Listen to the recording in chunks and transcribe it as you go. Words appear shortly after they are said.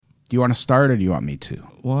Do you want to start or do you want me to?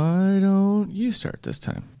 Why don't you start this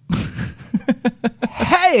time?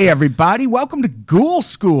 Hey, everybody. Welcome to Ghoul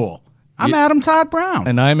School. I'm Adam Todd Brown.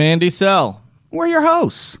 And I'm Andy Sell. We're your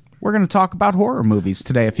hosts. We're going to talk about horror movies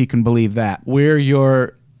today, if you can believe that. We're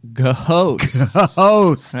your hosts.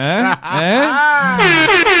 Hosts. Oh, man,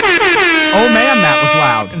 that was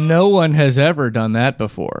loud. No one has ever done that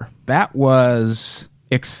before. That was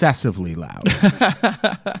excessively loud.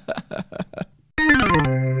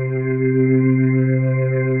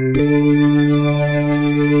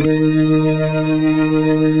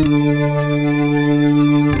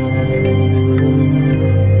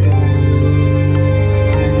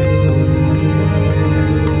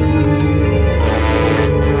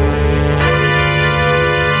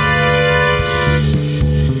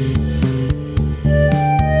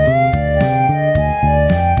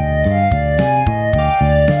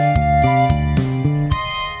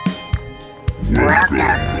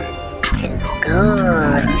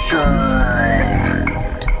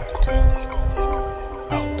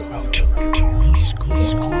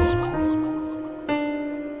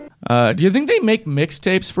 Do you think they make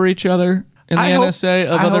mixtapes for each other in the NSA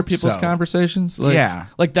of other people's conversations?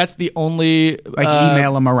 Like that's the only...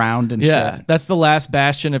 email them around and shit. Yeah, that's the last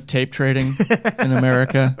bastion of tape trading in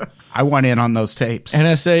America. I want in on those tapes.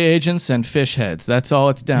 NSA agents and fish heads. That's all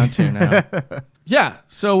it's down to now. Yeah,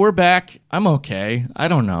 so we're back. I'm okay. I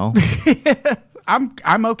don't know.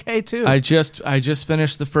 I'm okay too. I just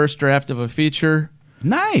finished the first draft of a feature.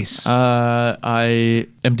 Nice. I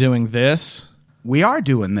am doing this. We are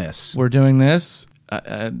doing this. We're doing this.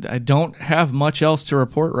 I don't have much else to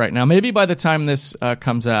report right now. Maybe by the time this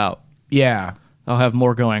comes out, yeah, I'll have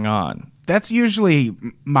more going on. That's usually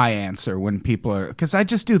my answer when people are... Because I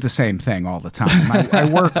just do the same thing all the time. I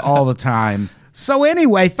work all the time. So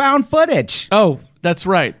anyway, found footage. Oh, that's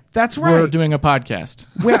right. That's right. We're doing a podcast.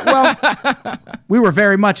 We were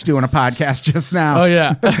very much doing a podcast just now. Oh,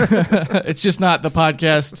 yeah. It's just not the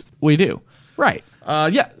podcast we do. Right.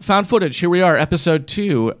 Found footage. Here we are, episode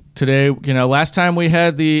 2. Today, last time we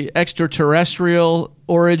had the extraterrestrial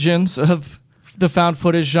origins of the found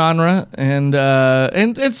footage genre and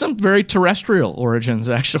some very terrestrial origins,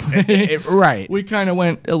 actually. Right. We kind of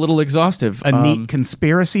went a little exhaustive. A neat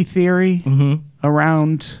conspiracy theory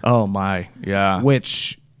around. Oh, my. Yeah.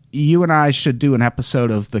 Which you and I should do an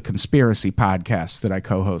episode of the Conspiracy Podcast that I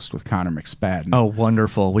co-host with Connor McSpadden. Oh,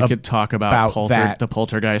 wonderful. We could talk about the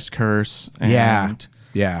poltergeist curse. And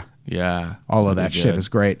Yeah. All of that good. shit is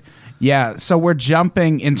great. Yeah, so we're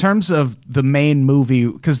jumping in terms of the main movie,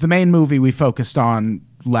 because the main movie we focused on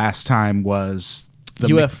last time was the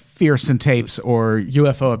McPherson tapes or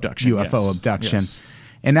UFO abduction. UFO abduction. Yes.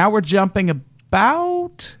 And now we're jumping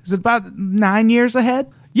about 9 years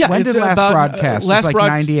ahead? Yeah, when did last broadcast? It was like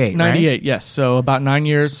 98, 98, right? yes. So about 9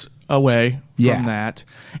 years away from that.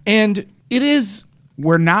 And it is...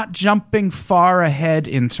 We're not jumping far ahead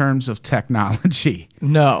in terms of technology.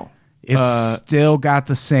 No. It's still got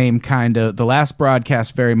the same kind of... The last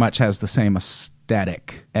broadcast very much has the same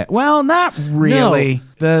aesthetic. Well, not really.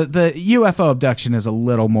 No. The UFO abduction is a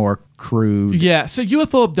little more crude. Yeah, so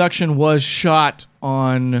UFO abduction was shot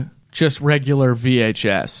on just regular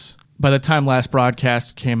VHS. By the time last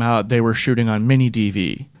broadcast came out, they were shooting on mini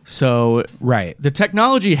DV. So right. The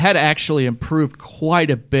technology had actually improved quite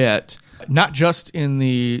a bit, not just in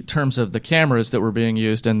the terms of the cameras that were being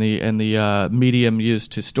used and the medium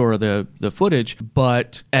used to store the footage,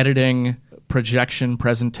 but editing, projection,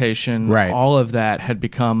 presentation, right. All of that had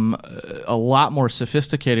become a lot more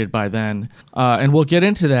sophisticated by then. And we'll get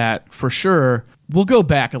into that for sure. We'll go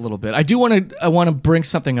back a little bit. I want to bring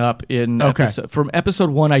something up in from episode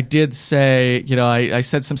 1. I did say, I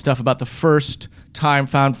said some stuff about the first time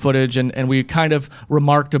found footage, and we kind of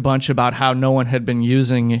remarked a bunch about how no one had been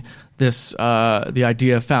using this the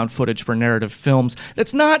idea of found footage for narrative films.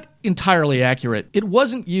 That's not entirely accurate. It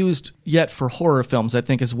wasn't used yet for horror films, I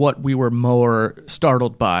think, is what we were more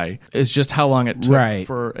startled by, is just how long it took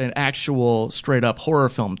for an actual straight-up horror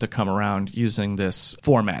film to come around using this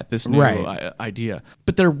format, this new idea.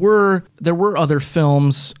 But there were other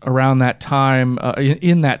films around that time,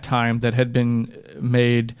 in that time, that had been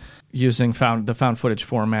made using the found footage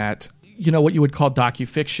format. What you would call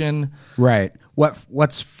docufiction. Right.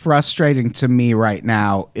 What's frustrating to me right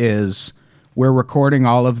now is we're recording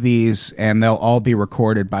all of these and they'll all be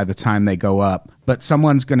recorded by the time they go up. But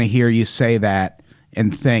someone's going to hear you say that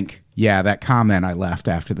and think, yeah, that comment I left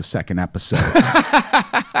after the second episode.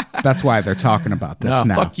 That's why they're talking about this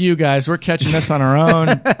now. Fuck you guys. We're catching this on our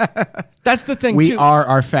own. That's the thing, We too. are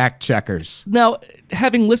our fact checkers. Now,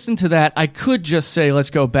 having listened to that, I could just say,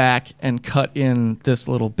 let's go back and cut in this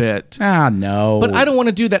little bit. No. But I don't want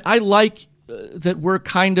to do that. I like that we're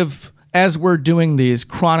kind of, as we're doing these,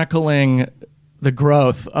 chronicling the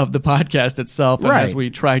growth of the podcast itself, and as we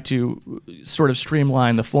try to sort of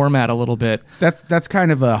streamline the format a little bit. That's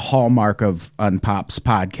kind of a hallmark of Unpop's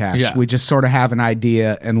podcast. Yeah. We just sort of have an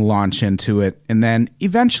idea and launch into it, and then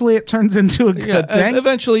eventually it turns into a good thing.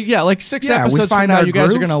 Eventually, like 6 episodes we from find now, our you guys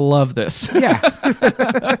are groove. going to love this. Yeah.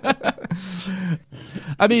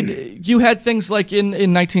 I mean, you had things like in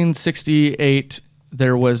 1968,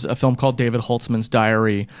 there was a film called David Holtzman's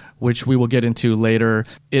Diary, which we will get into later.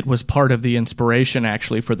 It was part of the inspiration,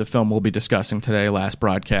 actually, for the film we'll be discussing today, last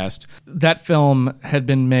broadcast. That film had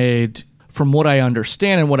been made, from what I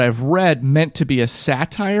understand and what I've read, meant to be a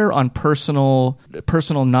satire on personal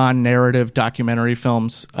non-narrative documentary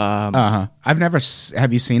films. I've never...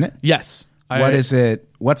 Have you seen it? Yes. What is it?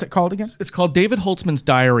 What's it called again? It's called David Holtzman's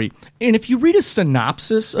Diary. And if you read a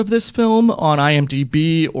synopsis of this film on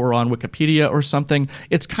IMDb or on Wikipedia or something,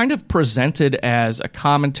 it's kind of presented as a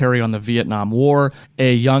commentary on the Vietnam War.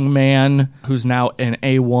 A young man who's now an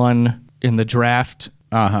A1 in the draft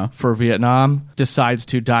for Vietnam decides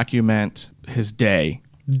to document his day.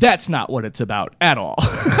 That's not what it's about at all.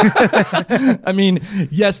 I mean,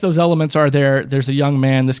 yes, those elements are there. There's a young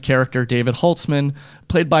man, this character, David Holtzman,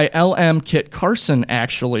 played by L.M. Kit Carson,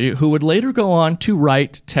 actually, who would later go on to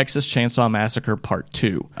write Texas Chainsaw Massacre Part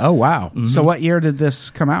 2. Oh, wow. Mm-hmm. So what year did this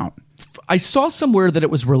come out? I saw somewhere that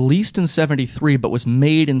it was released in 73, but was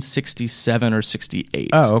made in 67 or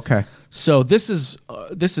 68. Oh, okay. So this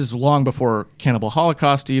is long before Cannibal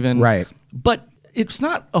Holocaust even. Right. But it's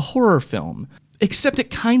not a horror film. Except it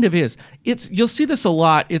kind of is. You'll see this a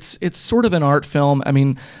lot. It's sort of an art film. I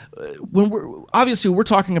mean, when we're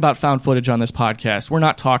talking about found footage on this podcast. We're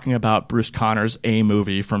not talking about Bruce Conner's A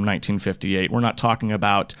Movie from 1958. We're not talking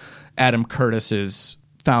about Adam Curtis's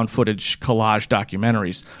found footage collage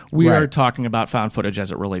documentaries. We are talking about found footage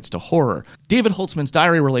as it relates to horror. David Holtzman's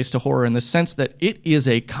Diary relates to horror in the sense that it is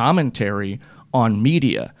a commentary on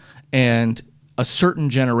media and a certain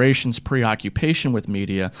generation's preoccupation with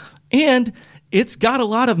media, and it's got a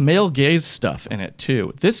lot of male gaze stuff in it,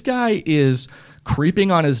 too. This guy is creeping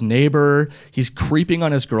on his neighbor. He's creeping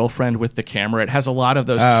on his girlfriend with the camera. It has a lot of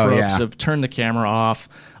those tropes of turn the camera off,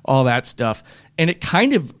 all that stuff. And it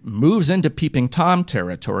kind of moves into Peeping Tom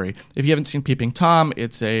territory. If you haven't seen Peeping Tom,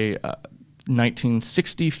 it's a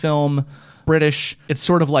 1960 film, British. It's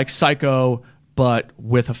sort of like Psycho, but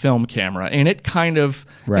with a film camera. And it kind of,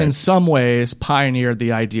 in some ways, pioneered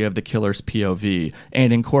the idea of the killer's POV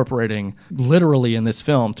and incorporating literally in this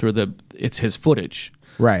film it's his footage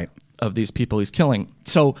of these people he's killing.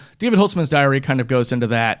 So David Holtzman's Diary kind of goes into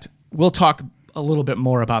that. We'll talk a little bit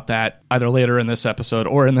more about that either later in this episode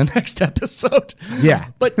or in the next episode. Yeah.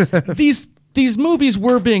 But these movies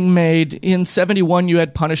were being made. In 71, you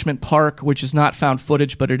had Punishment Park, which is not found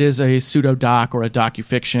footage, but it is a pseudo-doc or a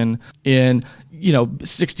docufiction. In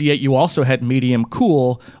 68, you also had Medium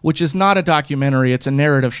Cool, which is not a documentary. It's a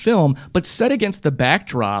narrative film, but set against the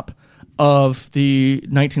backdrop of the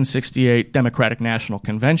 1968 Democratic National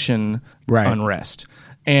Convention unrest.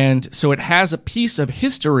 And so it has a piece of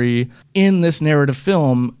history in this narrative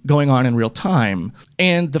film going on in real time.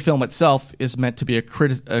 And the film itself is meant to be a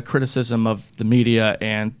criticism of the media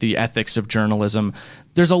and the ethics of journalism.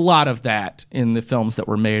 There's a lot of that in the films that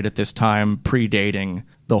were made at this time, predating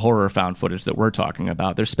the horror found footage that we're talking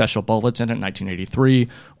about. There's Special Bulletin in 1983,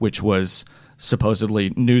 which was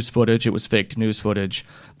supposedly news footage. It was faked news footage.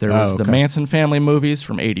 There was the Manson family movies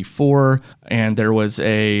from 84, and there was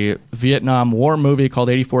a Vietnam War movie called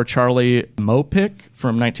 84 Charlie Mopic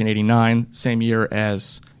from 1989, same year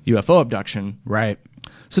as UFO abduction. Right.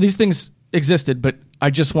 So these things existed, but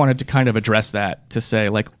I just wanted to kind of address that to say,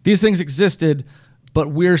 like, these things existed,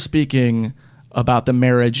 but we're speaking about the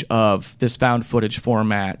marriage of this found footage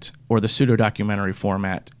format or the pseudo-documentary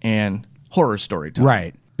format and horror storytelling.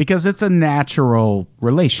 Right. Because it's a natural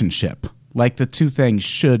relationship. Like the two things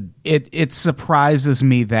should... It surprises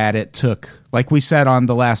me that it took... Like we said on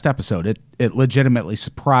the last episode, it legitimately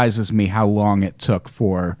surprises me how long it took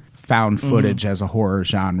for found footage as a horror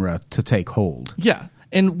genre to take hold. Yeah.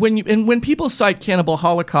 And when people cite Cannibal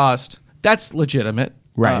Holocaust, that's legitimate.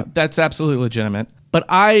 Right. That's absolutely legitimate. But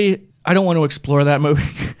I don't want to explore that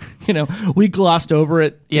movie. We glossed over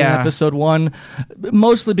it in episode 1,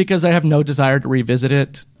 mostly because I have no desire to revisit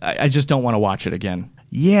it. I just don't want to watch it again.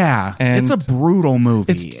 Yeah, and it's a brutal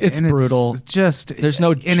movie. It's brutal. It's just there's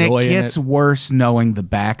no joy in it. And it gets worse knowing the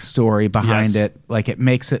backstory behind it. Like, it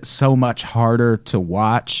makes it so much harder to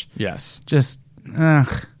watch. Yes. Just,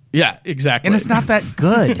 Yeah, exactly. And it's not that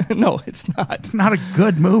good. No, it's not. It's not a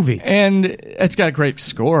good movie. And it's got a great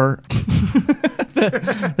score.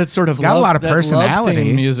 That's sort of got a lot of personality. Love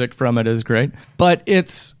theme music from it is great. But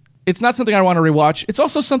it's not something I want to rewatch. It's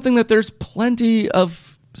also something that there's plenty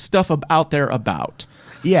of stuff out there about.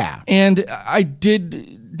 Yeah. And I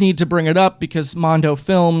did need to bring it up because Mondo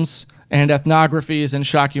films and ethnographies and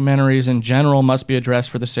shockumentaries in general must be addressed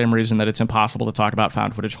for the same reason that it's impossible to talk about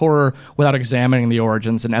found footage horror without examining the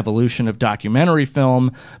origins and evolution of documentary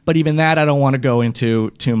film. But even that I don't want to go into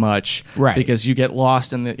too much, right? Because you get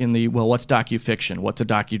lost in the well, what's docufiction? What's a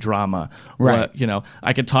docudrama? Right.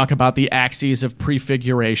 I could talk about the axes of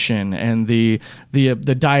prefiguration and the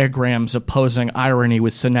diagrams opposing irony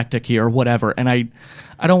with synecdoche or whatever. And I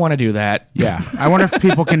don't want to do that. Yeah. I wonder if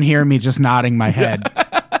people can hear me just nodding my head.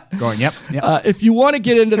 Going, yep. If you want to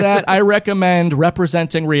get into that, I recommend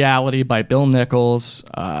Representing Reality by Bill Nichols.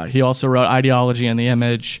 He also wrote Ideology and the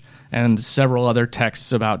Image and several other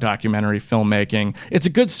texts about documentary filmmaking. It's a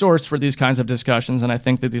good source for these kinds of discussions, and I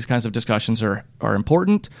think that these kinds of discussions are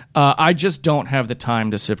important. I just don't have the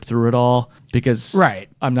time to sift through it all because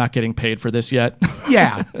I'm not getting paid for this yet.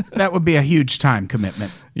 Yeah, that would be a huge time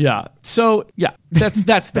commitment. Yeah. So, yeah, that's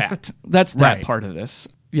that. That's that part of this.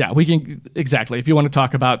 Yeah, we can exactly. If you want to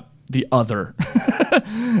talk about the other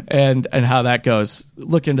and how that goes,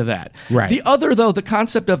 look into that. Right. The other, though, the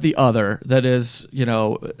concept of the other that is,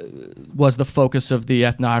 was the focus of the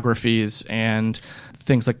ethnographies and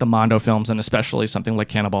things like the Mondo films, and especially something like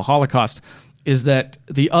Cannibal Holocaust, is that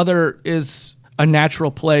the other is a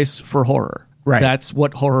natural place for horror. Right. That's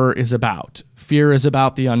what horror is about. Fear is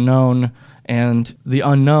about the unknown, and the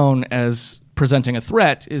unknown as presenting a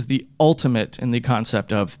threat is the ultimate in the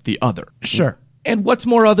concept of the other. Sure. And what's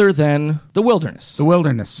more other than the wilderness? The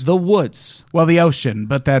wilderness. The woods. Well, the ocean,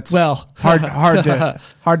 but that's hard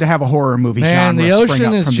to have a horror movie genre the ocean spring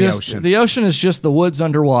up is from just, the ocean. The ocean is just the woods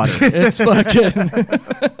underwater. It's fucking...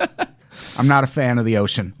 I'm not a fan of the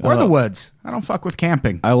ocean. Or the woods. I don't fuck with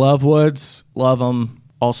camping. I love woods. Love them.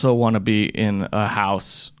 Also want to be in a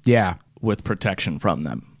house with protection from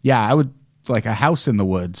them. Yeah, I would like a house in the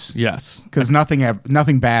woods. Yes. Because nothing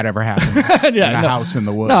bad ever happens in a house in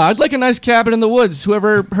the woods. No, I'd like a nice cabin in the woods.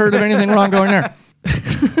 Whoever heard of anything wrong going there?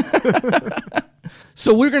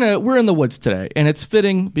 So we're in the woods today, and it's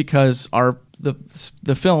fitting because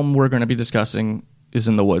the film we're going to be discussing is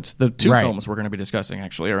in the woods. The two films we're going to be discussing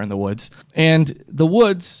actually are in the woods. And the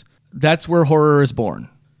woods, that's where horror is born.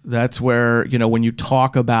 That's where, when you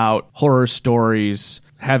talk about horror stories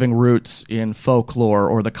having roots in folklore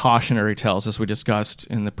or the cautionary tales, as we discussed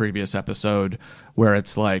in the previous episode, where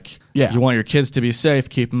it's like, you want your kids to be safe,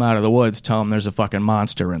 keep them out of the woods, tell them there's a fucking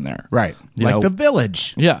monster in there. Right. The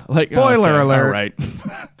Village. Yeah. Spoiler alert. All right.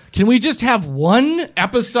 Can we just have one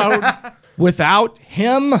episode without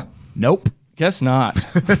him? Nope. Guess not.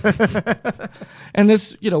 And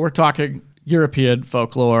this, we're talking European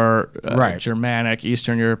folklore, Germanic,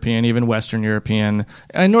 Eastern European, even Western European,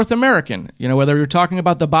 and North American. Whether you're talking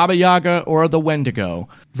about the Baba Yaga or the Wendigo,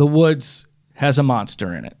 the woods has a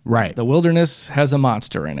monster in it. Right. The wilderness has a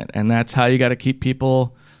monster in it, and that's how you got to keep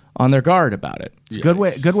people on their guard about it. It's a good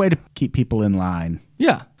way to keep people in line.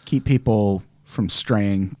 Yeah. Keep people from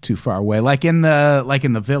straying too far away, like in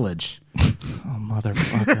the Village. Oh,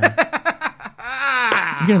 motherfucker.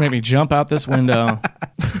 You're going to make me jump out this window.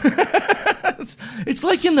 It's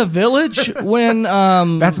like in the Village when...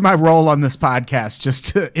 That's my role on this podcast, just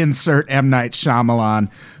to insert M. Night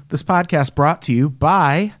Shyamalan. This podcast brought to you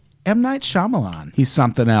by M. Night Shyamalan. He's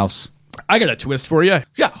something else. I got a twist for you.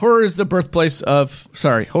 Yeah, horror is the birthplace of...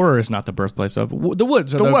 Sorry, horror is not the birthplace of... The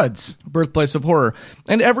woods are the woods. Birthplace of horror.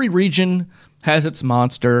 And every region has its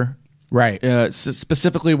monster. Right.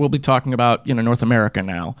 Specifically, we'll be talking about North America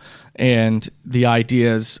now and the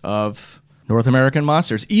ideas of North American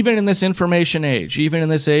monsters. Even in this information age, even in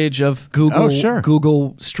this age of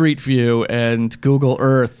Google Street View and Google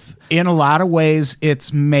Earth. In a lot of ways,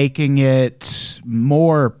 it's making it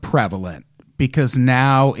more prevalent because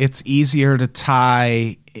now it's easier to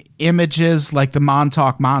tie images like the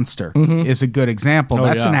Montauk Monster is a good example.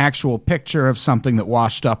 That's an actual picture of something that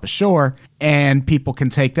washed up ashore, and people can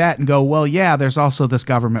take that and go, well, yeah, there's also this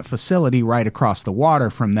government facility right across the water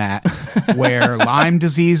from that where Lyme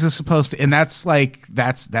disease is supposed to, and that's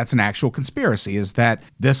an actual conspiracy, is that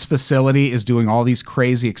this facility is doing all these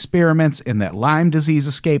crazy experiments and that Lyme disease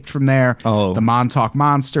escaped from there. Oh. The Montauk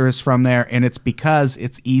Monster is from there, and it's because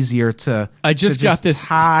it's easier to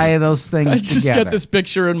tie those things together. I just got this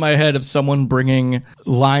picture in my head of someone bringing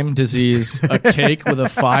Lyme disease a cake with a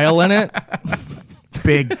file in it.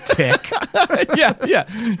 big tick. Yeah.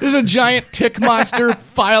 There's a giant tick monster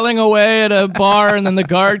filing away at a bar, and then the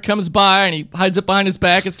guard comes by, and he hides it behind his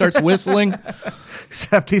back and starts whistling.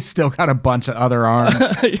 Except he's still got a bunch of other arms.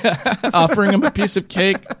 Offering him a piece of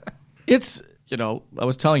cake. It's, I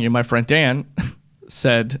was telling you, my friend Dan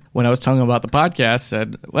said, when I was telling him about the podcast,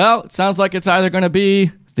 said, well, it sounds like it's either going to be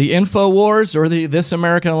the InfoWars or the This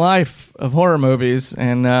American Life of horror movies.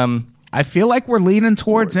 And I feel like we're leaning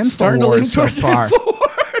towards InfoWars so far.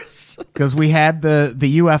 Because we had the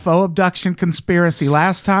UFO abduction conspiracy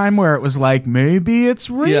last time where it was like, maybe it's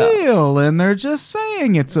real and they're just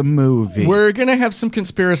saying it's a movie. We're going to have some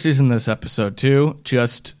conspiracies in this episode too,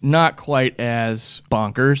 just not quite as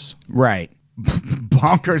bonkers. Right.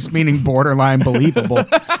 Bonkers meaning borderline believable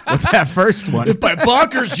with that first one. If by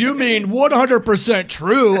bonkers you mean 100%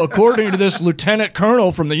 true, according to this lieutenant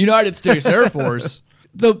colonel from the United States Air Force.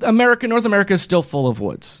 North America is still full of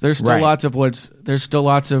woods. There's still lots of woods. There's still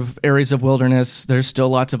lots of areas of wilderness. There's still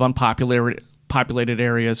lots of populated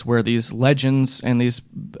areas where these legends and these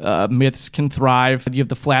myths can thrive. You have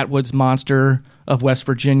the Flatwoods Monster of West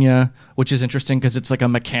Virginia, which is interesting because it's like a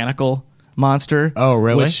mechanical monster. Oh,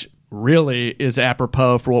 really? Which really is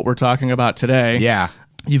apropos for what we're talking about today. Yeah.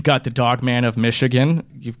 You've got the Dogman of Michigan.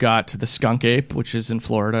 You've got the skunk ape, which is in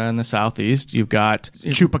Florida in the southeast. You've got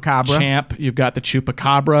Chupacabra. Champ. You've got the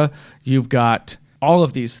Chupacabra. You've got all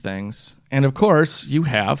of these things. And of course, you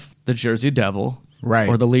have the Jersey Devil,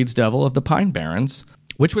 or the Leeds Devil of the Pine Barrens,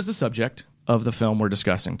 which was the subject of the film we're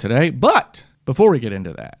discussing today. But before we get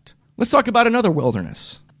into that, let's talk about another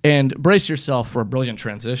wilderness. And brace yourself for a brilliant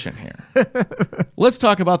transition here. Let's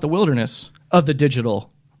talk about the wilderness of the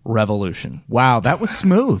digital revolution. Wow, that was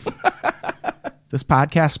smooth. This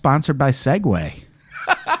podcast sponsored by Segway.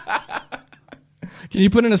 Can you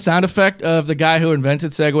put in a sound effect of the guy who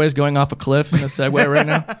invented Segways going off a cliff in a Segway right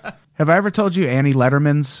now? Have I ever told you Annie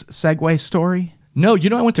Letterman's Segway story? No,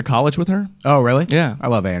 I went to college with her. Oh, really? Yeah. I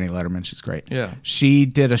love Annie Letterman. She's great. Yeah. She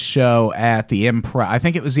did a show at the Improv. I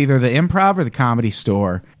think it was either the Improv or the Comedy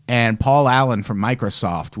Store. And Paul Allen from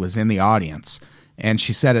Microsoft was in the audience. And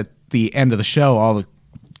she said at the end of the show, all the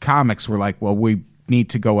comics were like, well, we need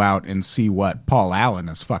to go out and see what Paul Allen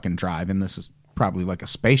is fucking driving. This is probably like a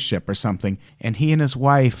spaceship or something. And he and his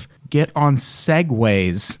wife get on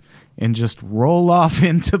Segways and just roll off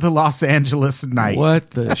into the Los Angeles night.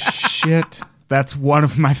 What the shit? That's one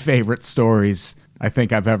of my favorite stories I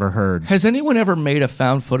think I've ever heard. Has anyone ever made a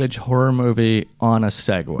found footage horror movie on a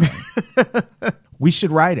Segway? We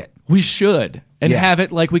should write it. We should. And have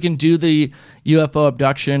it like we can do the UFO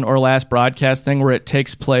abduction or last broadcast thing where it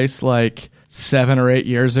takes place like 7 or 8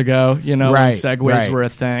 years ago, when Segways were a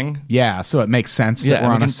thing. Yeah, so it makes sense that we're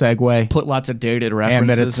on a Segway. Put lots of dated references and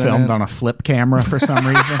that it's filmed on a flip camera for some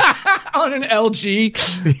reason. On an LG.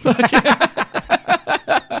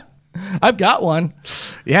 I've got one.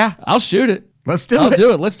 Yeah. I'll shoot it. Let's do it. I'll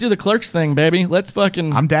do it. Let's do the Clerks thing, baby. Let's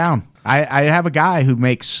fucking... I'm down. I have a guy who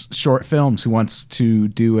makes short films who wants to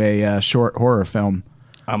do a short horror film.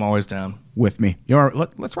 I'm always down. With me.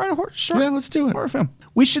 Let's write a short let's do it. horror film.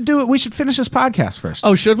 We should do it. We should finish this podcast first.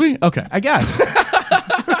 Oh, should we? Okay. I guess.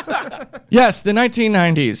 Yes, the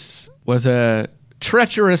 1990s was a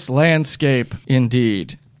treacherous landscape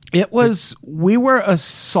indeed. It was, we were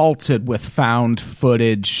assaulted with found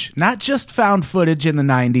footage, not just found footage in the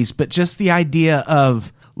 90s, but just the idea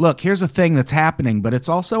of, look, here's a thing that's happening, but it's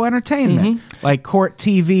also entertainment. Like Court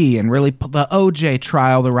TV and really the OJ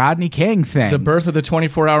trial, the Rodney King thing. The birth of the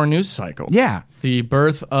 24-hour news cycle. Yeah. The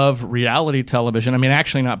birth of reality television. I mean,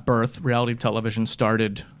 actually not birth. Reality television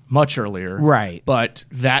started much earlier. Right. But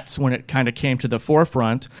that's when it kind of came to the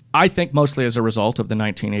forefront, I think mostly as a result of the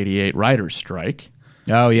 1988 writers' strike.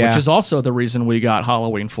 Oh, yeah. Which is also the reason we got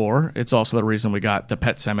Halloween 4. It's also the reason we got the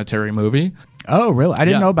Pet Sematary movie. Oh, really? I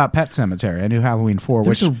didn't know about Pet Sematary. I knew Halloween 4.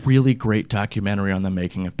 There's a really great documentary on the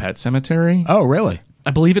making of Pet Sematary. Oh, really? I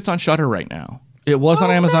believe it's on Shudder right now. It was on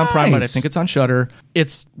Amazon Prime, but I think it's on Shudder.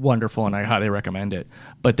 It's wonderful, and I highly recommend it.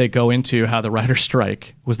 But they go into how the writer's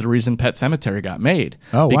strike was the reason Pet Sematary got made.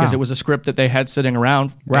 Oh, wow. Because it was a script that they had sitting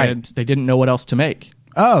around, and they didn't know what else to make.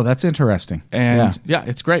 Oh, that's interesting. And yeah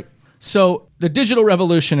it's great. So the digital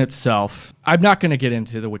revolution itself, I'm not going to get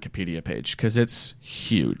into the Wikipedia page because it's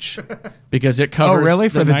huge. Because it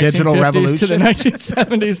covers for the digital revolution to the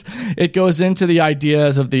 1970s. It goes into the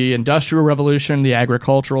ideas of the Industrial Revolution, the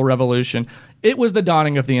Agricultural Revolution. It was the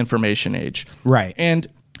dawning of the information age. Right. And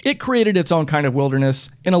it created its own kind of wilderness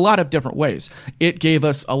in a lot of different ways. It gave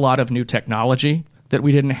us a lot of new technology that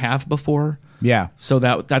we didn't have before. Yeah. So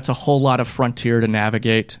that's a whole lot of frontier to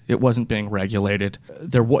navigate. It wasn't being regulated.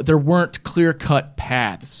 There weren't clear-cut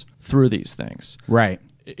paths through these things. Right.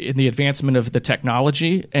 in the advancement of the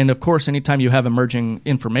technology. And of course, anytime you have emerging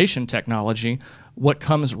information technology, what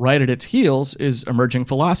comes right at its heels is emerging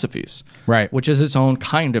philosophies, right? Which is its own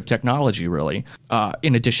kind of technology, really.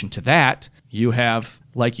 In addition to that, you have,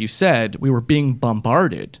 like you said, we were being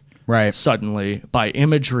bombarded suddenly by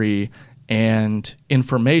imagery and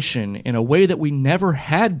information in a way that we never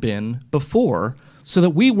had been before, so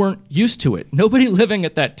that we weren't used to it. Nobody living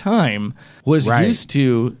at that time was used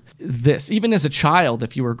to this. Even as a child,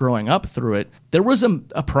 if you were growing up through it, there was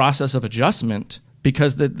a process of adjustment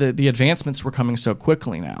because the advancements were coming so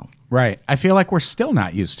quickly now. Right. I feel like we're still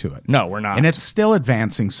not used to it. No, we're not. And it's still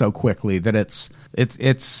advancing so quickly that it's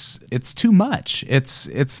too much.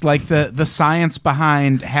 It's like the science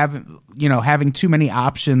behind having too many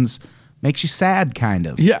options makes you sad, kind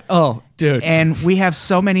of. Yeah. Oh, dude. And we have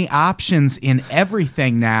so many options in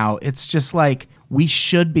everything now. It's just like we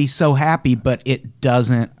should be so happy, but it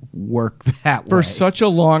doesn't work that way. For such a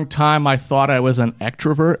long time, I thought I was an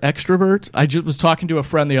extrovert. I just was talking to a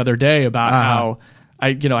friend the other day about how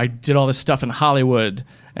I did all this stuff in Hollywood,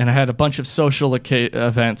 and I had a bunch of social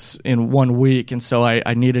events in 1 week, and so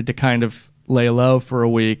I needed to kind of lay low for a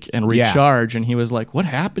week and recharge. And he was like, "What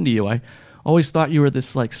happened to you? I always thought you were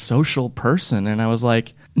this like social person." And I was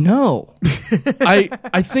like, no,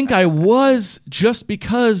 I think I was, just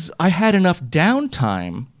because I had enough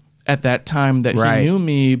downtime at that time that he knew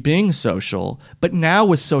me being social. But now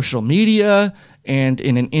with social media and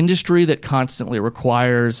in an industry that constantly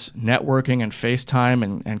requires networking and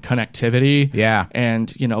FaceTime and connectivity. Yeah. And,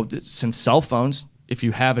 since cell phones, if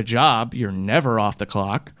you have a job, you're never off the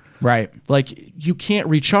clock. Right. Like, you can't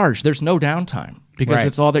recharge. There's no downtime. Because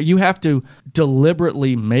it's all there. You have to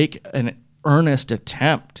deliberately make an earnest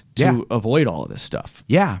attempt to avoid all of this stuff.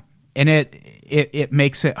 Yeah, and it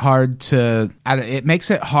makes it hard to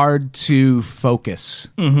focus.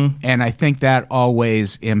 Mm-hmm. And I think that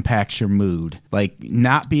always impacts your mood. Like,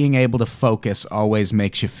 not being able to focus always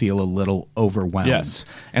makes you feel a little overwhelmed. Yes,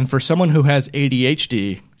 and for someone who has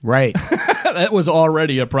ADHD, that was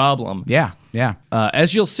already a problem. Yeah.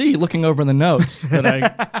 As you'll see, looking over the notes that I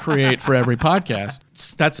create for every podcast,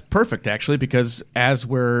 that's perfect, actually, because as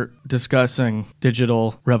we're discussing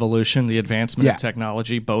digital revolution, the advancement of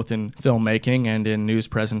technology, both in filmmaking and in news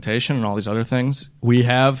presentation and all these other things, we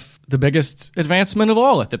have the biggest advancement of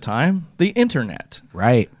all at the time, the internet.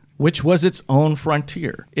 Right. Which was its own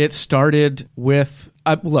frontier. It started with...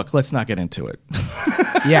 look, let's not get into it.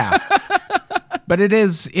 Yeah. But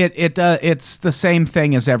it's the same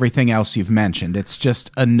thing as everything else you've mentioned. It's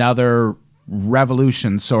just another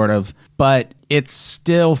revolution, sort of, but it's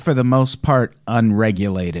still, for the most part,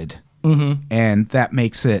 unregulated. Mm-hmm. And that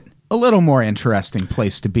makes it a little more interesting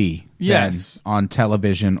place to be than on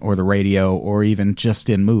television or the radio or even just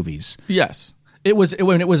in movies. Yes. It was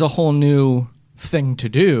a whole new thing to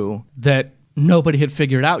do that nobody had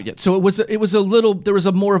figured out yet. So there was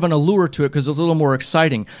more of an allure to it because it was a little more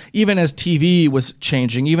exciting. Even as TV was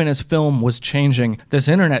changing, even as film was changing, this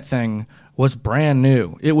internet thing was brand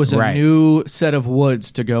new. It was a new set of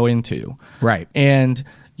woods to go into. Right. And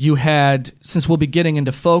you had, since we'll be getting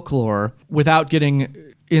into folklore, without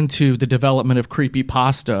getting into the development of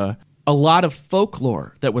creepypasta, a lot of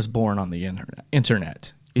folklore that was born on the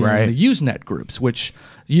internet. In the Usenet groups, which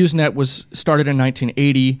Usenet was started in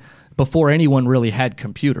 1980, before anyone really had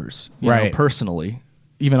computers, personally.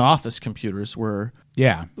 Even office computers were...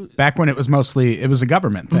 Yeah, back when it was a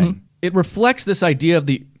government thing. Mm-hmm. It reflects this idea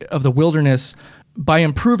of the wilderness by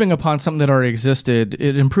improving upon something that already existed.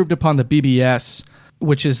 It improved upon the BBS,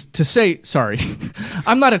 which is to say... Sorry,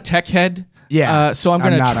 I'm not a tech head, so I'm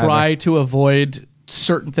going to try to avoid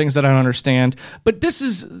certain things that I don't understand. But this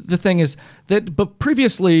is the thing is that, but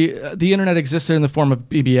previously the internet existed in the form of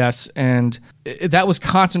BBS, and that was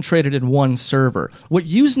concentrated in one server. What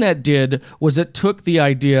Usenet did was it took the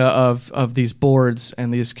idea of these boards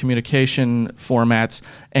and these communication formats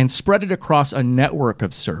and spread it across a network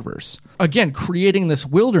of servers. Again, creating this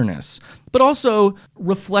wilderness, but also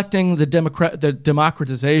reflecting the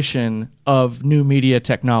democratization of new media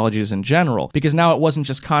technologies in general, because now it wasn't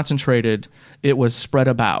just concentrated, it was spread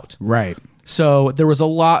about. Right. So there was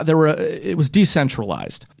it was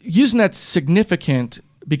decentralized. Usenet's significant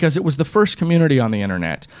because it was the first community on the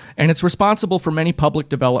internet, and it's responsible for many public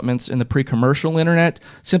developments in the pre-commercial internet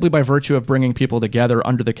simply by virtue of bringing people together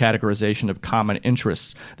under the categorization of common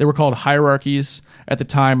interests. They were called hierarchies at the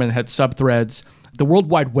time and had subthreads. The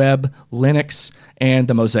World Wide Web, Linux, and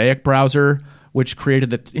the Mosaic browser, which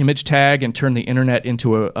created the image tag and turned the internet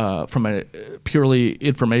into from a purely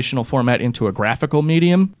informational format into a graphical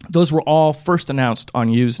medium. Those were all first announced on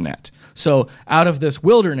Usenet. So out of this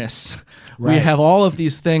wilderness, we have all of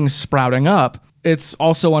these things sprouting up, It's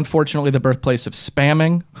also, unfortunately, the birthplace of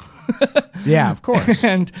spamming. Yeah, of course.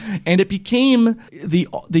 and it became the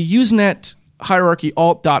Usenet hierarchy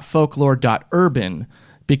alt.folklore.urban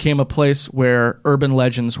became a place where urban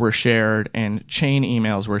legends were shared and chain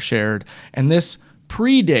emails were shared. And this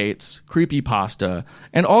predates creepypasta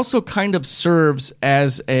and also kind of serves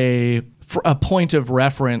as a point of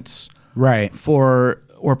reference for,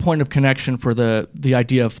 or point of connection for the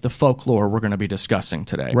idea of the folklore we're going to be discussing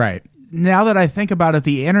today. Right. Now that I think about it,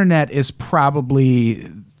 the internet is probably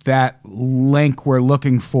that link we're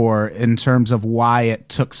looking for in terms of why it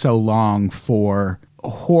took so long for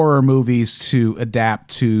horror movies to adapt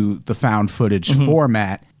to the found footage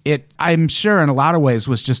format. It, I'm sure in a lot of ways,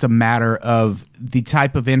 was just a matter of the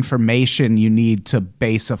type of information you need to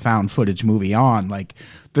base a found footage movie on, like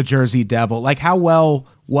the Jersey Devil. Like, how well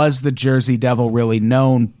was the Jersey Devil really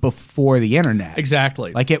known before the internet?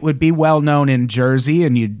 Exactly. Like, it would be well known in Jersey,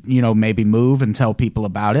 and you'd, maybe move and tell people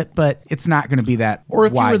about it, but it's not going to be that Or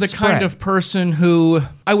if widespread. you were the kind of person who,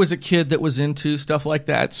 I was a kid that was into stuff like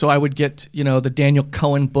that, so I would get, the Daniel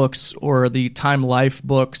Cohen books or the Time Life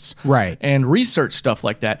books. Right. And research stuff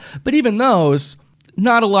like that. But even those,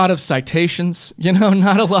 not a lot of citations,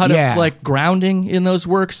 not a lot of grounding in those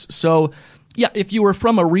works. So yeah, if you were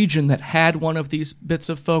from a region that had one of these bits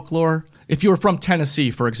of folklore, if you were from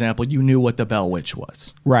Tennessee, for example, you knew what the Bell Witch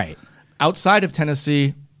was. Right. Outside of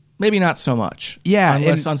Tennessee, maybe not so much. Yeah.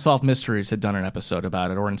 Unless Unsolved Mysteries had done an episode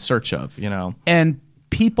about it or In Search of, And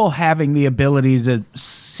people having the ability to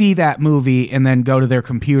see that movie and then go to their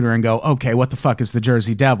computer and go, okay, what the fuck is the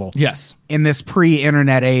Jersey Devil? Yes. In this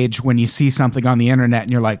pre-internet age, when you see something on the internet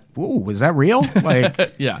and you're like, "Ooh, is that real?"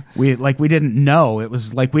 Like, yeah, we didn't know. It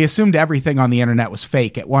was like we assumed everything on the internet was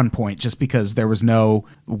fake at one point, just because there was no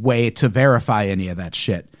way to verify any of that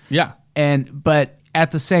shit. Yeah, but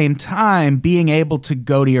at the same time, being able to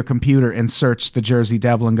go to your computer and search the Jersey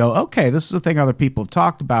Devil and go, okay, this is a thing other people have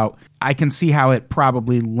talked about, I can see how it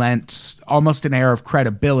probably lent almost an air of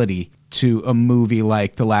credibility to a movie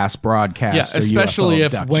like The Last Broadcast. Yeah, especially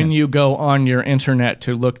if when you go on your internet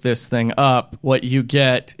to look this thing up, what you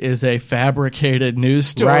get is a fabricated news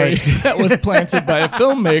story that was planted by a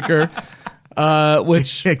filmmaker.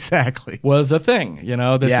 Which exactly was a thing.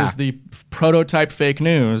 This is the prototype fake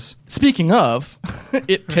news. Speaking of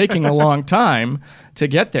it taking a long time to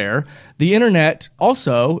get there, the internet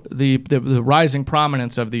also, the rising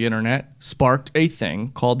prominence of the internet sparked a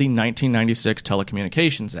thing called the 1996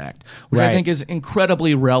 Telecommunications Act, which I think is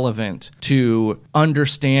incredibly relevant to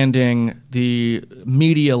understanding the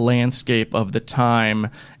media landscape of the time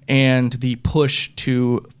and the push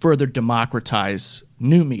to further democratize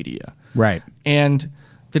new media. Right. And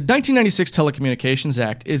the 1996 Telecommunications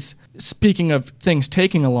Act is, speaking of things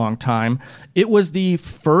taking a long time, it was the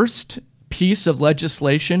first piece of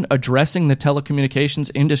legislation addressing the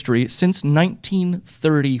telecommunications industry since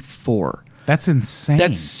 1934. That's insane.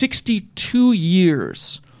 That's 62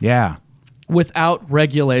 years. Yeah. Without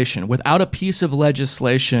regulation, without a piece of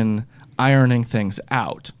legislation ironing things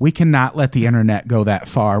out. We cannot let the internet go that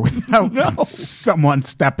far without someone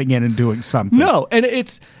stepping in and doing something. No, and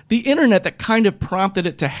it's the internet that kind of prompted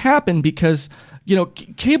it to happen because,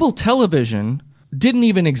 cable television didn't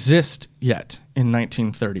even exist yet in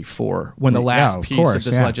 1934 when the last piece of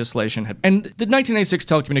this legislation had. And the 1996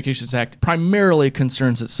 Telecommunications Act primarily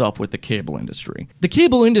concerns itself with the cable industry. The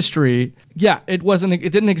cable industry, it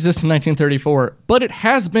didn't exist in 1934, but it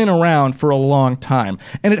has been around for a long time,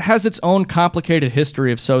 and it has its own complicated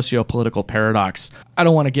history of socio-political paradox. I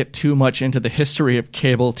don't want to get too much into the history of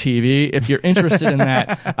cable TV. If you're interested in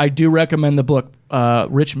that, I do recommend the book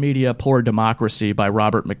Rich Media, Poor Democracy by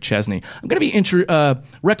Robert McChesney. I'm going to be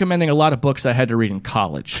recommending a lot of books I had to read in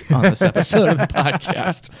college on this episode of the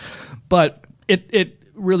podcast. But it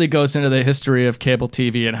really goes into the history of cable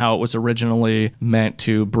TV and how it was originally meant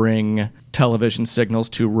to bring television signals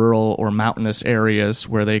to rural or mountainous areas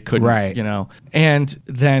where they couldn't, and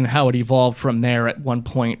then how it evolved from there at one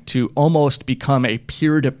point to almost become a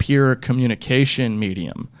peer-to-peer communication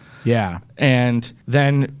medium. Yeah. And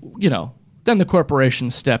then, then the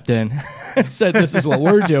corporation stepped in and said, this is what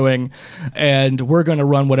we're doing, and we're going to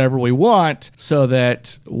run whatever we want so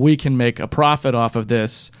that we can make a profit off of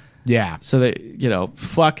this. Yeah. So that,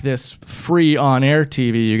 fuck this free on-air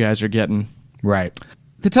TV you guys are getting. Right.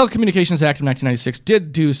 The Telecommunications Act of 1996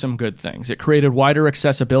 did do some good things. It created wider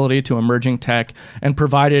accessibility to emerging tech and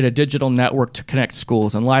provided a digital network to connect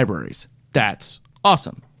schools and libraries. That's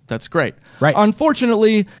awesome. That's great. Right.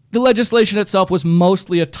 Unfortunately, the legislation itself was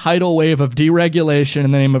mostly a tidal wave of deregulation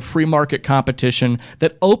in the name of free market competition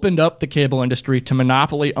that opened up the cable industry to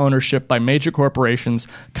monopoly ownership by major corporations,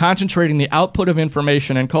 concentrating the output of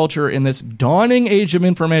information and culture in this dawning age of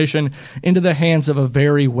information into the hands of a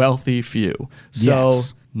very wealthy few. So,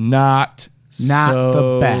 not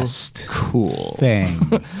the best cool thing.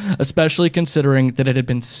 Especially considering that it had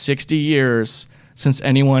been 60 years since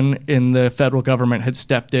anyone in the federal government had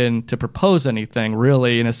stepped in to propose anything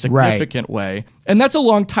really in a significant way. And that's a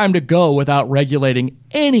long time to go without regulating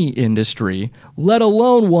any industry, let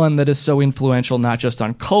alone one that is so influential not just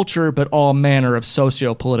on culture, but all manner of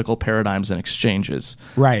socio-political paradigms and exchanges.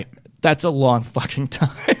 Right. That's a long fucking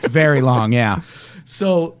time. It's very long, yeah.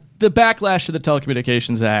 So the backlash to the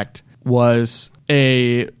Telecommunications Act was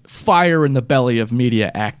a fire in the belly of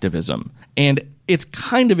media activism. And it's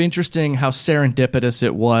kind of interesting how serendipitous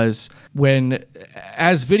it was when,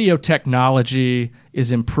 as video technology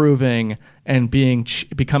is improving and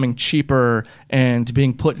becoming cheaper and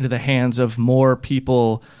being put into the hands of more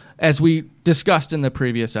people, as we discussed in the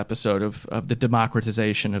previous episode of the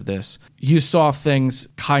democratization of this, you saw things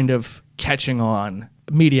kind of catching on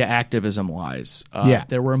media activism-wise.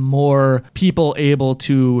 There were more people able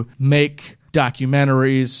to make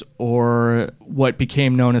documentaries or what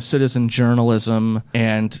became known as citizen journalism,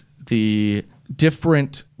 and the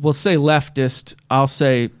different, we'll say leftist, I'll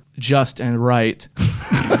say just and right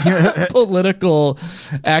political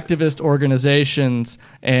activist organizations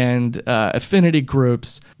and affinity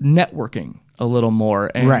groups networking a little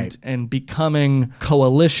more and becoming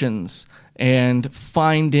coalitions and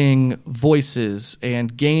finding voices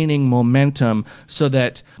and gaining momentum so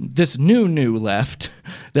that this new left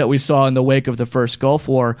that we saw in the wake of the first Gulf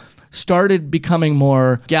War started becoming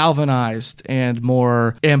more galvanized and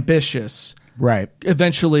more ambitious. Right.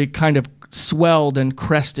 Eventually kind of swelled and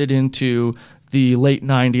crested into the late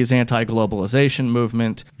 90s anti-globalization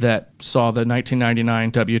movement that saw the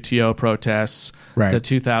 1999 WTO protests, the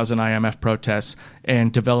 2000 IMF protests,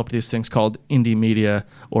 and developed these things called indie media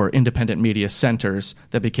or independent media centers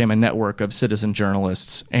that became a network of citizen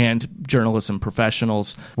journalists and journalism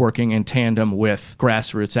professionals working in tandem with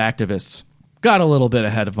grassroots activists. Got a little bit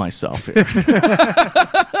ahead of myself here.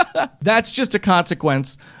 That's just a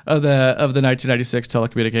consequence of the 1996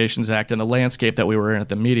 Telecommunications Act and the landscape that we were in at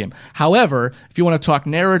the medium. However, if you want to talk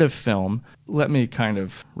narrative film, let me kind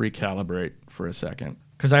of recalibrate for a second,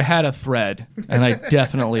 because I had a thread and I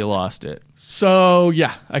definitely lost it. So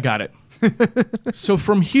yeah, I got it. So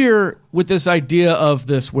from here, with this idea of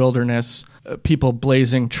this wilderness, people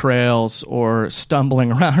blazing trails or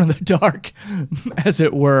stumbling around in the dark, as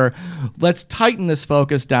it were, let's tighten this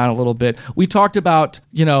focus down a little bit. We talked about,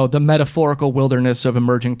 the metaphorical wilderness of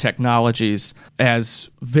emerging technologies as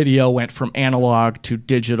video went from analog to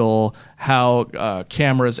digital, how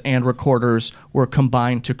cameras and recorders were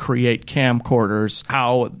combined to create camcorders,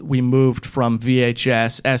 how we moved from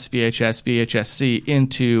VHS, SVHS, VHS-C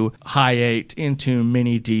into Hi8, into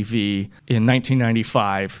mini DV in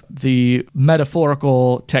 1995. The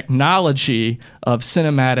metaphorical technology of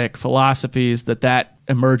cinematic philosophies that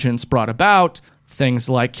emergence brought about, things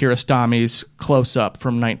like Kiarostami's Close Up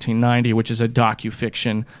from 1990, which is a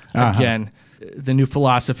docufiction. Again, the new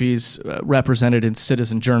philosophies represented in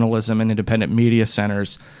citizen journalism and independent media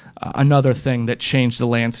centers. Another thing that changed the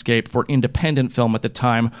landscape for independent film at the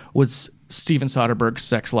time was Steven Soderbergh's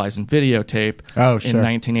Sex, Lies, and Videotape in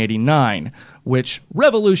 1989, which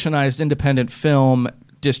revolutionized independent film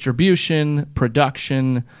distribution,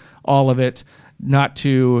 production, all of it. Not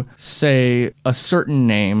to say a certain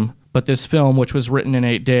name, but this film, which was written in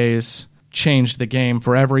 8 days, changed the game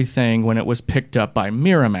for everything when it was picked up by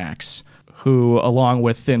Miramax, who, along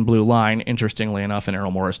with Thin Blue Line, interestingly enough, an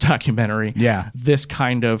Errol Morris documentary, this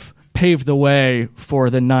kind of paved the way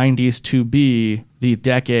for the 90s to be the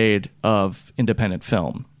decade of independent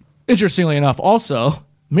film. Interestingly enough, also,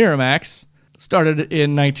 Miramax started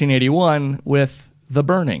in 1981 with The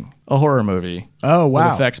Burning, a horror movie. Oh,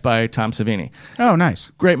 wow. With effects by Tom Savini. Oh, nice.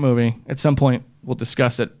 Great movie. At some point, we'll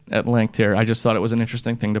discuss it at length here. I just thought it was an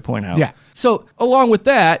interesting thing to point out. Yeah. So, along with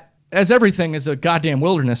that, as everything is a goddamn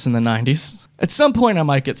wilderness in the 90s, at some point I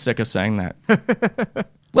might get sick of saying that.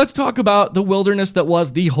 Let's talk about the wilderness that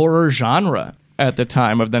was the horror genre at the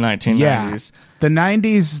time of the 1990s. Yeah. The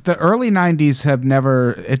 90s, the early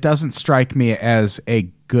 90s it doesn't strike me as a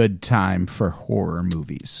good time for horror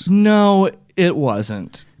movies. No, it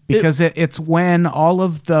wasn't. Because it's when all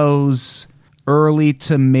of those early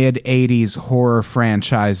to mid 80s horror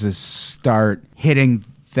franchises start hitting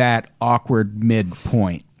that awkward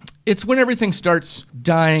midpoint. It's when everything starts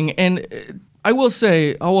dying, and I will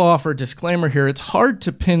say, I will offer a disclaimer here. It's hard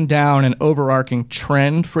to pin down an overarching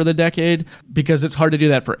trend for the decade because it's hard to do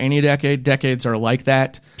that for any decade. Decades are like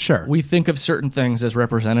that. Sure. We think of certain things as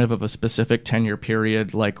representative of a specific 10-year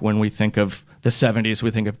period, like when we think of the 70s,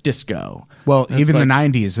 we think of disco. Well, even the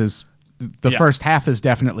 90s is... The first half is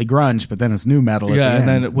definitely grunge, but then it's new metal at the end.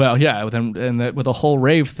 Then with a whole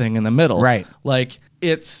rave thing in the middle. Right. Like,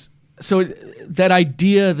 it's... So that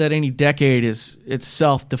idea that any decade is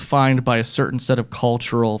itself defined by a certain set of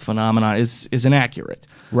cultural phenomena is inaccurate.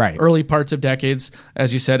 Right. Early parts of decades,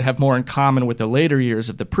 as you said, have more in common with the later years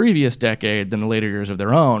of the previous decade than the later years of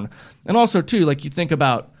their own. And also, too, like you think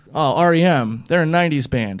about REM, they're a 90s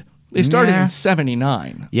band. They started in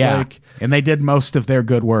 79. Yeah, and they did most of their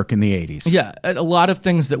good work in the 80s. Yeah, a lot of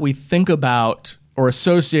things that we think about or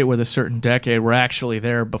associate with a certain decade were actually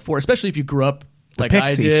there before, especially if you grew up like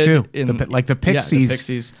Pixies, I did. too. The Pixies. Yeah, the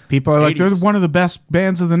Pixies. People are like, 80s. they're one of the best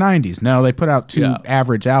bands of the 90s. No, they put out 2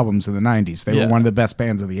 average albums in the 90s. They were one of the best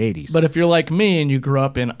bands of the 80s. But if you're like me and you grew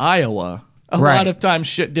up in Iowa, a lot of times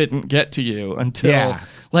shit didn't get to you until,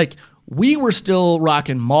 like, we were still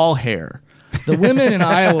rocking mall hair. The women in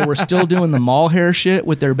Iowa were still doing the mall hair shit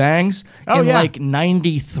with their bangs in like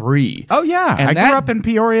 93. Oh, yeah. And I grew up in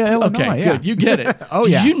Peoria, Illinois. Okay, good. You get it.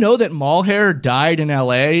 Did you know that mall hair died in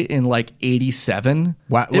L.A. in like 87?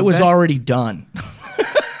 It was already done.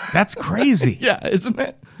 That's crazy. Yeah, isn't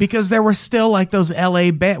it? Because there were still like those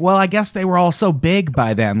LA bands. Well, I guess they were all so big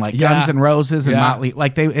by then, like Guns N' Roses and Motley.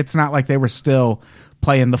 Like it's not like they were still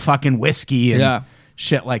playing the fucking whiskey and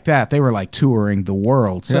shit like that. They were like touring the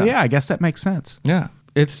world. So I guess that makes sense. Yeah.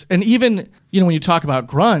 And even, when you talk about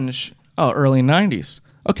grunge, early 90s.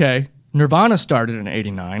 Okay, Nirvana started in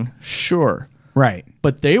 89. Sure. Right.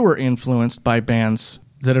 But they were influenced by bands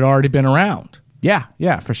that had already been around.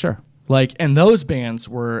 Yeah, for sure. And those bands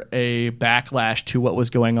were a backlash to what was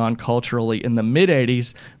going on culturally in the mid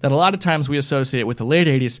 80s that a lot of times we associate with the late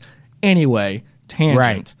 80s. Anyway, tangent.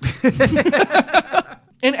 Right.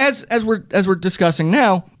 And as we're discussing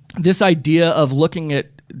now, this idea of looking at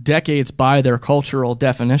decades by their cultural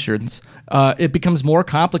definitions, it becomes more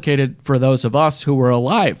complicated for those of us who were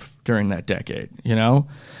alive during that decade.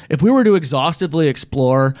 If we were to exhaustively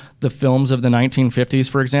explore the films of the 1950s,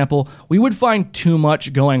 for example, we would find too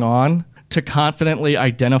much going on to confidently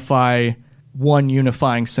identify one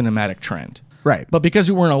unifying cinematic trend. Right. But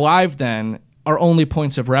because we weren't alive then, our only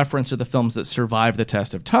points of reference are the films that survived the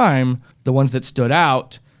test of time, the ones that stood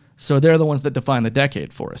out. So they're the ones that define the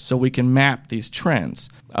decade for us. So we can map these trends.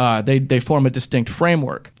 They form a distinct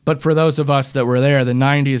framework. But for those of us that were there, the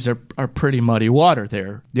 90s are pretty muddy water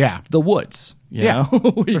there. Yeah. The woods. You know?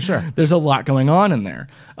 For sure. There's a lot going on in there.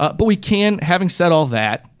 But we can, having said all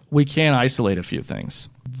that, we can isolate a few things.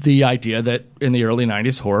 The idea that in the early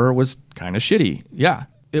 90s, horror was kind of shitty. Yeah.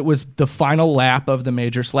 It was the final lap of the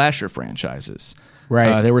major slasher franchises.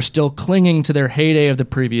 Right. They were still clinging to their heyday of the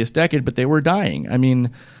previous decade, but they were dying. I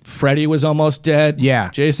mean, Freddy was almost dead. Yeah.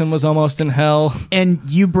 Jason was almost in hell. And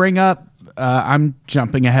you bring up, I'm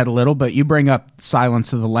jumping ahead a little, but you bring up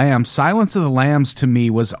Silence of the Lambs. Silence of the Lambs to me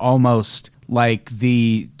was almost like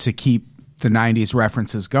to keep the 90s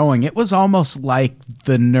references going, it was almost like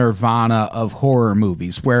the Nirvana of horror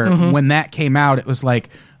movies, where when that came out, it was like,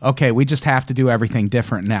 okay, we just have to do everything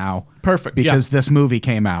different now. Perfect. Because this movie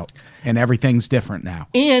came out and everything's different now.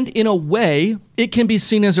 And in a way, it can be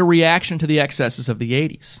seen as a reaction to the excesses of the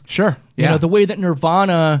 80s. Sure. Yeah. You know, the way that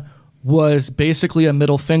Nirvana was basically a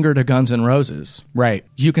middle finger to Guns N' Roses. Right.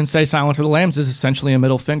 You can say Silence of the Lambs is essentially a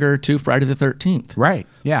middle finger to Friday the 13th. Right.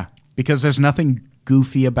 Yeah. Because there's nothing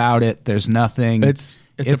goofy about it. There's nothing. It's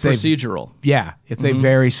a procedural. It's a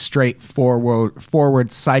very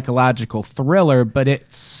straightforward psychological thriller, but it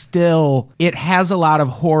has a lot of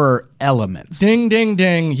horror elements. Ding, ding,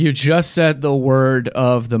 ding. You just said the word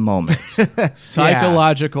of the moment.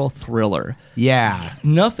 Psychological thriller. Yeah.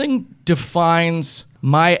 Nothing defines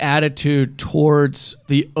my attitude towards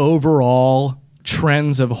the overall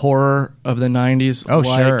trends of horror of the 90s.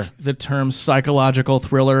 Sure. The term psychological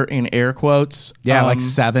thriller in air quotes. Yeah, like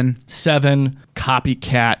Seven,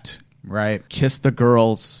 Copycat, right? Kiss the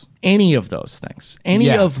Girls, any of those things. Any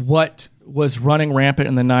of what was running rampant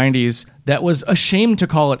in the 90s that was ashamed to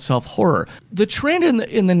call itself horror. The trend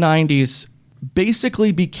in the 90s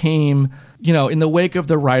basically became, in the wake of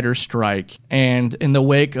the writer's strike and in the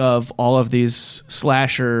wake of all of these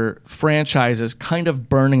slasher franchises kind of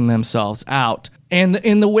burning themselves out, and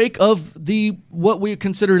in the wake of what we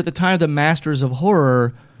considered at the time the masters of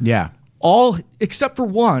horror, all except for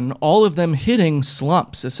one, all of them hitting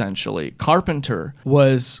slumps essentially. Carpenter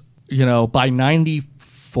was, by 94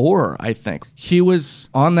 4, I think. He was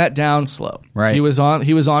on that downslope. Right. He was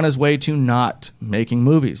on his way to not making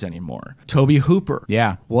movies anymore. Tobe Hooper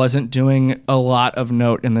wasn't doing a lot of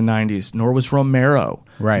note in the 90s, nor was Romero.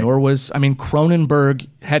 Right. Nor was, Cronenberg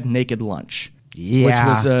had Naked Lunch.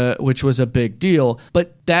 Yeah. Which was a big deal,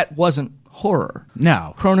 but that wasn't horror.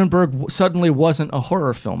 No. Cronenberg suddenly wasn't a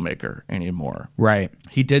horror filmmaker anymore. Right.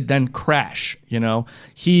 He did then Crash,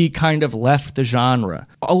 He kind of left the genre.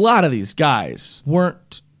 A lot of these guys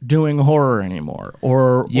weren't doing horror anymore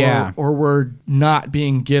or were not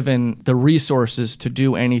being given the resources to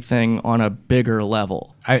do anything on a bigger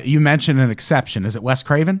level. You mentioned an exception. Is it Wes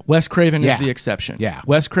Craven? Wes Craven is the exception. Yeah.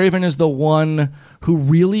 Wes Craven is the one who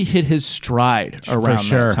really hit his stride around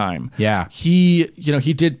that time. Yeah. He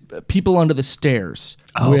did People Under the Stairs.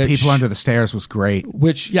 People Under the Stairs was great.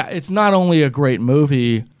 Which, it's not only a great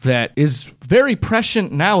movie that is very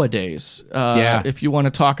prescient nowadays. If you want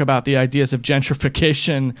to talk about the ideas of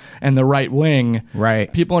gentrification and the right wing.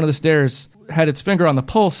 Right. People Under the Stairs had its finger on the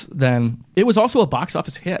pulse then. It was also a box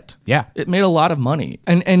office hit. Yeah. It made a lot of money.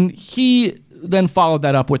 And he then followed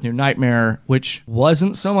that up with New Nightmare, which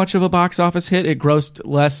wasn't so much of a box office hit. It grossed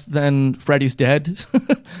less than Freddy's Dead.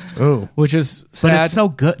 Ooh. Which is sad. But it's so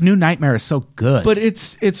good. New Nightmare is so good. But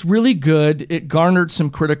it's really good. It garnered some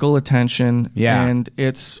critical attention. Yeah. And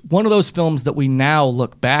it's one of those films that we now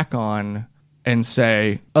look back on and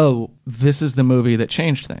say, oh, this is the movie that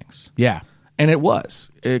changed things. Yeah. And it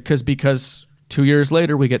was. Because 2 years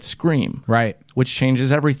later, we get Scream. Right. Which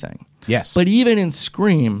changes everything. Yes. But even in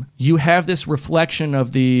Scream, you have this reflection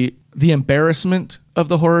of the embarrassment of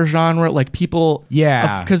the horror genre. Like people...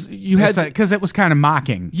 Yeah. Because you had... Because it was kind of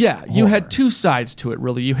mocking. Yeah. You had two sides to it,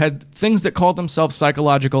 really. You had things that called themselves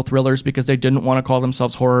psychological thrillers because they didn't want to call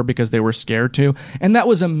themselves horror because they were scared to. And that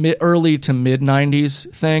was a early to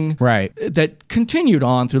mid-90s thing. Right. That continued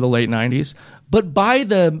on through the late 90s. But by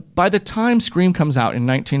the time Scream comes out in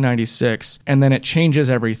 1996, and then it changes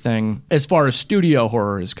everything as far as studio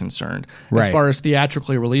horror is concerned, as far as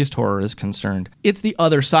theatrically released horror is concerned, it's the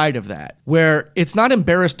other side of that, where it's not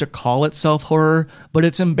embarrassed to call itself horror, but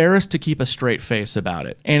it's embarrassed to keep a straight face about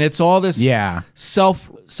it. And it's all this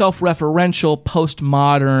self-referential,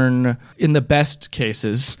 postmodern, in the best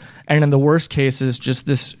cases, and in the worst cases, just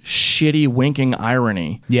this shitty winking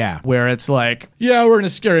irony. Yeah. Where it's like, yeah, we're in a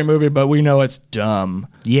scary movie, but we know it's dumb.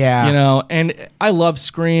 Yeah. And I love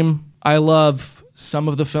Scream. I love some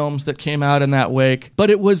of the films that came out in that wake. But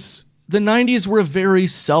the 90s were very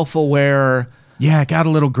self-aware. Yeah, it got a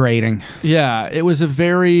little grating. Yeah, it was a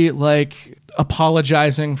very,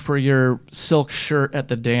 apologizing for your silk shirt at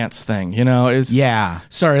the dance thing,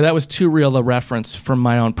 Sorry, that was too real a reference from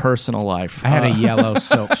my own personal life. I had a yellow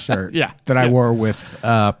silk shirt that I wore with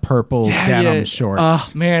purple denim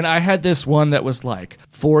shorts. Man, I had this one that was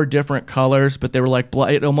 4 different colors, but they were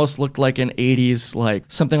it almost looked like an 80s,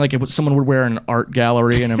 something like someone would wear in an art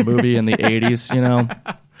gallery in a movie in the 80s,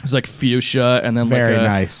 It was like fuchsia, and then very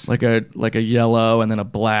nice, like a yellow, and then a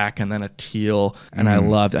black, and then a teal. And I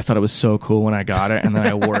thought it was so cool when I got it, and then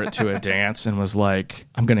I wore it to a dance and was like,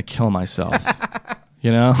 I'm gonna kill myself.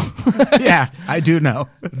 Yeah, I do know.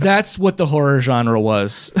 That's what the horror genre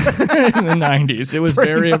was in the 90s. It was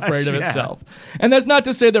very afraid of itself. And that's not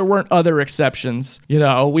to say there weren't other exceptions.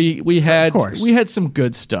 We had some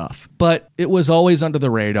good stuff, but it was always under the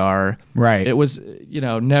radar. Right. It was,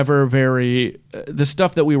 never very... the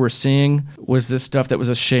stuff that we were seeing was this stuff that was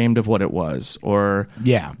ashamed of what it was, or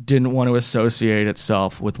didn't want to associate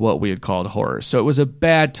itself with what we had called horror. So it was a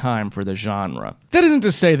bad time for the genre. That isn't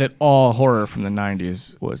to say that all horror from the 90s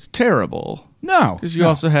was terrible. No. Because you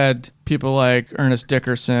also had people like Ernest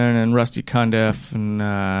Dickerson and Rusty Cundiff.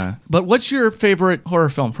 But what's your favorite horror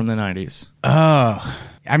film from the 90s?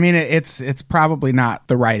 It's probably not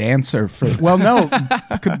the right answer for... Well, no,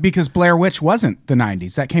 because Blair Witch wasn't the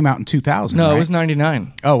 90s. That came out in 2000, No, right? It was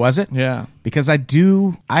 99. Oh, was it? Yeah. Because I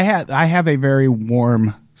have a very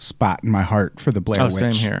warm spot in my heart for the Blair Witch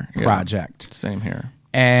same here. project. Yeah. Same here.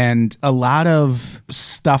 And a lot of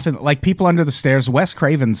stuff, like People Under the Stairs, Wes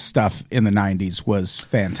Craven's stuff in the 90s was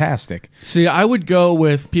fantastic. See, I would go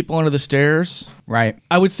with People Under the Stairs. Right.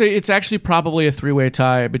 I would say it's actually probably a 3-way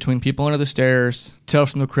tie between People Under the Stairs,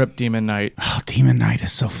 Tales from the Crypt, Demon Knight. Oh, Demon Knight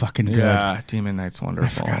is so fucking good. Yeah, Demon Knight's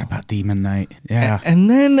wonderful. I forgot about Demon Knight. Yeah. And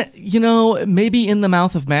then, maybe In the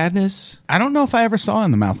Mouth of Madness. I don't know if I ever saw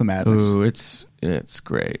In the Mouth of Madness. Ooh, it's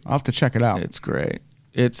great. I'll have to check it out. It's great.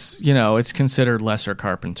 It's, it's considered lesser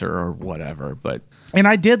Carpenter or whatever, but... And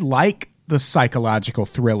I did like the psychological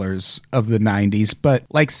thrillers of the 90s, but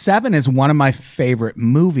Seven is one of my favorite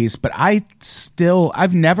movies, but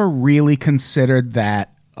I've never really considered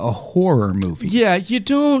that a horror movie. Yeah, you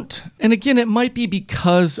don't. And again, it might be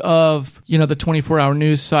because of, the 24-hour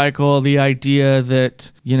news cycle, the idea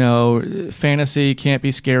that, fantasy can't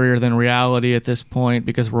be scarier than reality at this point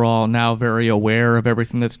because we're all now very aware of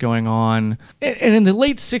everything that's going on. And in the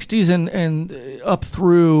late 60s and up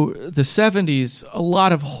through the 70s, a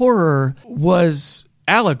lot of horror was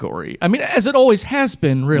allegory. I mean, as it always has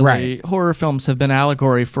been, really. Right. Horror films have been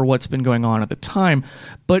allegory for what's been going on at the time.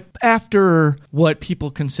 But after what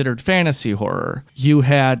people considered fantasy horror, you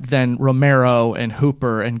had then Romero and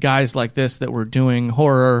Hooper and guys like this that were doing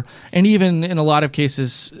horror, and even in a lot of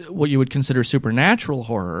cases, what you would consider supernatural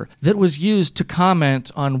horror, that was used to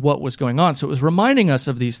comment on what was going on. So it was reminding us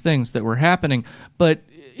of these things that were happening, but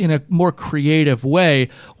in a more creative way,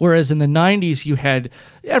 whereas in the 90s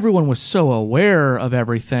everyone was so aware of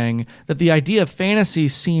everything that the idea of fantasy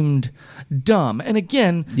seemed dumb. And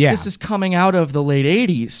again, This is coming out of the late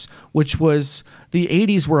 80s, which was the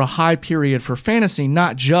 80s were a high period for fantasy,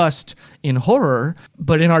 not just in horror,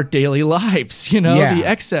 but in our daily lives, the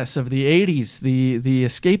excess of the 80s, the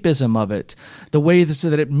escapism of it, the way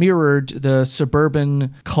that it mirrored the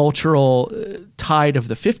suburban cultural tide of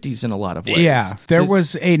the 50s in a lot of ways. Yeah, there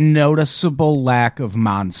was a noticeable lack of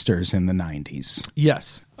monsters in the 90s.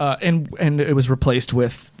 Yes. And it was replaced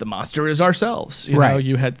with the monster is ourselves.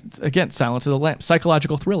 You had, again, Silence of the Lambs,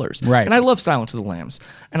 psychological thrillers. Right. And I love Silence of the Lambs.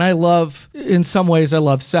 And in some ways, I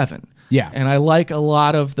love Seven. Yeah. And I like a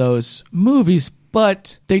lot of those movies,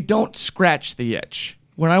 but they don't scratch the itch.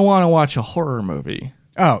 When I want to watch a horror movie,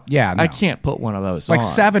 oh, yeah, no. I can't put one of those on. Like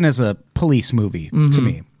Seven is a police movie to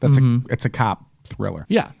me. It's a cop thriller.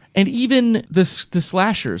 Yeah. And even the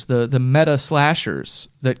slashers, the meta slashers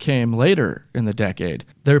that came later in the decade,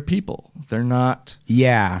 they're people. They're not.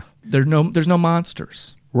 Yeah. There's no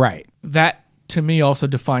monsters. Right. That, to me, also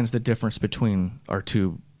defines the difference between our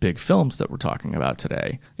two big films that we're talking about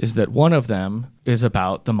today, is that one of them is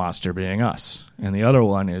about the monster being us, and the other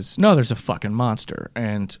one is, no, there's a fucking monster.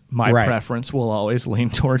 And my preference will always lean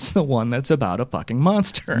towards the one that's about a fucking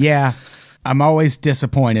monster. Yeah. I'm always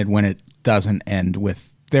disappointed when it doesn't end with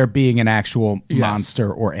there being an actual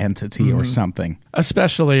monster or entity or something.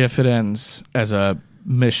 Especially if it ends as a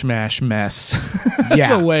mishmash mess.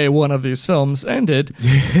 The way one of these films ended.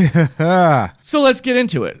 So let's get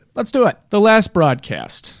into it. Let's do it. The Last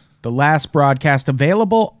Broadcast. The Last Broadcast,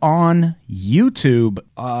 available on YouTube,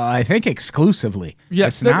 I think exclusively.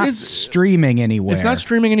 Yes, it's not streaming anywhere. It's not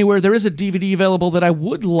streaming anywhere. There is a DVD available that I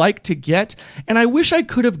would like to get, and I wish I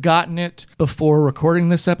could have gotten it before recording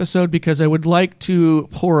this episode because I would like to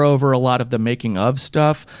pour over a lot of the making of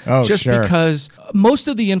stuff. Oh, just sure. Because most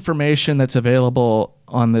of the information that's available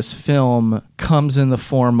on this film comes in the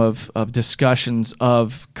form of discussions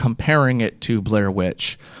of comparing it to Blair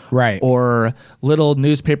Witch. Right. Or little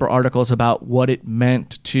newspaper articles about what it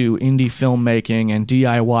meant to indie filmmaking and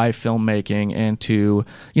DIY filmmaking and to,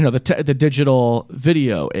 the digital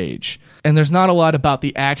video age. And there's not a lot about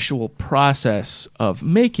the actual process of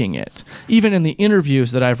making it. Even in the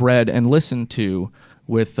interviews that I've read and listened to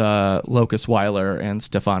with Locus Weiler and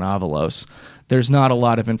Stefan Avalos, there's not a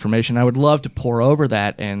lot of information. I would love to pour over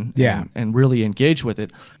that and really engage with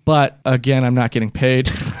it. But again, I'm not getting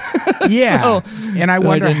paid. Yeah. And I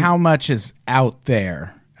wonder how much is out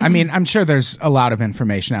there. I mean, I'm sure there's a lot of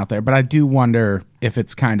information out there, but I do wonder if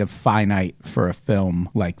it's kind of finite for a film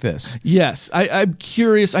like this. Yes. I'm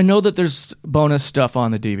curious. I know that there's bonus stuff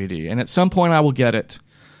on the DVD, and at some point I will get it.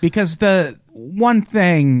 Because the one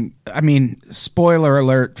thing, I mean, spoiler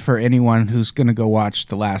alert for anyone who's going to go watch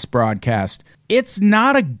The Last Broadcast, it's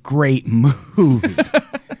not a great movie.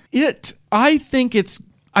 I think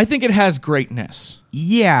it has greatness.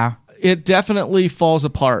 Yeah. It definitely falls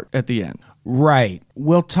apart at the end. Right.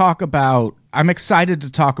 I'm excited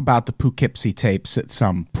to talk about the Poughkeepsie tapes at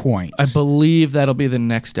some point. I believe that'll be the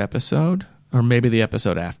next episode. Or maybe the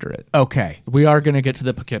episode after it. Okay. We are going to get to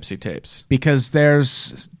the Poughkeepsie tapes. Because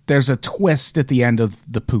there's a twist at the end of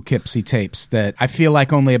the Poughkeepsie tapes that I feel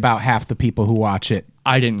like only about half the people who watch it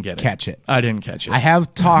I didn't catch it. I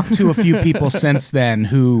have talked to a few people since then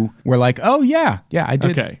who were like, oh, yeah, I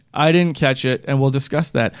did. Okay. I didn't catch it, and we'll discuss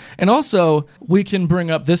that. And also, we can bring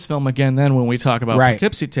up this film again then when we talk about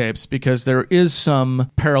Poughkeepsie tapes, because there is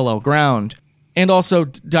some parallel ground. And also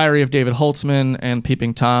Diary of David Holtzman and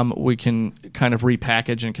Peeping Tom, we can kind of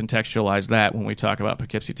repackage and contextualize that when we talk about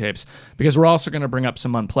Poughkeepsie tapes, because we're also going to bring up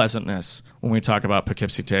some unpleasantness when we talk about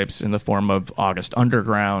Poughkeepsie tapes in the form of August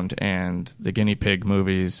Underground and the Guinea Pig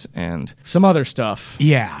movies and some other stuff.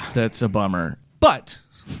 Yeah. That's a bummer. But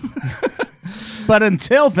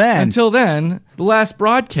until then, The The Last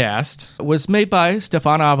Broadcast was made by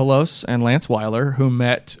Stefan Avalos and Lance Weiler, who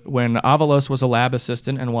met when Avalos was a lab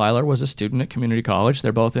assistant and Weiler was a student at community college.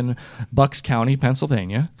 They're both in Bucks County,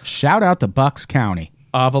 Pennsylvania. Shout out to Bucks County.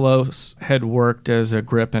 Avalos had worked as a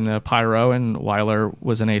grip and a pyro, and Weiler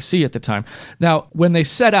was an AC at the time. Now, when they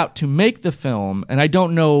set out to make the film, and I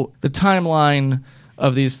don't know the timeline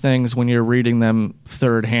of these things when you're reading them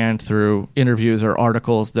third hand through interviews or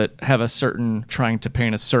articles that have a certain, trying to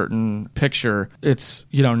paint a certain picture, it's,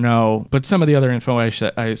 you don't know. But some of the other info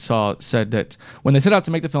I saw said that when they set out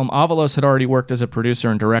to make the film, Avalos had already worked as a producer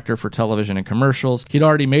and director for television and commercials. He'd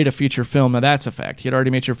already made a feature film. Now that's a fact. He'd already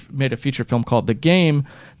made a feature film called The Game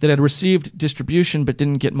that had received distribution but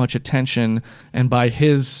didn't get much attention. And by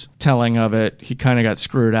his telling of it, he kind of got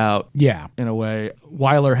screwed out. Yeah. In a way.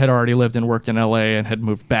 Weiler had already lived and worked in LA and had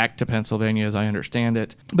moved back to Pennsylvania, as I understand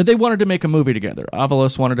it. But they wanted to make a movie together.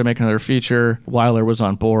 Avalos wanted to make another feature. Weiler was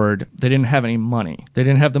on board. They didn't have any money. They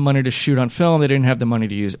didn't have the money to shoot on film. They didn't have the money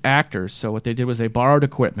to use actors. So what they did was they borrowed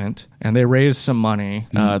equipment and they raised some money.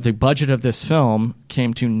 The budget of this film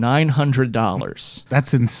came to $900.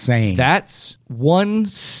 That's insane. That's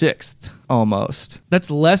 1/6 almost. That's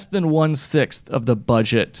less than 1/6 of the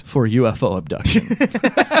budget for UFO abduction.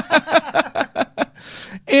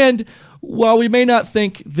 And while we may not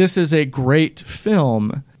think this is a great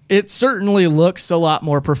film, it certainly looks a lot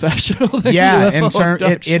more professional than UFO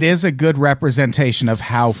abduction. It is a good representation of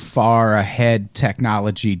how far ahead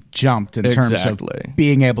technology jumped in terms of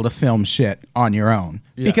being able to film shit on your own.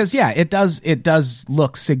 Yes. Because it does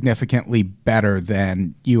look significantly better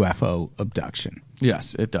than UFO abduction.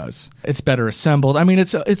 Yes, it does. It's better assembled. I mean,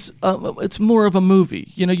 it's more of a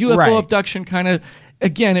movie. You know, UFO abduction kind of,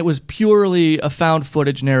 again, it was purely a found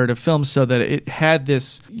footage narrative film, so that it had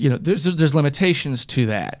this, you know, there's limitations to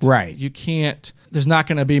that. Right. You can't, there's not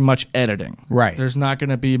going to be much editing. Right. There's not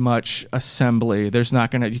going to be much assembly.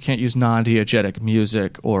 You can't use non-diegetic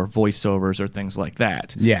music or voiceovers or things like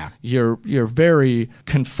that. Yeah. You're very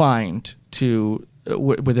confined to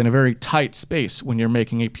within a very tight space when you're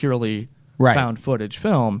making a purely found footage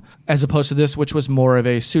film, as opposed to this, which was more of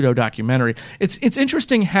a pseudo documentary. It's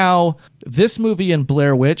interesting how this movie and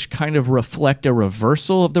Blair Witch kind of reflect a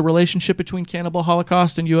reversal of the relationship between Cannibal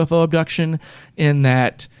Holocaust and UFO abduction, in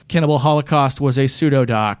that Cannibal Holocaust was a pseudo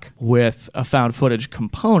doc with a found footage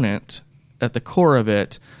component at the core of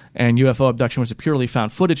it, and UFO abduction was a purely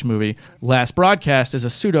found footage movie. Last Broadcast is a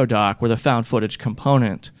pseudo doc with a found footage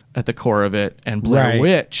component at the core of it, and Blair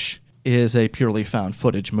Witch is a purely found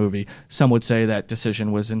footage movie. Some would say that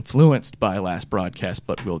decision was influenced by Last Broadcast,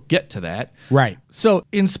 but we'll get to that. Right. So,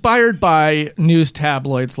 inspired by news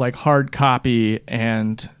tabloids like Hard Copy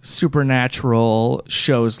and supernatural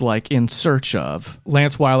shows like In Search Of,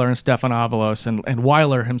 Lance Weiler and Stefan Avalos, and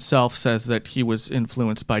Weiler himself says that he was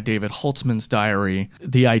influenced by David Holtzman's diary.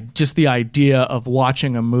 The idea of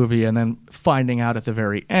watching a movie and then finding out at the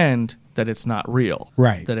very end that it's not real,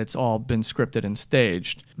 that it's all been scripted and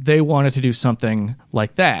staged. They wanted to do something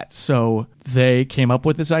like that, so they came up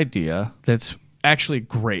with this idea that's actually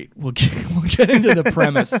great. We'll get into the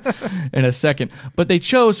premise in a second, but they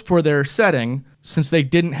chose for their setting, since they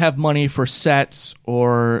didn't have money for sets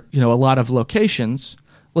or a lot of locations,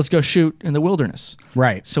 let's go shoot in the wilderness.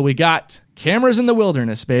 Right. So we got cameras in the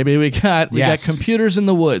wilderness, baby. We got computers in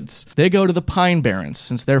the woods. They go to the Pine Barrens,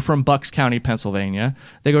 since they're from Bucks County, Pennsylvania.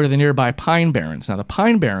 They go to the nearby Pine Barrens. Now, the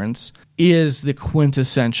Pine Barrens is the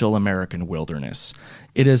quintessential American wilderness.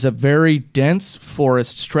 It is a very dense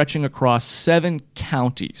forest stretching across 7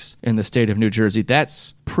 counties in the state of New Jersey.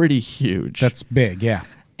 That's pretty huge. That's big, yeah.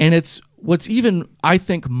 And it's what's even, I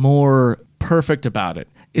think, more perfect about it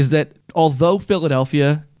is that although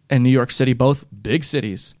Philadelphia and New York City, both big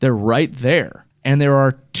cities, they're right there, and there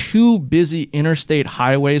are 2 busy interstate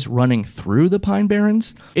highways running through the Pine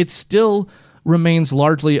Barrens, it still remains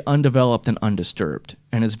largely undeveloped and undisturbed,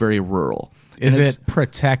 and is very rural. Is it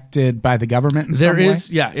protected by the government in some way? There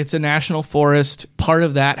is, yeah. It's a national forest. Part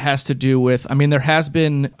of that has to do with, there has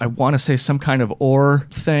been, I want to say, some kind of ore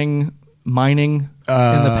thing, mining in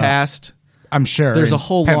the past. I'm sure. There's a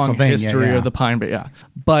whole long history of the Pine Barrens,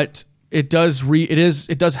 but it does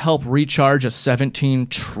help recharge a 17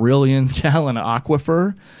 trillion gallon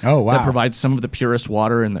aquifer. Oh, wow. That provides some of the purest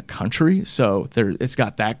water in the country. So it's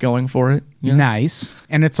got that going for it. You know? Nice.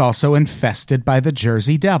 And it's also infested by the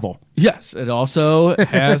Jersey Devil. Yes, it also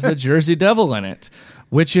has the Jersey Devil in it,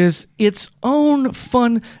 which is its own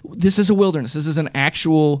fun. This is a wilderness. This is an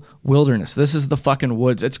actual wilderness. This is the fucking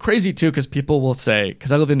woods. It's crazy, too, because people will say,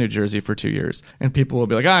 because I lived in New Jersey for 2 years, and people will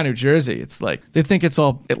be like, New Jersey. It's like, they think it's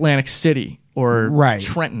all Atlantic City. or right.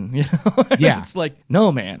 Trenton, you know? Yeah. It's like,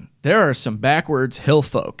 no, man, there are some backwards hill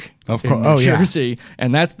folk of in New Jersey,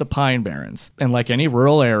 and that's the Pine Barrens. And like any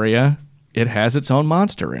rural area, it has its own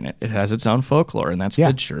monster in it. It has its own folklore, and that's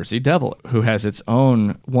the Jersey Devil, who has its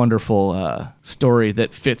own wonderful story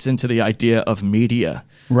that fits into the idea of media.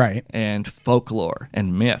 Right. And folklore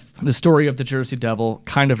and myth. The story of the Jersey Devil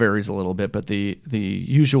kind of varies a little bit, but the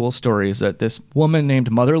usual story is that this woman named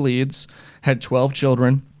Mother Leeds had 12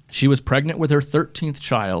 children. She was pregnant with her 13th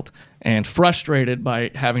child and frustrated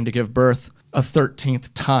by having to give birth a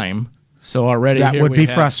 13th time. So already that here would we be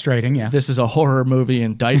have, frustrating, yes. This is a horror movie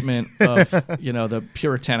indictment of, the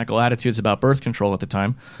puritanical attitudes about birth control at the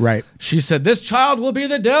time. Right. She said, "This child will be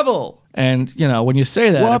the devil." And, when you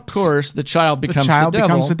say that, Whoops. Of course, the child becomes the devil.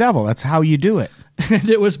 becomes the devil. That's how you do it. And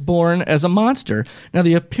it was born as a monster. Now,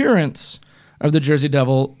 the appearance of the Jersey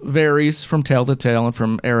Devil varies from tale to tale and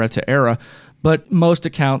from era to era, but most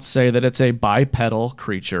accounts say that it's a bipedal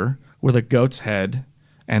creature with a goat's head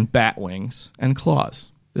and bat wings and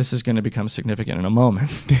claws. This is going to become significant in a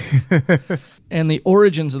moment. And the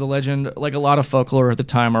origins of the legend, like a lot of folklore at the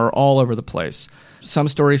time, are all over the place. Some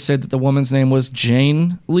stories say that the woman's name was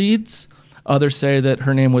Jane Leeds. Others say that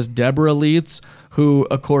her name was Deborah Leeds, who,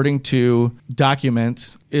 according to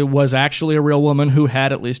documents, it was actually a real woman who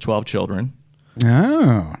had at least 12 children.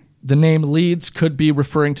 Oh. The name Leeds could be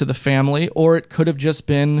referring to the family, or it could have just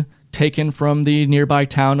been taken from the nearby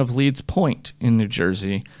town of Leeds Point in New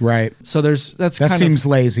Jersey. Right. So that seems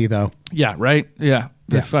lazy, though. Yeah, right? Yeah.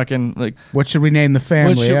 The fucking, like... What should we name the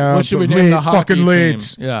family? What should we name the hockey fucking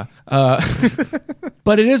Leeds. Team? Yeah.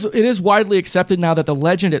 But it is widely accepted now that the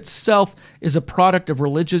legend itself is a product of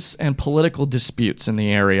religious and political disputes in the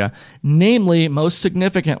area. Namely, most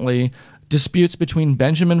significantly, disputes between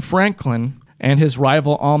Benjamin Franklin and his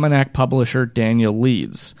rival almanac publisher, Daniel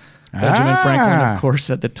Leeds. Benjamin Franklin, of course,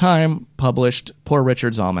 at the time, published Poor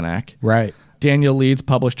Richard's Almanac. Right. Daniel Leeds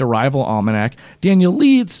published a rival almanac. Daniel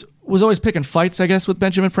Leeds was always picking fights, I guess, with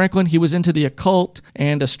Benjamin Franklin. He was into the occult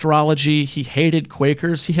and astrology. He hated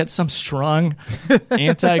Quakers. He had some strong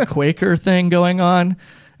anti-Quaker thing going on.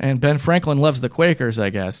 And Ben Franklin loves the Quakers, I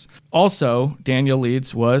guess. Also, Daniel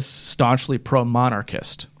Leeds was staunchly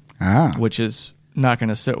pro-monarchist, which is not going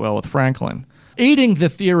to sit well with Franklin. Aiding the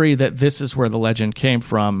theory that this is where the legend came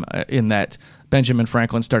from, in that Benjamin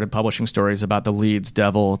Franklin started publishing stories about the Leeds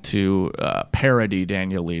devil to parody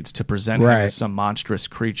Daniel Leeds, to present him as some monstrous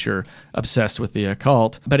creature obsessed with the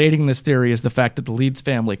occult. But aiding this theory is the fact that the Leeds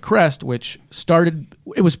family crest,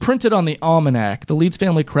 it was printed on the almanac. The Leeds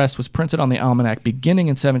family crest was printed on the almanac beginning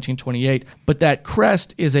in 1728, but that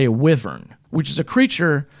crest is a wyvern, which is a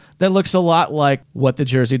creature that looks a lot like what the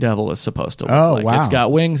Jersey Devil is supposed to look like. Wow. It's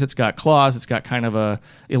got wings, it's got claws, it's got kind of a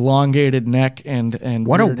elongated neck and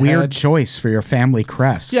what a weird head. Choice for your family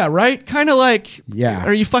crest. Yeah, right? Kind of like,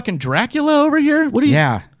 are you fucking Dracula over here? What are you?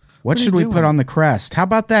 Yeah. What should we put on the crest? How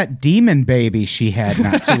about that demon baby she had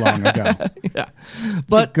not too long ago? Yeah.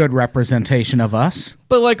 It's a good representation of us.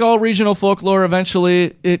 But like all regional folklore,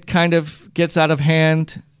 eventually it kind of gets out of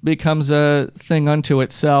hand, becomes a thing unto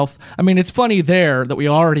itself. I mean, it's funny there that we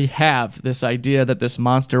already have this idea that this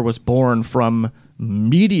monster was born from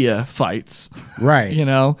media fights. Right.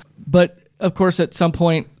 But of course, at some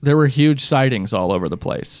point, there were huge sightings all over the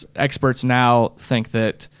place. Experts now think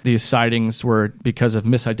that these sightings were because of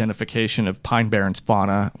misidentification of Pine Barrens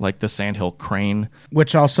fauna, like the sandhill crane.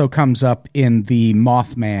 Which also comes up in the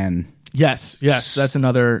Mothman. Yes, that's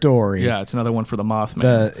another story. Yeah, it's another one for the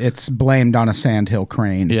Mothman. It's blamed on a sandhill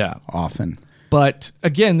crane. Yeah, often. But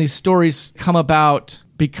again, these stories come about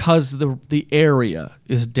because the area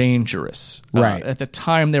is dangerous. Right. At the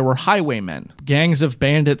time, there were highwaymen, gangs of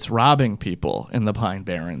bandits robbing people in the Pine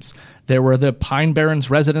Barrens. There were the Pine Barrens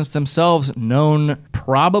residents themselves, known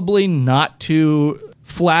probably not too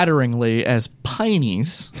flatteringly as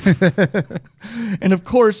Pineys. And of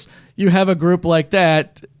course, you have a group like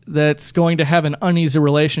that's going to have an uneasy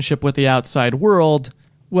relationship with the outside world.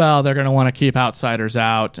 Well, they're going to want to keep outsiders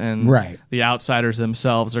out, and the outsiders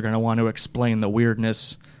themselves are going to want to explain the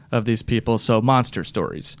weirdness of these people, so monster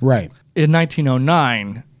stories. Right. In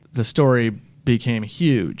 1909, the story became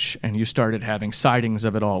huge, and you started having sightings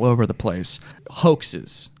of it all over the place.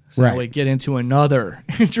 Hoaxes. So now we get into another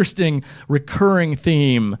interesting recurring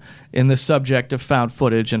theme in the subject of found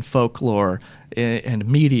footage and folklore and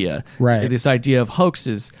media. Right. This idea of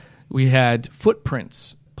hoaxes. We had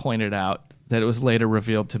footprints pointed out that it was later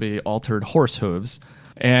revealed to be altered horse hooves.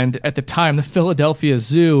 And at the time, the Philadelphia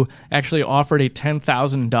Zoo actually offered a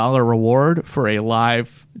 $10,000 reward for a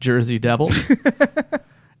live Jersey Devil.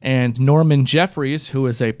 And Norman Jeffries, who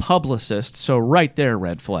is a publicist, so right there,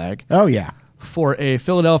 red flag. Oh, yeah. for a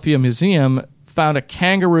Philadelphia museum found a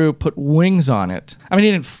kangaroo, put wings on it. I mean,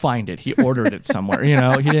 he didn't find it. He ordered it somewhere.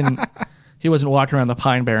 He wasn't walking around the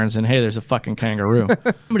Pine Barrens and, hey, there's a fucking kangaroo.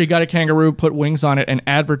 But he got a kangaroo, put wings on it, and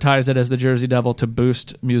advertised it as the Jersey Devil to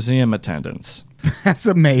boost museum attendance. That's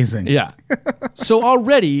amazing. Yeah. So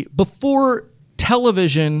already, before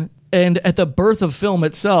television and at the birth of film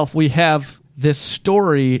itself, we have this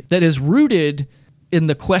story that is rooted in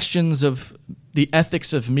the questions of the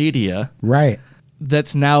ethics of media. Right.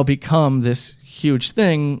 That's now become this huge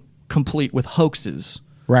thing, complete with hoaxes.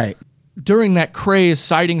 Right. During that craze,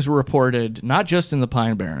 sightings were reported not just in the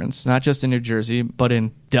Pine Barrens, not just in New Jersey, but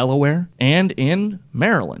in Delaware and in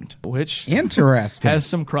Maryland, which interesting has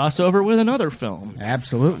some crossover with another film.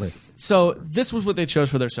 Absolutely. So this was what they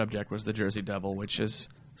chose for their subject, was the Jersey Devil, which is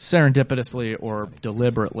serendipitously or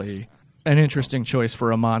deliberately an interesting choice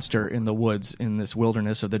for a monster in the woods in this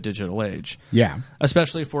wilderness of the digital age. Yeah.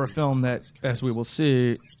 Especially for a film that, as we will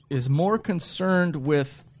see, is more concerned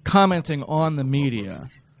with commenting on the media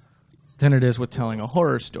than it is with telling a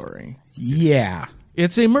horror story. Yeah.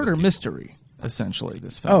 It's a murder mystery, essentially,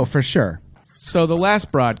 this film. Oh, for sure. So the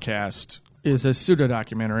last broadcast is a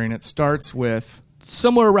pseudo-documentary, and it starts with,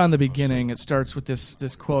 somewhere around the beginning, it starts with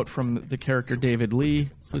this quote from the character David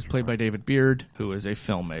Lee, who's played by David Beard, who is a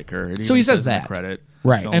filmmaker. So he says that. Credit.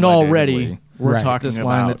 Right. And already, we're talking this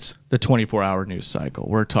about the 24-hour news cycle.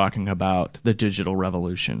 We're talking about the digital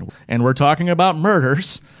revolution. And we're talking about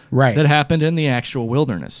murders that happened in the actual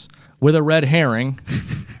wilderness, with a red herring.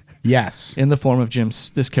 Yes. In the form of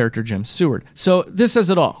this character, Jim Seward. So this says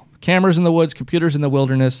it all. Cameras in the woods, computers in the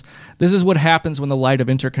wilderness. This is what happens when the light of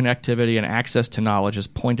interconnectivity and access to knowledge is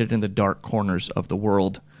pointed in the dark corners of the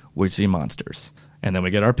world. We see monsters. And then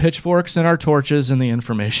we get our pitchforks and our torches in the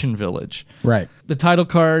information village. Right. The title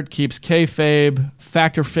card keeps kayfabe.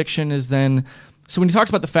 Fact or fiction is then... So when he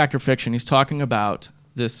talks about the fact or fiction, he's talking about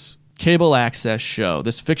this cable access show,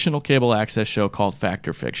 this fictional cable access show called Fact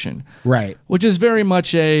or Fiction. Right. Which is very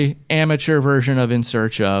much a amateur version of In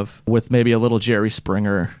Search Of, with maybe a little Jerry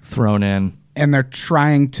Springer thrown in. And they're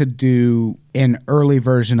trying to do an early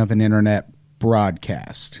version of an internet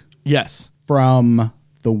broadcast. Yes. From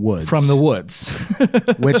the woods. From the woods.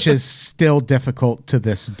 Which is still difficult to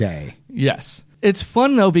this day. Yes. It's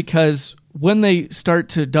fun, though, because when they start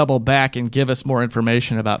to double back and give us more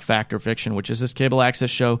information about Fact or Fiction, which is this cable access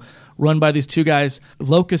show run by these two guys,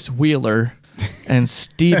 Locus Wheeler and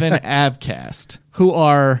Stephen Avcast, who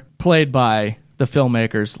are played by the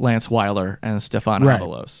filmmakers Lance Weiler and Stefan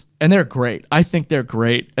Avalos. And they're great. I think they're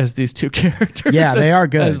great as these two characters. Yeah, they are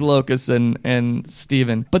good. As Locus and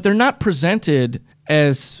Stephen. But they're not presented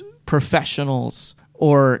as professionals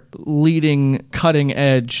or leading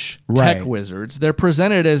cutting-edge tech wizards. They're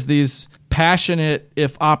presented as these passionate,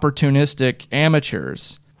 if opportunistic,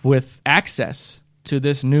 amateurs with access to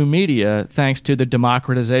this new media thanks to the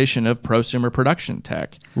democratization of prosumer production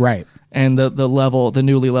tech. Right. And the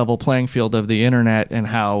newly level playing field of the internet and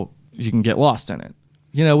how you can get lost in it.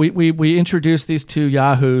 You know, we introduce these two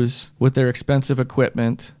yahoos with their expensive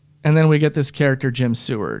equipment, and then we get this character, Jim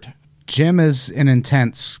Seward. Jim is an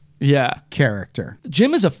intense character.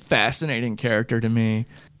 Jim is a fascinating character to me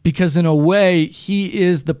because in a way he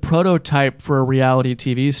is the prototype for a reality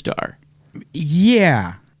TV star.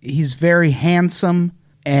 Yeah. He's very handsome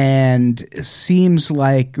and seems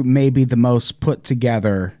like maybe the most put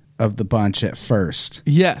together of the bunch at first.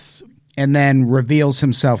 Yes. And then reveals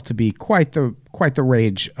himself to be quite the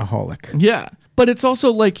rage-aholic. Yeah. But it's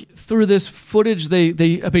also like through this footage,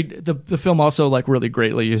 the film also like really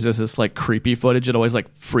greatly uses this like creepy footage. It always like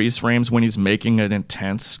freeze frames when he's making an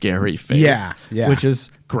intense, scary face. Yeah. Which is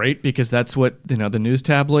great because that's what the news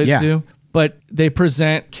tabloids do. But they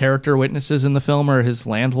present character witnesses in the film are his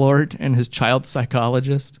landlord and his child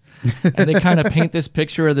psychologist. And they kind of paint this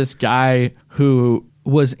picture of this guy who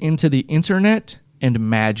was into the internet and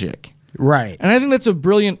magic. Right. And I think that's a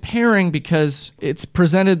brilliant pairing because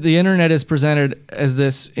the internet is presented as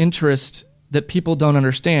this interest that people don't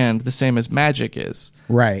understand, the same as magic is.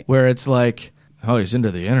 Right. Where it's like, oh, he's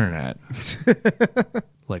into the internet.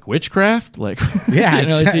 Like witchcraft? Like,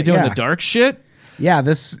 is he doing the dark shit? Yeah,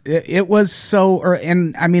 it was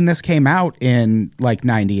this came out in like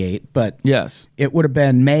 98, but yes, it would have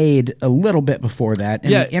been made a little bit before that,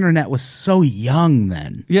 and the internet was so young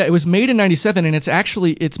then. Yeah, it was made in 97, and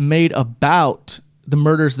it's made about the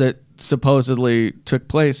murders that supposedly took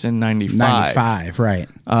place in 95. 95, right.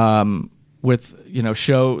 With,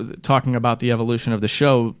 show talking about the evolution of the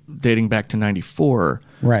show dating back to 94.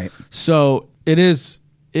 Right. So it is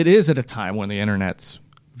at a time when the internet's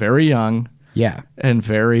very young. Yeah. And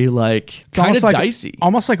very, like, kind of dicey.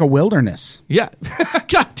 Almost like a wilderness. Yeah.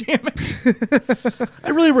 God damn it. I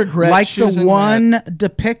really regret like the one that.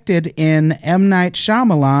 depicted in M. Night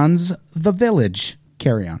Shyamalan's The Village.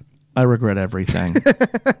 Carry on. I regret everything.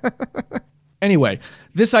 Anyway,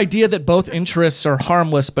 this idea that both interests are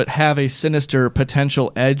harmless but have a sinister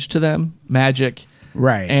potential edge to them, magic,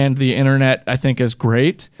 right, and the internet, I think is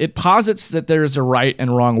great. It posits that there's a right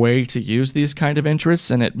and wrong way to use these kind of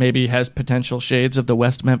interests, and it maybe has potential shades of the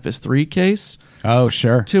West Memphis 3 case. Oh,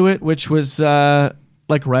 sure. To it, which was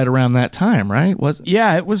like right around that time, right?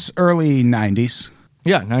 Yeah, it was early 90s.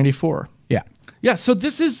 Yeah, 94. Yeah. Yeah, so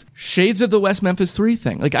this is shades of the West Memphis 3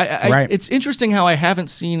 thing. Like, right. It's interesting how I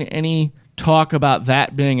haven't seen any talk about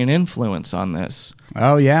that being an influence on this.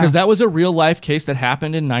 Oh, yeah. Because that was a real life case that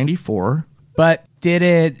happened in 94. But did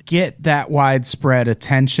it get that widespread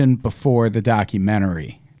attention before the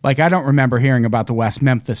documentary? Like, I don't remember hearing about the West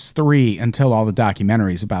Memphis 3 until all the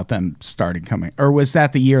documentaries about them started coming. Or was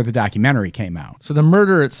that the year the documentary came out? So the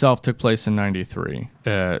murder itself took place in 93.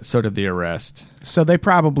 So did the arrest. So they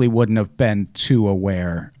probably wouldn't have been too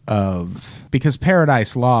aware of... Because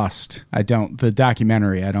Paradise Lost, the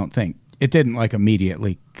documentary, I don't think... It didn't, like,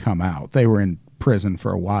 immediately come out. They were in prison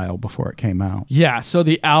for a while before it came out. Yeah, so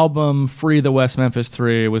the album Free the West Memphis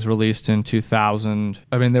 3 was released in 2000.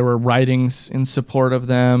 I mean, there were writings in support of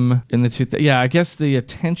them in the yeah, I guess the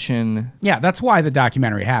attention... Yeah, that's why the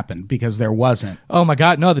documentary happened, because there wasn't. Oh my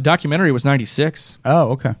God, no, the documentary was 96. Oh,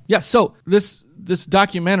 okay. Yeah, so this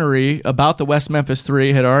documentary about the West Memphis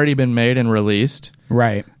 3 had already been made and released.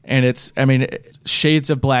 Right. And it's, I mean, shades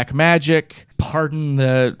of black magic, pardon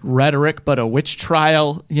the rhetoric, but a witch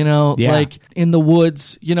trial, like in the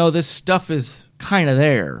woods, this stuff is kind of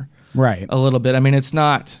there. Right. A little bit. I mean, it's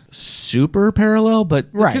not super parallel,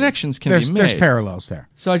 but the connections can be made. There's parallels there.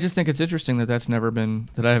 So I just think it's interesting that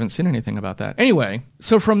that I haven't seen anything about that. Anyway,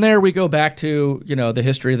 so from there we go back to, the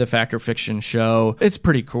history of the Fact or Fiction show. It's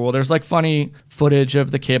pretty cool. There's like funny footage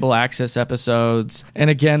of the cable access episodes. And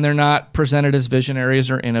again, they're not presented as visionaries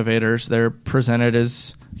or innovators. They're presented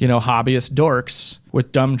as, hobbyist dorks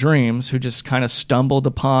with dumb dreams who just kind of stumbled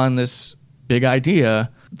upon this big idea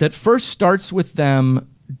that first starts with them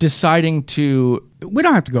deciding to... We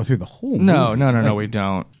don't have to go through the whole movie. No, we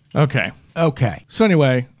don't. Okay. So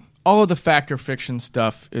anyway, all of the Fact or Fiction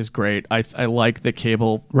stuff is great. I like the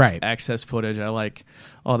cable access footage. I like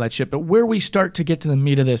all that shit. But where we start to get to the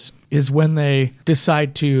meat of this is when they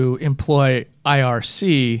decide to employ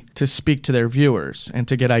IRC to speak to their viewers and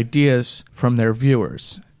to get ideas from their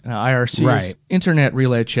viewers. IRC is Internet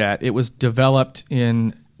Relay Chat. It was developed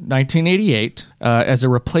in 1988 as a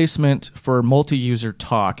replacement for multi-user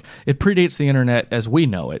talk. It predates the internet as we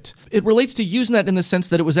know it. It relates to Usenet in the sense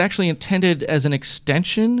that it was actually intended as an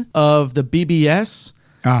extension of the BBS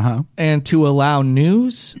and to allow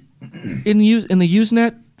news in the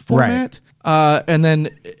Usenet format. And then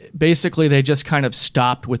basically they just kind of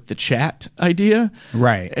stopped with the chat idea.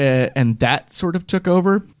 And that sort of took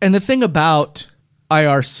over. And the thing about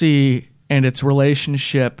IRC and its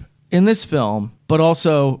relationship in this film, but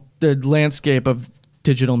also the landscape of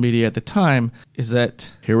digital media at the time, is that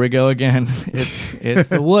here we go again. It's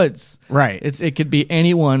the woods. It could be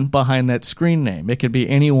anyone behind that screen name. It could be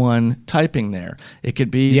anyone typing there. It could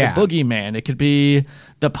be the boogeyman. It could be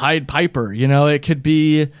the Pied Piper. It could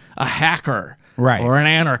be a hacker, or an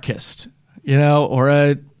anarchist, or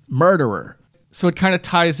a murderer. So it kind of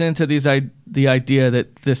ties into the idea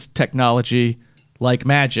that this technology, like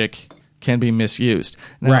magic, can be misused.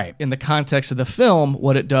 Now, in the context of the film,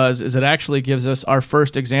 what it does is it actually gives us our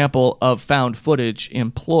first example of found footage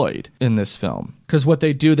employed in this film. Because what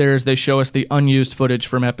they do there is they show us the unused footage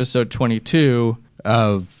from episode 22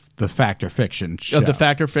 of the Fact or Fiction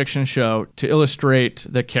show. To illustrate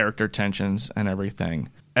the character tensions and everything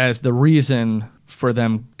as the reason for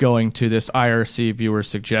them going to this IRC viewer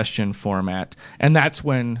suggestion format. And that's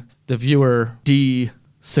when the viewer D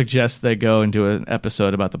suggests they go and do an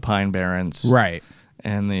episode about the Pine Barrens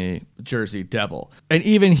and the Jersey Devil. And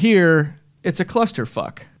even here, it's a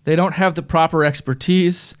clusterfuck. They don't have the proper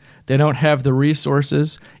expertise. They don't have the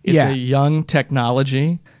resources. It's a young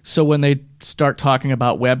technology. So when they start talking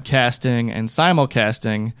about webcasting and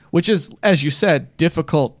simulcasting, which is, as you said,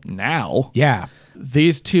 difficult now.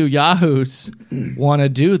 These two yahoos want to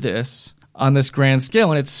do this on this grand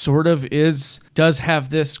scale, and it sort of does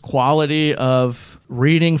have this quality of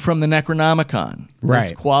reading from the Necronomicon.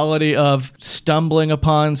 This quality of stumbling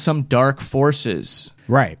upon some dark forces.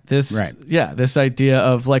 This idea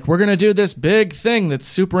of like, we're going to do this big thing that's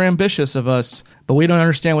super ambitious of us, but we don't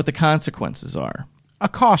understand what the consequences are. A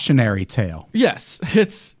cautionary tale. Yes,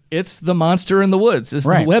 it's the monster in the woods. It's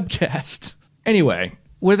the webcast. Anyway,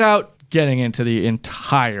 without getting into the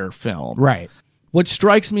entire film. Right. What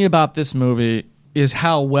strikes me about this movie is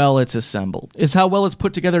how well it's assembled, is how well it's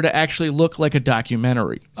put together to actually look like a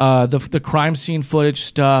documentary. The crime scene footage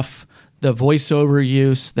stuff, the voiceover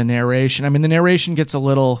use, the narration. I mean, the narration gets a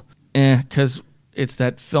little because it's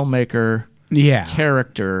that filmmaker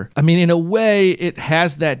character. I mean, in a way, it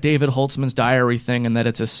has that David Holtzman's Diary thing in that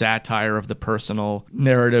it's a satire of the personal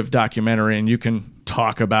narrative documentary, and you can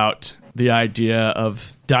talk about the idea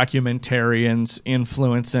of documentarians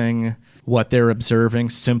influencing what they're observing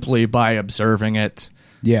simply by observing it.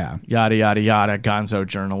 Yeah. Yada, yada, yada. Gonzo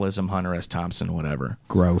journalism, Hunter S. Thompson, whatever.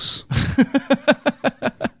 Gross.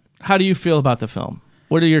 How do you feel about the film?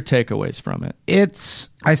 What are your takeaways from it?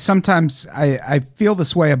 I feel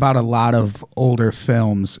this way about a lot of older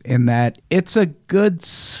films in that it's a good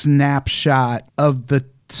snapshot of the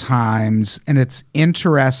times, and it's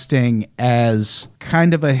interesting as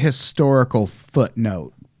kind of a historical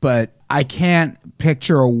footnote, but I can't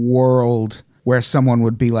picture a world where someone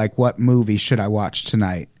would be like, what movie should I watch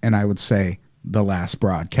tonight? And I would say The Last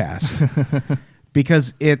Broadcast.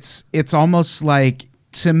 Because it's almost like,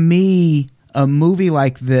 to me, a movie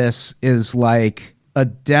like this is like a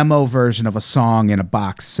demo version of a song in a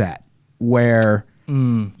box set where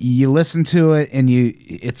you listen to it and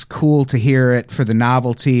it's cool to hear it for the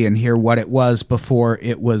novelty and hear what it was before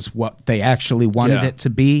it was what they actually wanted it to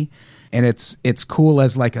be. And it's cool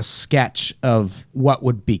as like a sketch of what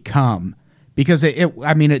would become. Because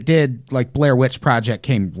it did, like Blair Witch Project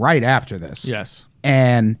came right after this. Yes.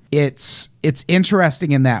 And it's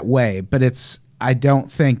interesting in that way, but I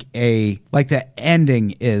don't think the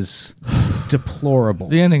ending is deplorable.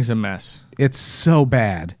 The ending's a mess. It's so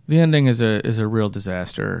bad. The ending is a real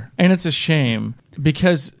disaster. And it's a shame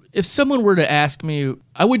because if someone were to ask me,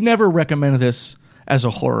 I would never recommend this as a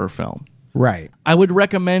horror film. Right. I would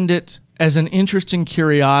recommend it as an interesting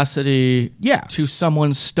curiosity to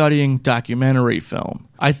someone studying documentary film.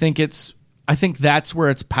 I think that's where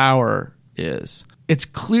its power is. It's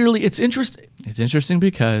interesting. It's interesting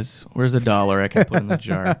because where's a dollar I can put in the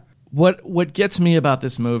jar? What gets me about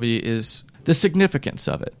this movie is the significance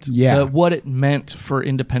of it. Yeah. What it meant for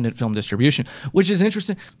independent film distribution, which is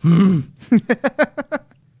interesting.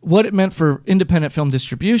 What it meant for independent film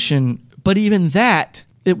distribution, but even that,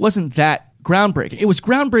 it wasn't that groundbreaking. It was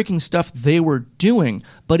groundbreaking stuff they were doing,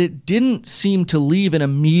 but it didn't seem to leave an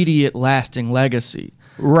immediate lasting legacy.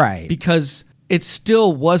 Right. Because it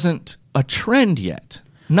still wasn't a trend yet.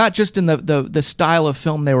 Not just in the style of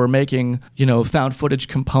film they were making, found footage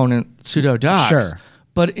component pseudo-docs, sure,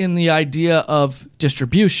 but in the idea of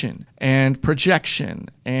distribution and projection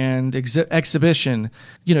and exhibition.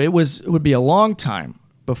 It would be a long time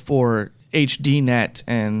before HDNet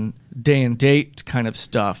and day and date kind of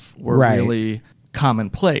stuff were really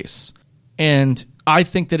commonplace. And I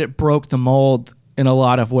think that it broke the mold in a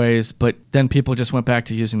lot of ways, but then people just went back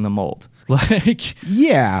to using the mold.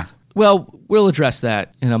 Well, we'll address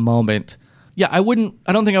that in a moment. Yeah, I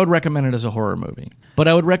don't think I would recommend it as a horror movie, but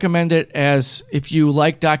I would recommend it as if you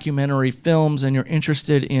like documentary films and you're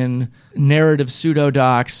interested in narrative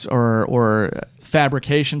pseudodocs or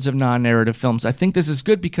fabrications of non-narrative films. I think this is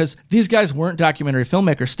good because these guys weren't documentary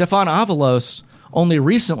filmmakers. Stefan Avalos only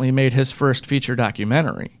recently made his first feature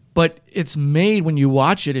documentary, but it's made when you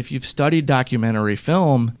watch it. If you've studied documentary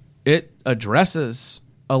film, it addresses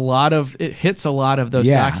it hits a lot of those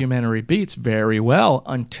documentary beats very well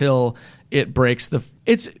until it breaks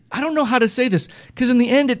I don't know how to say this, because in the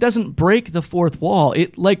end it doesn't break the fourth wall.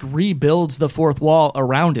 It rebuilds the fourth wall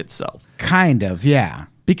around itself. Kind of, yeah.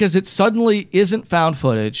 Because it suddenly isn't found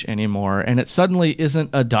footage anymore, and it suddenly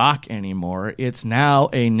isn't a doc anymore. It's now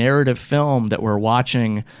a narrative film that we're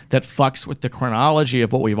watching that fucks with the chronology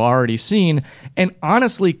of what we've already seen, and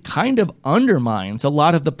honestly kind of undermines a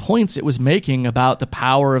lot of the points it was making about the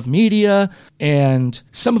power of media and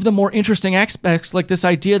some of the more interesting aspects, like this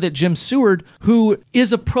idea that Jim Seward, who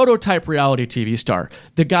is a prototype reality TV star,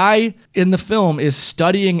 the guy in the film is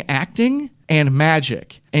studying acting and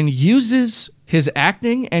magic and uses his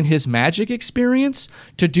acting and his magic experience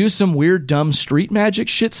to do some weird, dumb street magic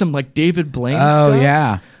shit, some David Blaine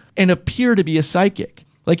stuff, and appear to be a psychic.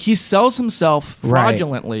 He sells himself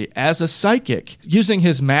fraudulently as a psychic using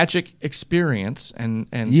his magic experience and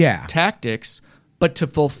tactics, but to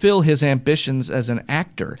fulfill his ambitions as an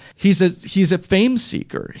actor. He's a fame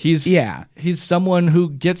seeker. He's someone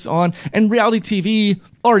who gets on, and reality TV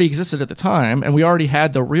already existed at the time, and we already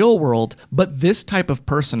had the real world, but this type of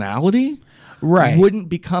personality wouldn't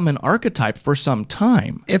become an archetype for some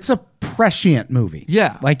time. It's a prescient movie.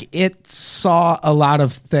 Yeah. It saw a lot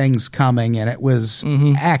of things coming, and it was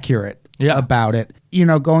accurate about it. You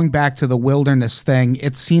know, going back to the wilderness thing,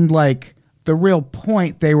 it seemed like the real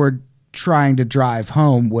point they were trying to drive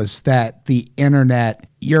home was that the internet,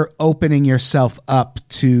 you're opening yourself up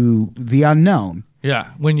to the unknown.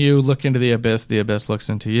 Yeah. When you look into the abyss looks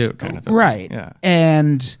into you, kind of thing. Right. Yeah.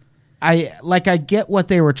 And I get what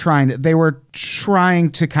they were trying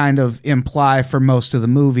to kind of imply for most of the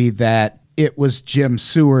movie that it was Jim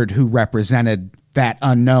Seward who represented that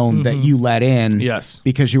unknown that you let in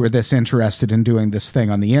because you were this interested in doing this thing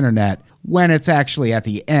on the internet. When it's actually at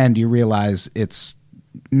the end, you realize it's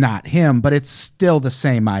not him, but it's still the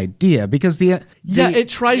same idea because the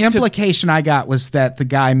implication I got was that the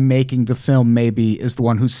guy making the film maybe is the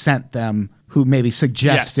one who sent them, who maybe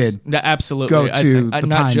suggested absolutely go to the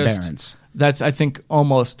Pine Barrens. That's, I think,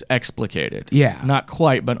 almost explicated. Yeah. Not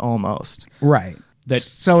quite, but almost. Right.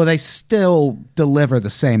 So they still deliver the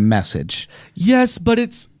same message. Yes, but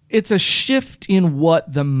it's a shift in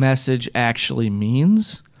what the message actually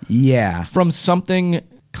means. Yeah. From something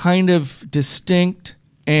kind of distinct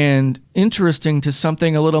and interesting to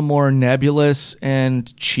something a little more nebulous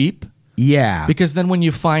and cheap. Yeah. Because then when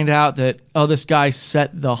you find out that, this guy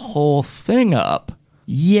set the whole thing up.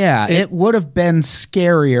 Yeah, it would have been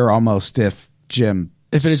scarier almost if it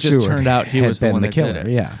had just turned out he was the one that killer. Did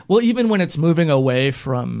it. Yeah. Well, even when it's moving away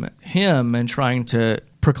from him and trying to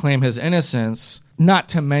proclaim his innocence, not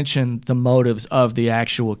to mention the motives of the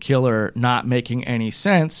actual killer not making any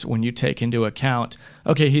sense when you take into account,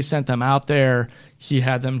 okay, he sent them out there, he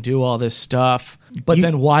had them do all this stuff, but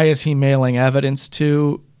then why is he mailing evidence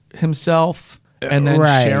to himself and then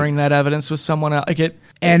sharing that evidence with someone else?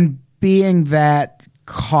 And being that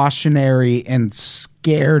cautionary and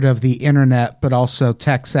scared of the internet, but also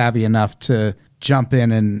tech savvy enough to jump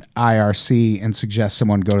in an IRC and suggest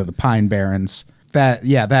someone go to the Pine Barrens.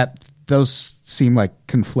 Those seem like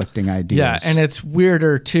conflicting ideas. Yeah, and it's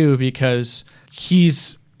weirder too because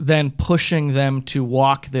he's then pushing them to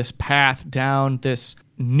walk this path down this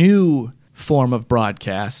new form of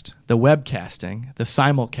broadcast, the webcasting, the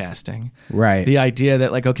simulcasting. Right. The idea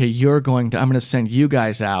that like, okay, I'm going to send you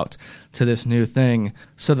guys out to this new thing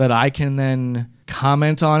so that I can then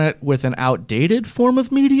comment on it with an outdated form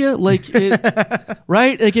of media. Like it,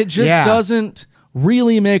 right? Like it just doesn't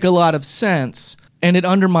really make a lot of sense. And it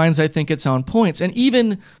undermines, I think, its own points. And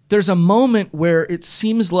even there's a moment where it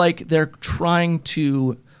seems like they're trying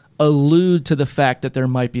to allude to the fact that there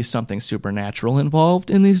might be something supernatural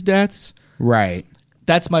involved in these deaths. Right.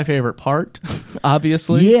 That's my favorite part,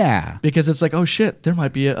 obviously. Yeah. Because it's like, oh shit, there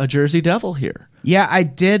might be a Jersey Devil here. Yeah, I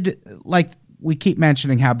did, like, we keep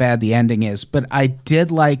mentioning how bad the ending is, but I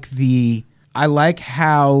did like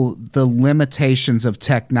how the limitations of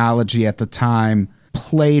technology at the time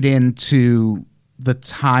played into the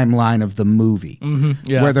timeline of the movie.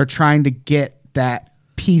 Where they're trying to get that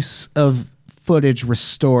piece of footage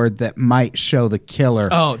restored that might show the killer.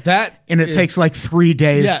 And it takes like 3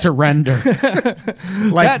 days to render.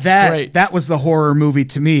 Like that's great. That was the horror movie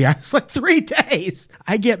to me. I was like, 3 days.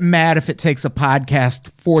 I get mad if it takes a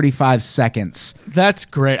podcast 45 seconds. That's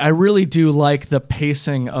great. I really do like the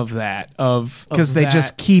pacing of that. Because they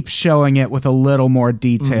just keep showing it with a little more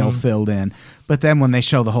detail filled in. But then when they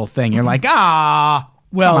show the whole thing, you're like,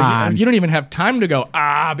 well, you don't even have time to go,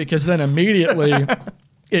 because then immediately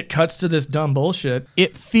it cuts to this dumb bullshit.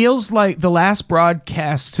 It feels like The Last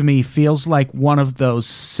Broadcast to me feels like one of those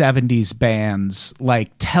 70s bands,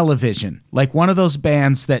 like Television. Like one of those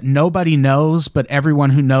bands that nobody knows, but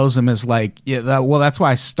everyone who knows them is like, that's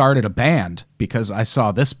why I started a band, because I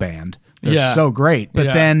saw this band. They're so great.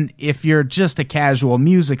 But then if you're just a casual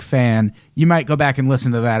music fan, you might go back and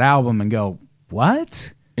listen to that album and go,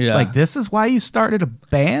 what? Yeah. Like, this is why you started a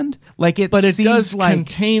band? Like, it does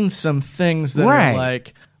contain some things that are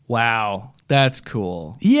like, wow, that's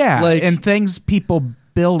cool. Yeah, and things people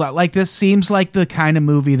build up. Like, this seems like the kind of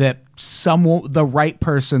movie that the right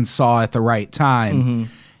person saw at the right time.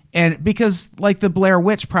 And because, like, the Blair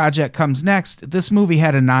Witch Project comes next, this movie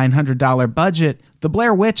had a $900 budget. The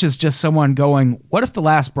Blair Witch is just someone going, what if The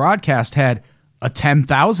Last Broadcast had a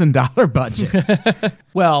 $10,000 budget?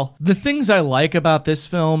 Well, the things I like about this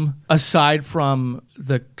film, aside from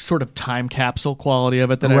the sort of time capsule quality of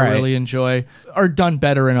it that I really enjoy, are done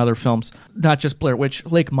better in other films. Not just Blair Witch.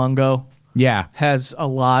 Lake Mungo has a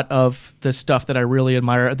lot of the stuff that I really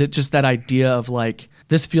admire. Just that idea of like,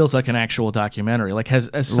 this feels like an actual documentary. Like, as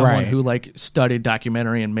someone who like studied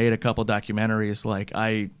documentary and made a couple documentaries, like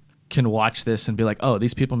I can watch this and be like, oh,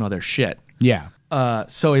 these people know their shit. Yeah.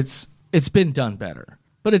 So it's been done better.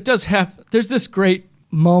 But it does there's this great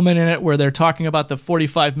moment in it where they're talking about the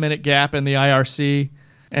 45-minute gap in the IRC,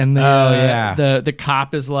 and the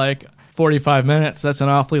cop is like, 45 minutes, that's an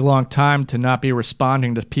awfully long time to not be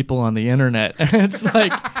responding to people on the internet. And it's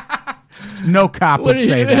like... No cop would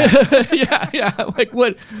say that. Yeah. Like,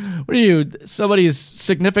 what are you, somebody's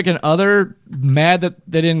significant other, mad that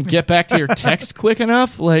they didn't get back to your text quick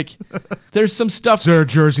enough? Like, there's some stuff... Is there a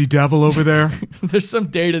Jersey Devil over there? There's some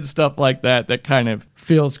dated stuff like that kind of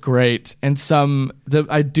feels great. And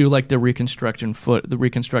I do like the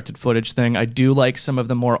reconstructed footage thing. I do like some of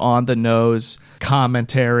the more on-the-nose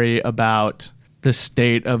commentary about the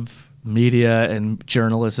state of media and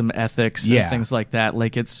journalism ethics and things like that.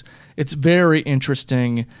 Like, it's very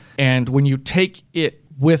interesting. And when you take it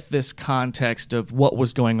with this context of what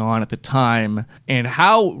was going on at the time and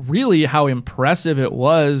how impressive it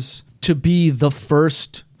was to be the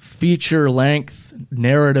first feature-length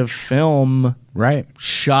narrative film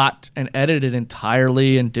shot and edited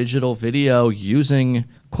entirely in digital video using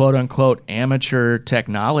quote-unquote amateur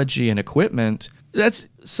technology and equipment, that's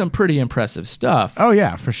some pretty impressive stuff. Oh,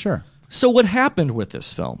 yeah, for sure. So what happened with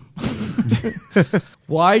this film?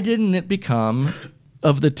 Why didn't it become,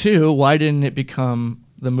 of the two, why didn't it become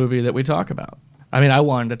the movie that we talk about? I mean, I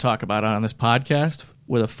wanted to talk about it on this podcast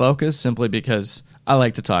with a focus simply because I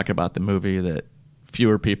like to talk about the movie that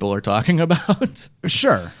fewer people are talking about.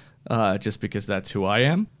 Sure. Just because that's who I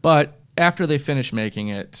am. But after they finished making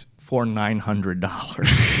it for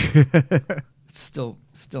 $900, it's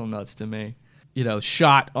still nuts to me. You know,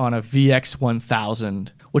 shot on a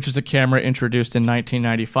VX1000, which was a camera introduced in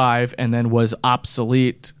 1995 and then was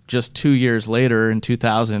obsolete just 2 years later in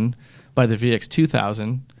 2000 by the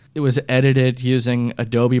VX2000. It was edited using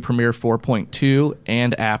Adobe Premiere 4.2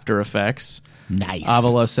 and After Effects. Nice.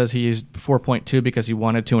 Avalos says he used 4.2 because he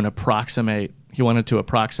wanted to approximate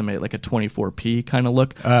like a 24p kind of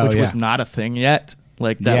look, which was not a thing yet.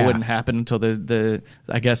 Like, that wouldn't happen until I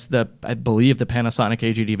believe the Panasonic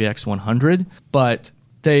AGD VX100. But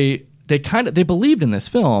they believed in this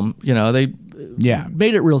film. You know, they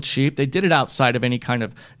made it real cheap. They did it outside of any kind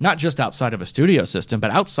of, not just outside of a studio system, but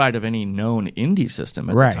outside of any known indie system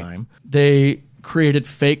at the time. They created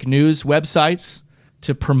fake news websites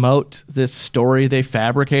to promote this story they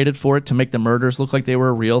fabricated for it, to make the murders look like they were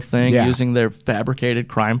a real thing, using their fabricated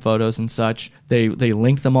crime photos and such. They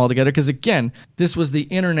linked them all together because, again, this was the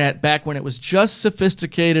internet back when it was just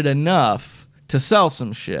sophisticated enough to sell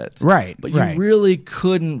some shit. Right. But you really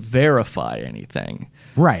couldn't verify anything.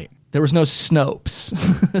 Right. There was no Snopes.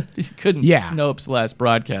 You couldn't Snopes last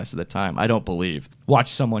broadcast at the time, I don't believe.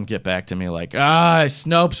 Watch someone get back to me like,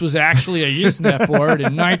 Snopes was actually a Usenet board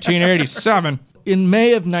in 1987. In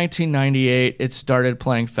May of 1998, it started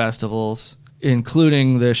playing festivals,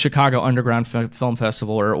 including the Chicago Underground Film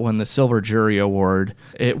Festival, where it won the Silver Jury Award.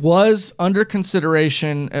 It was under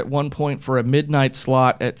consideration at one point for a midnight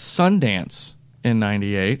slot at Sundance in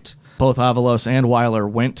 98. Both Avalos and Weiler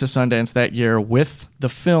went to Sundance that year with the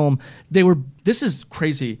film. This is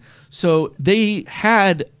crazy. So they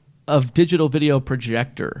had a digital video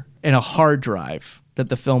projector and a hard drive that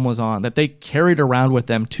the film was on, that they carried around with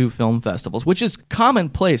them to film festivals, which is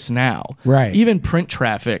commonplace now. Right. Even print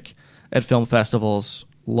traffic at film festivals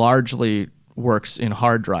largely works in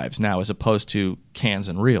hard drives now as opposed to cans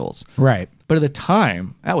and reels. Right. But at the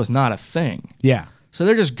time, that was not a thing. Yeah. So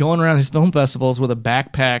they're just going around these film festivals with a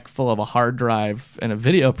backpack full of a hard drive and a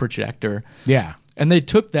video projector. Yeah. And they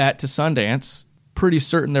took that to Sundance, pretty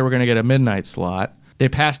certain they were going to get a midnight slot. They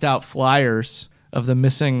passed out flyers of the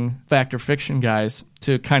missing Fact or Fiction guys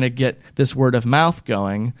to kind of get this word of mouth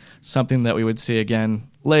going, something that we would see again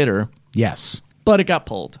later. Yes. But it got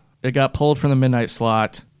pulled. It got pulled from the midnight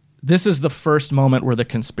slot. This is the first moment where the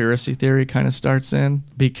conspiracy theory kind of starts in,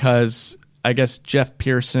 because I guess Jeff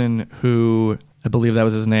Pearson, who I believe that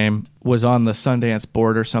was his name, was on the Sundance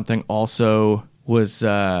board or something, also was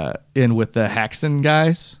in with the Haxan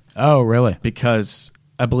guys. Oh, really? Because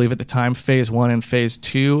I believe at the time, Phase 1 and Phase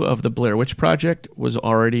 2 of the Blair Witch Project was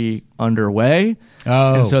already underway.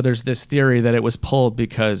 Oh. And so there's this theory that it was pulled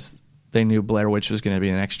because they knew Blair Witch was going to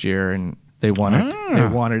be next year, and they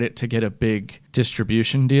wanted it to get a big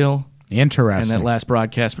distribution deal. Interesting. And that last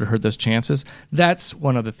broadcast would hurt those chances. That's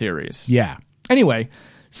one of the theories. Yeah. Anyway,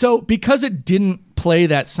 so because it didn't play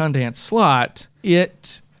that Sundance slot,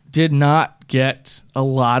 it did not get a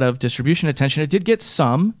lot of distribution attention. It did get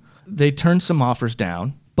some. They turned some offers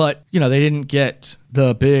down, but, you know, they didn't get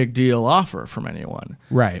the big deal offer from anyone.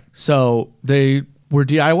 Right. So they were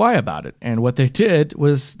DIY about it. And what they did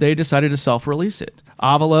was they decided to self-release it.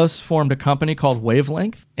 Avalos formed a company called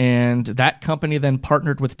Wavelength, and that company then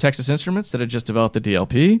partnered with Texas Instruments that had just developed the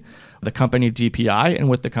DLP, the company DPI, and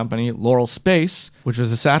with the company Laurel Space, which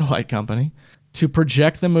was a satellite company. to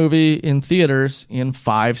project the movie in theaters in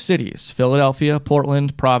 5 cities: Philadelphia,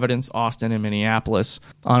 Portland, Providence, Austin, and Minneapolis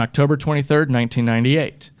on October 23rd,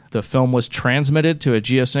 1998. The film was transmitted to a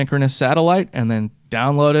geosynchronous satellite and then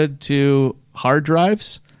downloaded to hard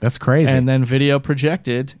drives. That's crazy. And then video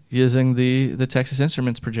projected using the Texas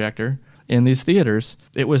Instruments projector in these theaters.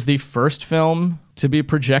 It was the first film to be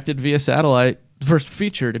projected via satellite, the first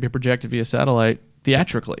feature to be projected via satellite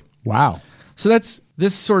theatrically. Wow. So that's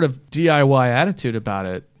this sort of DIY attitude about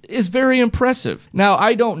it is very impressive. Now,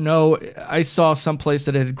 I don't know. I saw someplace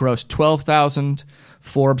that it had grossed 12,000.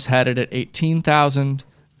 Forbes had it at 18,000.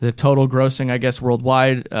 The total grossing, I guess,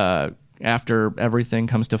 worldwide after everything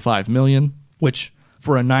comes to $5 million, which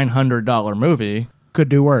for a $900 movie could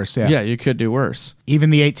do worse. Yeah. Yeah, you could do worse. Even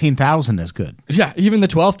the 18,000 is good. Yeah, even the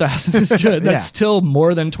 12,000 is good. That's still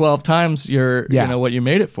more than 12 times you know what you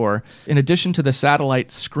made it for. In addition to the satellite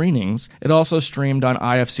screenings, it also streamed on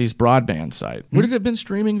IFC's broadband site. Would it have been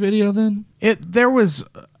streaming video then?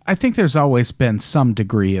 I think there's always been some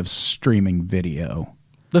degree of streaming video.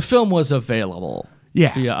 The film was available via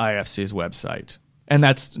IFC's website. And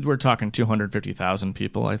we're talking 250,000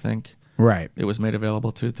 people, I think. Right. It was made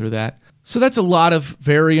available through that. So that's a lot of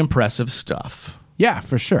very impressive stuff. Yeah,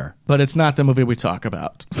 for sure. But it's not the movie we talk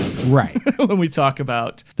about. Right. When we talk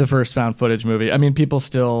about the first found footage movie. I mean, people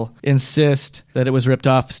still insist that it was ripped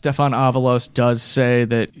off. Stefan Avalos does say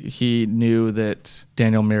that he knew that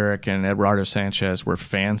Daniel Myrick and Eduardo Sanchez were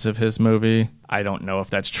fans of his movie. I don't know if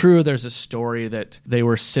that's true. There's a story that they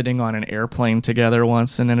were sitting on an airplane together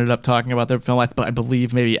once and ended up talking about their film, I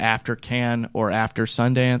believe maybe after Cannes or after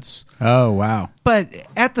Sundance. Oh, wow. But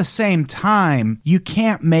at the same time, you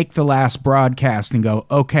can't make The Last Broadcast and go,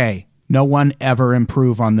 okay, no one ever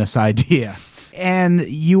improve on this idea. And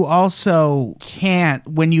you also can't,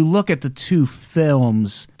 when you look at the two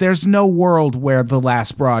films, there's no world where The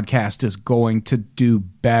Last Broadcast is going to do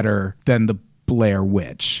better than The Blair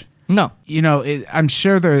Witch. No. You know, I'm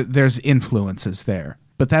sure there's influences there,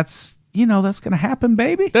 but that's going to happen,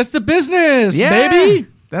 baby. That's the business, baby.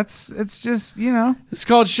 It's just, It's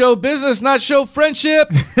called show business, not show friendship.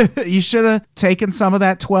 You should have taken some of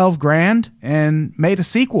that $12,000 and made a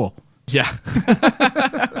sequel. Yeah.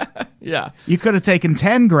 Yeah. You could have taken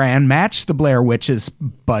 $10,000, matched the Blair Witch's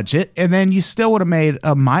budget, and then you still would have made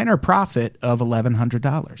a minor profit of $1,100.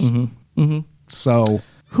 Mm-hmm. Mm-hmm. So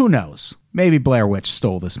who knows? Maybe Blair Witch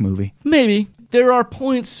stole this movie. Maybe. There are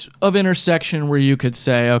points of intersection where you could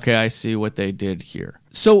say, okay, I see what they did here.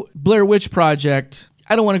 So Blair Witch Project,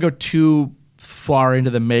 I don't want to go too far into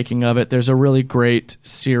the making of it. There's a really great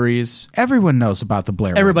series. Everyone knows about the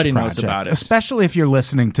Blair Witch Project. Everybody knows about it. Especially if you're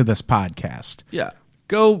listening to this podcast. Yeah.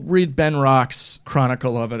 Go read Ben Rock's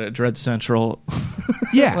chronicle of it at Dread Central.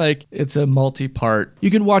 Yeah. It's a multi-part.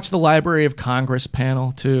 You can watch the Library of Congress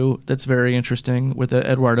panel, too. That's very interesting with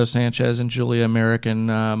Eduardo Sanchez and Julia Merrick and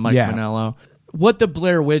Mike Manello. What the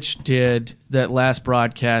Blair Witch did that Last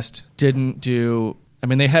Broadcast didn't do, I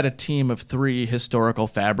mean, they had a team of 3 historical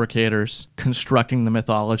fabricators constructing the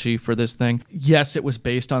mythology for this thing. Yes, it was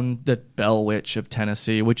based on the Bell Witch of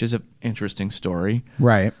Tennessee, which is an interesting story.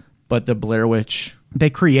 Right. But the Blair Witch... They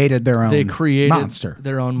created their own monster.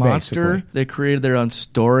 Their own monster. Basically. They created their own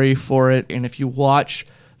story for it. And if you watch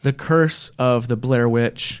The Curse of the Blair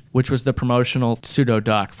Witch, which was the promotional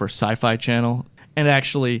pseudo-doc for Sci-Fi Channel, and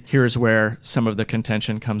actually, here's where some of the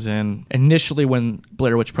contention comes in. Initially, when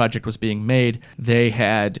Blair Witch Project was being made, they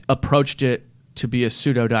had approached it to be a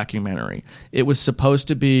pseudo-documentary. It was supposed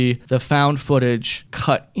to be the found footage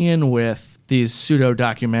cut in with these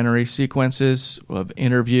pseudo-documentary sequences of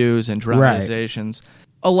interviews and dramatizations.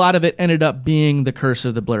 Right. A lot of it ended up being the Curse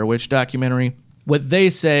of the Blair Witch documentary. What they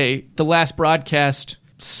say, the Last Broadcast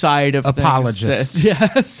side of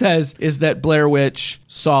things says is that Blair Witch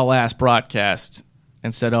saw Last Broadcast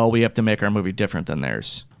and said, oh, we have to make our movie different than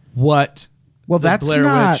theirs. What the Blair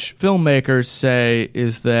Witch filmmakers say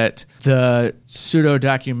is that the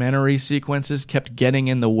pseudo-documentary sequences kept getting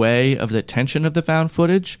in the way of the tension of the found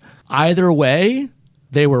footage. Either way,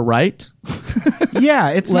 they were right. Yeah,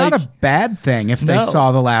 it's not a bad thing if they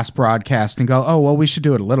saw The Last Broadcast and go, oh, well, we should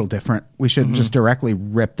do it a little different. We shouldn't just directly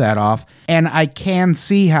rip that off. And I can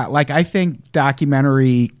see how, I think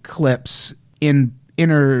documentary clips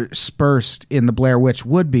interspersed in The Blair Witch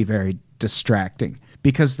would be very distracting,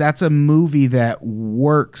 because that's a movie that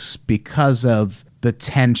works because of the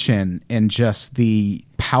tension and just the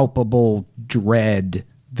palpable dread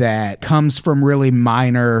that comes from really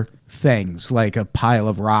minor things, like a pile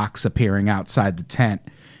of rocks appearing outside the tent.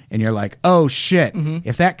 And you're like, oh, shit. Mm-hmm.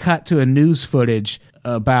 If that cut to a news footage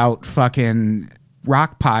about fucking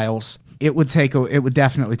rock piles, it would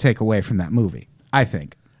definitely take away from that movie, I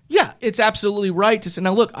think. Yeah, it's absolutely right to say.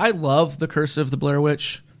 Now, look, I love The Curse of the Blair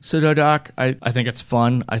Witch pseudodoc. I think it's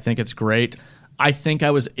fun. I think it's great. I think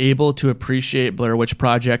I was able to appreciate Blair Witch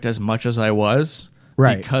Project as much as I was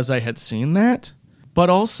because I had seen that. But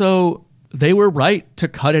also, they were right to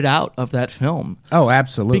cut it out of that film. Oh,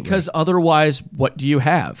 absolutely. Because otherwise, what do you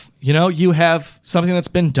have? You know, you have something that's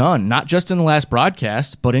been done, not just in The Last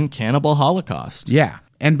Broadcast, but in Cannibal Holocaust. Yeah,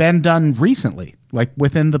 and been done recently, like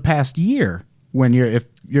within the past year. If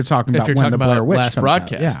you're talking about when the Blair Witch Last comes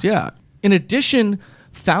Broadcast, out. yeah. In addition,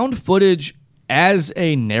 found footage as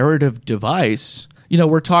a narrative device, you know,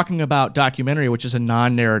 we're talking about documentary, which is a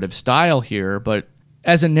non-narrative style here, but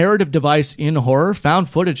as a narrative device in horror, found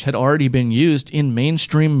footage had already been used in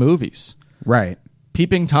mainstream movies. Right.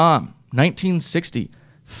 Peeping Tom, 1960.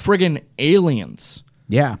 Friggin' Aliens.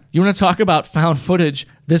 Yeah. You want to talk about found footage?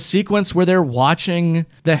 The sequence where they're watching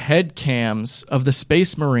the head cams of the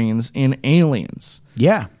Space Marines in Aliens.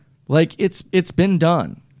 Yeah. Like, it's been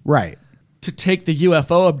done. Right. To take the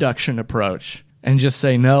UFO abduction approach and just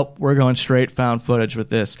say, nope, we're going straight found footage with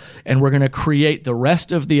this. And we're going to create the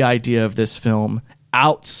rest of the idea of this film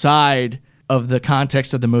outside of the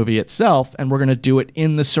context of the movie itself, and we're going to do it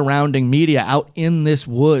in the surrounding media, out in this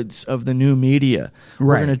woods of the new media. Right.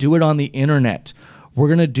 We're going to do it on the internet. We're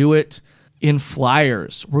going to do it in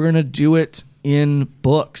flyers. We're going to do it in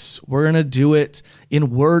books. We're going to do it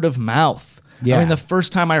in word of mouth. Yeah. I mean, the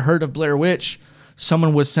first time I heard of Blair Witch,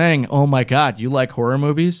 someone was saying, oh my God, you like horror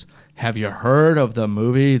movies? Have you heard of the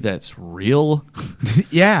movie that's real?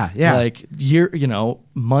 Yeah. Like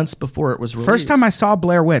months before it was released. First time I saw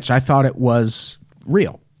Blair Witch, I thought it was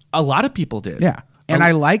real. A lot of people did. Yeah. And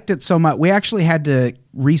I liked it so much. We actually had to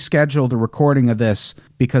reschedule the recording of this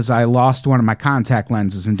because I lost one of my contact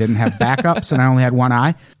lenses and didn't have backups, and I only had one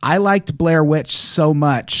eye. I liked Blair Witch so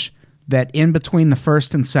much that in between the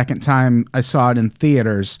first and second time I saw it in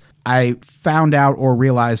theaters, I found out or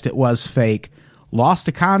realized it was fake, lost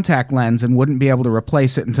a contact lens and wouldn't be able to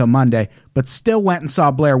replace it until Monday, but still went and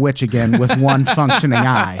saw Blair Witch again with one functioning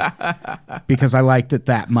eye because I liked it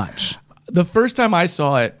that much. The first time I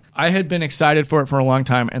saw it, I had been excited for it for a long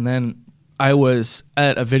time, and then I was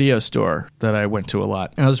at a video store that I went to a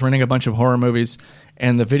lot, and I was renting a bunch of horror movies,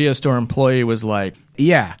 and the video store employee was like,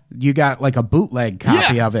 yeah, you got like a bootleg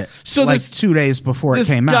copy of it so like 2 days before it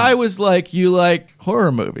came out. This guy was like, you like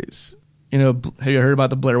horror movies? You know, have you heard about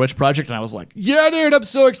the Blair Witch Project? And I was like, yeah, dude, I'm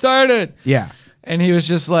so excited. Yeah. And he was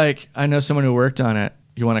just like, I know someone who worked on it.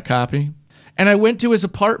 You want a copy? And I went to his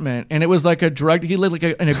apartment, and it was like he lived like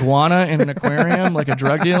an iguana in an aquarium, like a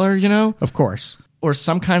drug dealer, you know? Of course. Or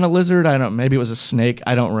some kind of lizard. I don't know. Maybe it was a snake.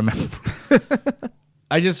 I don't remember.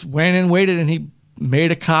 I just went and waited, and he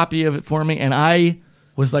made a copy of it for me. And I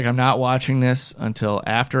was like, I'm not watching this until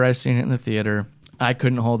after I seen it in the theater. I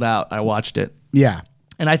couldn't hold out. I watched it. Yeah.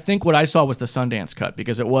 And I think what I saw was the Sundance cut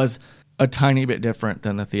because it was a tiny bit different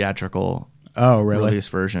than the theatrical release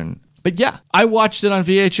version. But yeah, I watched it on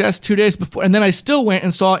VHS 2 days before, and then I still went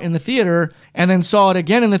and saw it in the theater, and then saw it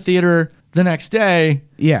again in the theater the next day.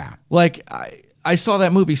 Yeah. Like, I saw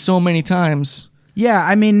that movie so many times. Yeah,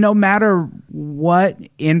 I mean, no matter what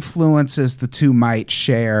influences the two might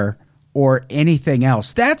share or anything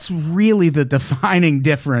else, that's really the defining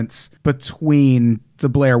difference between the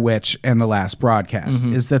Blair Witch and The Last Broadcast,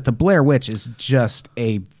 is that the Blair Witch is just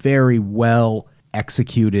a very well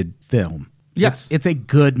executed film. Yes. It's a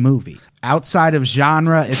good movie. Outside of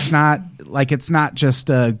genre, it's not just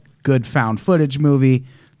a good found footage movie.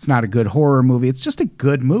 It's not a good horror movie. It's just a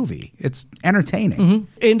good movie. It's entertaining. Mm-hmm.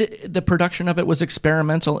 And the production of it was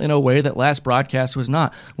experimental in a way that Last Broadcast was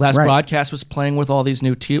not. Last Broadcast was playing with all these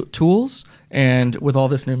new tools and with all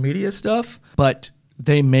this new media stuff, but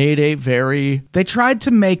they made They tried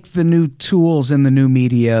to make the new tools in the new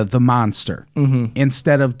media the monster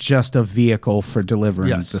instead of just a vehicle for delivering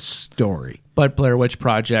the story. But Blair Witch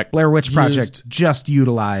Project just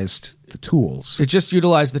utilized the tools. It just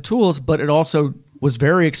utilized the tools, but it also was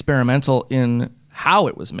very experimental in how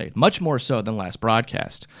it was made, much more so than Last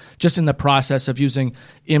Broadcast. Just in the process of using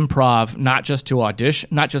improv, not just to audition,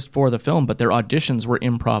 not just for the film, but their auditions were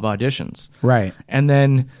improv auditions. Right. And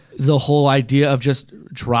then the whole idea of just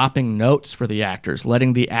dropping notes for the actors,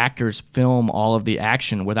 letting the actors film all of the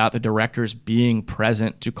action without the directors being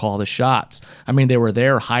present to call the shots. I mean, they were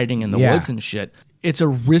there hiding in the woods and shit. It's a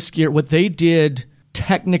riskier, what they did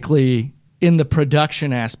technically in the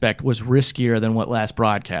production aspect was riskier than what Last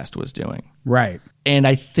Broadcast was doing. Right. And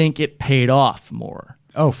I think it paid off more.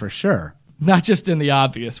 Oh, for sure. Not just in the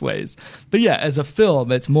obvious ways. But yeah, as a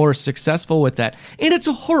film, it's more successful with that. And it's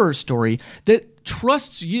a horror story that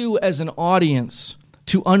trusts you as an audience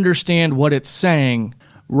to understand what it's saying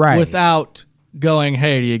without going,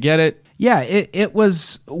 hey, do you get it? Yeah, it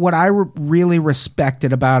was what I really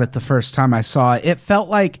respected about it the first time I saw it. It felt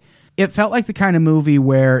like the kind of movie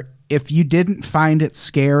where if you didn't find it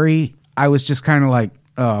scary, I was just kind of like,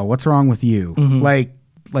 oh, what's wrong with you? Mm-hmm.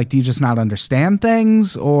 Like, do you just not understand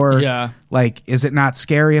things? Or, like, is it not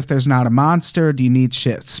scary if there's not a monster? Do you need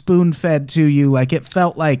shit spoon-fed to you? Like, it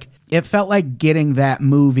felt like getting that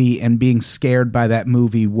movie and being scared by that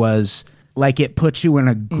movie was like it put you in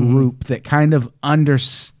a group that kind of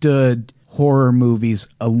understood horror movies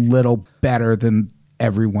a little better than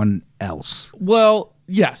everyone else. Well,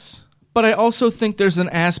 yes. But I also think there's an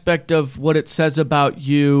aspect of what it says about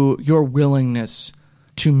you, your willingness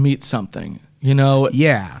to meet something. You know?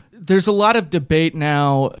 Yeah. There's a lot of debate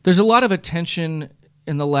now. There's a lot of attention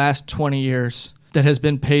in the last 20 years that has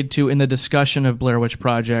been paid to, in the discussion of Blair Witch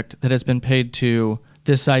Project, that has been paid to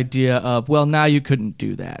this idea of, well, now you couldn't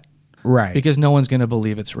do that. Right. Because no one's going to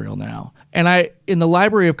believe it's real now. And in the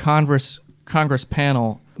Library of Congress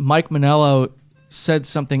panel, Mike Manello said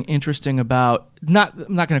something interesting about, I'm not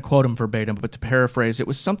going to quote him verbatim, but to paraphrase, it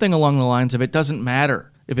was something along the lines of, it doesn't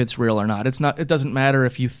matter if it's real or not. It doesn't matter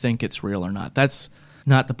if you think it's real or not. That's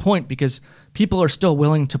not the point, because people are still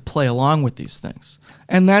willing to play along with these things.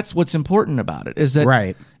 And that's what's important about it, is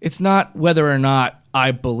that it's not whether or not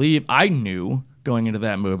I knew going into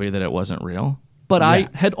that movie that it wasn't real. But I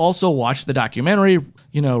had also watched the documentary,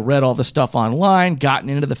 read all the stuff online, gotten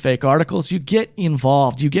into the fake articles. You get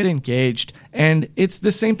involved, you get engaged, and it's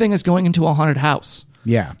the same thing as going into a haunted house.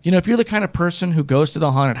 Yeah. If you're the kind of person who goes to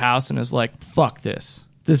the haunted house and is like, fuck this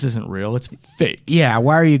isn't real, it's fake. Yeah,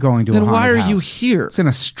 why are you going to a haunted house? Then why are you here? It's in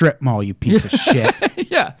a strip mall, you piece of shit.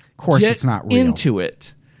 Yeah. Of course it's not real. Get into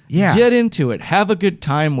it. Yeah. Get into it. Have a good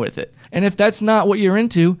time with it. And if that's not what you're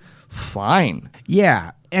into, fine.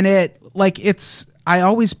 Yeah. And I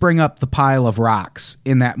always bring up the pile of rocks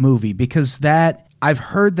in that movie, because I've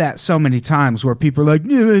heard that so many times where people are like,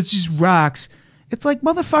 no, it's just rocks. It's like,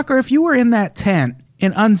 motherfucker, if you were in that tent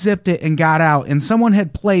and unzipped it and got out and someone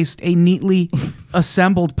had placed a neatly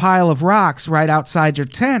assembled pile of rocks right outside your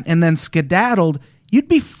tent and then skedaddled, you'd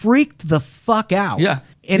be freaked the fuck out. Yeah.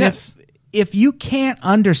 And if you can't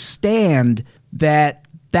understand that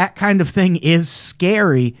kind of thing is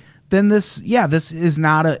scary, then this is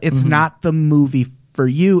not not the movie for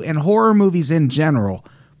you. And horror movies in general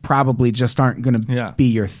probably just aren't going to be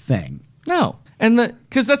your thing. No. And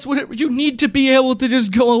because that's what you need to be able to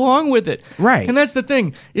just go along with it. Right. And that's the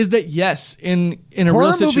thing, is that yes, in a horror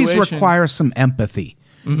real situation, movies require some empathy.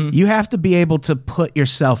 Mm-hmm. You have to be able to put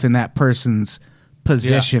yourself in that person's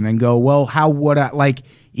position and go, well, how would I, like,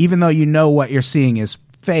 even though what you're seeing is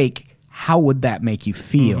fake, how would that make you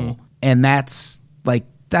feel? Mm-hmm. And that's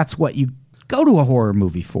what you go to a horror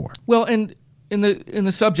movie for. Well, and in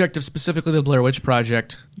the subject of specifically the Blair Witch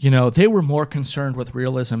Project, they were more concerned with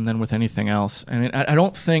realism than with anything else. And I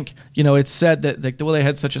don't think, it's said that they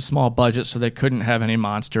had such a small budget so they couldn't have any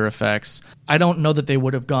monster effects. I don't know that they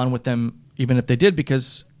would have gone with them even if they did,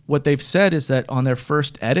 because what they've said is that on their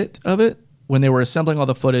first edit of it, when they were assembling all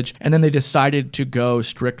the footage, and then they decided to go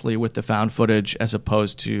strictly with the found footage as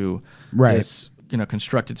opposed to this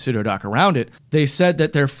constructed pseudodoc around it, they said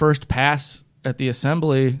that their first pass at the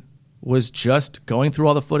assembly was just going through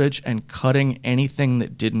all the footage and cutting anything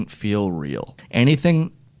that didn't feel real.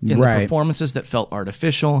 Anything in the performances that felt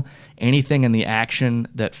artificial, anything in the action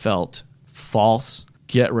that felt false,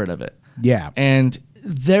 get rid of it. Yeah. And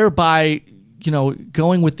thereby,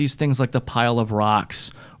 going with these things like the pile of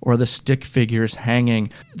rocks or the stick figures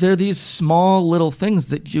hanging, they're these small little things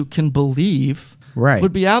that you can believe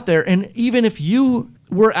would be out there. And even if you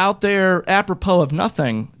were out there apropos of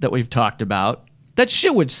nothing that we've talked about, that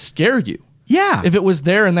shit would scare you. Yeah. If it was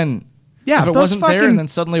there and then if it wasn't there and then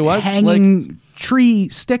suddenly was. Hanging tree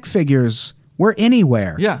stick figures were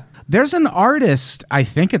anywhere. Yeah. There's an artist, I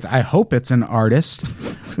hope it's an artist,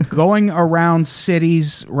 going around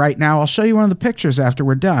cities right now. I'll show you one of the pictures after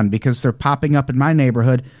we're done because they're popping up in my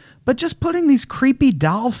neighborhood. But just putting these creepy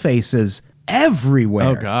doll faces everywhere.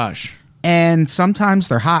 Oh, gosh. And sometimes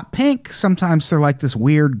they're hot pink. Sometimes they're like this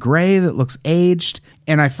weird gray that looks aged.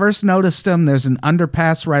 And I first noticed them. There's an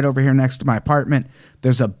underpass right over here next to my apartment.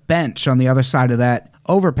 There's a bench on the other side of that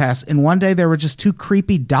overpass. And one day there were just two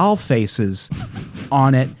creepy doll faces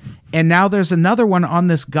on it. And now there's another one on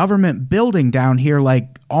this government building down here,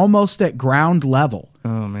 like almost at ground level.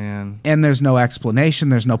 Oh, man. And there's no explanation.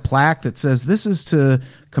 There's no plaque that says this is to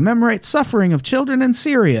commemorate suffering of children in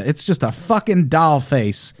Syria. It's just a fucking doll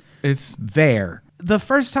face. It's there. The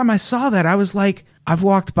first time I saw that, I was like, I've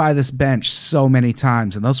walked by this bench so many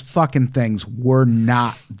times, and those fucking things were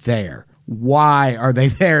not there. Why are they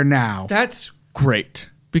there now? That's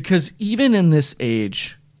great. Because even in this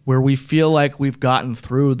age where we feel like we've gotten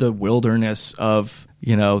through the wilderness of,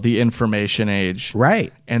 the information age.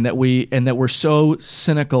 Right. And that we're so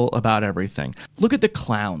cynical about everything. Look at the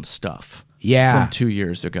clown stuff. Yeah. From 2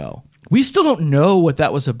 years ago. We still don't know what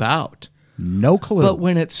that was about. No clue. But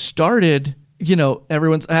when it started,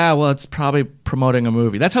 everyone's, it's probably promoting a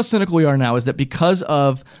movie. That's how cynical we are now, is that because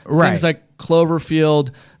of things like Cloverfield,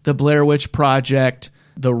 the Blair Witch Project,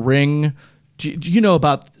 The Ring. Do you know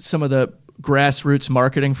about some of the grassroots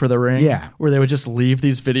marketing for The Ring? Yeah. Where they would just leave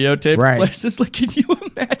these videotapes places. Like, can you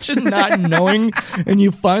imagine not knowing and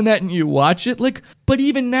you find that and you watch it? Like, but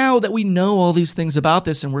even now that we know all these things about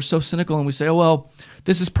this and we're so cynical and we say,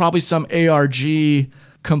 this is probably some ARG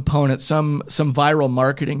component, some viral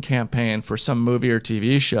marketing campaign for some movie or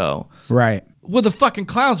TV show. Right. With the fucking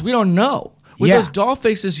clowns, we don't know. With those doll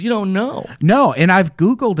faces, you don't know. No, and I've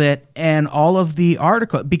Googled it, and all of the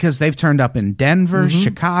articles, because they've turned up in Denver,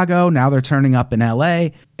 Chicago, now they're turning up in LA,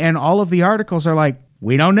 and all of the articles are like,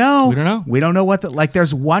 we don't know. We don't know. We don't know what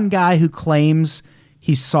there's one guy who claims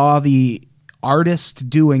he saw the artist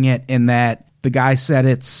doing it, and that the guy said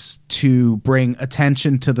it's to bring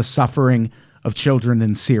attention to the suffering of children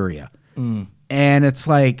in Syria. And it's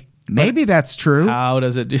like, maybe that's true. How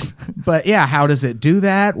does it do? But yeah, how does it do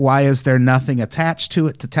that? Why is there nothing attached to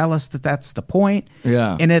it to tell us that that's the point?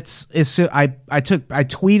 Yeah. And I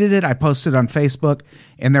tweeted it, I posted on Facebook,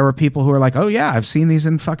 and there were people who were like, "Oh yeah, I've seen these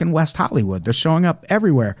in fucking West Hollywood. They're showing up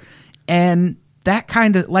everywhere." And that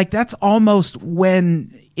kind of that's almost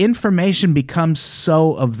when information becomes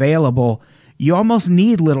so available, you almost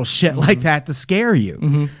need little shit like that to scare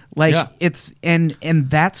you. It's and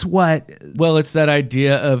that's what. Well, it's that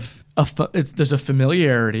idea of there's a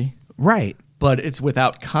familiarity, right? But it's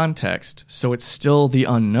without context, so it's still the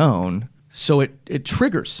unknown. So it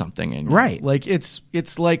triggers something in you, right? Like it's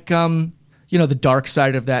like the dark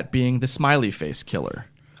side of that being the smiley face killer.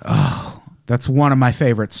 Oh, that's one of my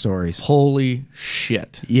favorite stories. Holy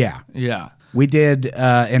shit! Yeah. We did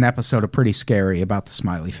an episode of Pretty Scary about the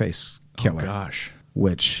smiley face killer. Oh, gosh.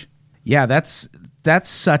 Which, that's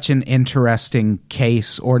such an interesting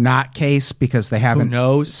case or not case, because they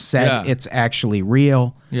haven't said it's actually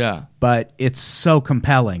real. Yeah. But it's so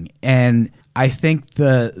compelling. And I think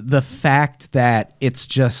the fact that it's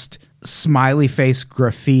just smiley face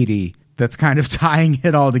graffiti that's kind of tying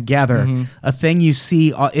it all together, a thing you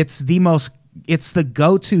see, it's the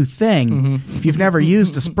go-to thing. If you've never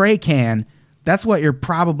used a spray can, that's what you're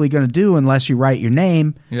probably going to do unless you write your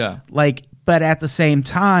name. Yeah. But at the same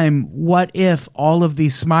time, what if all of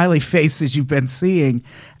these smiley faces you've been seeing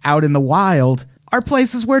out in the wild are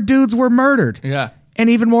places where dudes were murdered? Yeah. And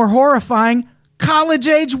even more horrifying,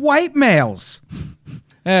 college-age white males.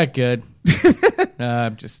 Good.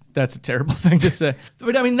 That's a terrible thing to say.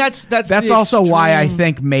 But I mean, that's also why I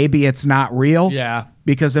think maybe it's not real. Yeah.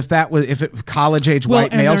 Because if college-age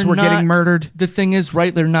white males were getting murdered. The thing is,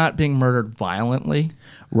 right, they're not being murdered violently.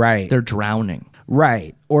 Right. They're drowning.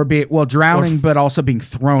 Right. Or drowning, but also being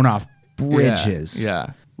thrown off bridges. Yeah.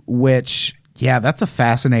 Which, that's a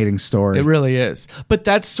fascinating story. It really is. But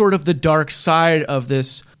that's sort of the dark side of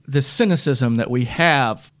the cynicism that we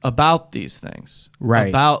have about these things. Right.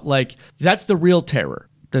 About, that's the real terror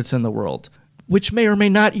that's in the world, which may or may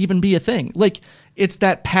not even be a thing. It's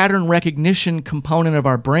that pattern recognition component of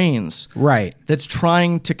our brains. Right. That's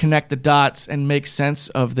trying to connect the dots and make sense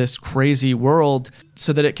of this crazy world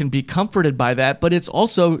so that it can be comforted by that. But it's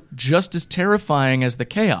also just as terrifying as the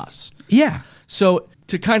chaos. Yeah. So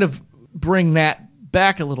to kind of bring that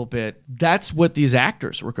back a little bit, that's what these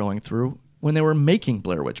actors were going through when they were making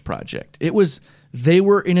Blair Witch Project. They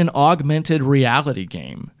were in an augmented reality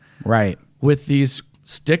game. Right. With these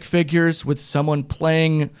stick figures, with someone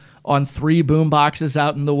playing on 3 boomboxes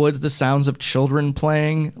out in the woods, the sounds of children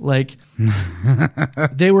playing.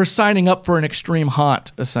 They were signing up for an extreme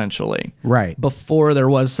haunt, essentially. Right. Before there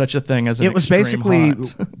was such a thing as an extreme haunt. It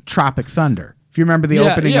was basically Tropic Thunder. If you remember the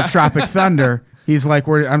opening of Tropic Thunder, he's like,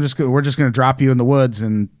 we're just going to drop you in the woods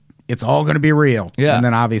and it's all going to be real. Yeah. And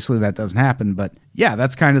then obviously that doesn't happen. But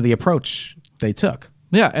that's kind of the approach they took.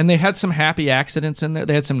 Yeah, and they had some happy accidents in there.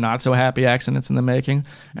 They had some not so happy accidents in the making,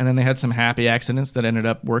 and then they had some happy accidents that ended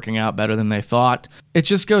up working out better than they thought. It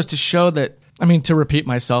just goes to show that, to repeat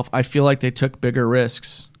myself, I feel like they took bigger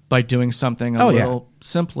risks by doing something a little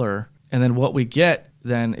simpler. And then what we get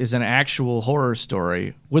then is an actual horror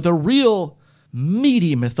story with a real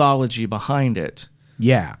meaty mythology behind it.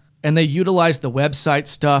 Yeah. And they utilized the website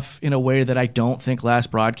stuff in a way that I don't think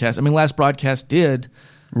Last Broadcast did.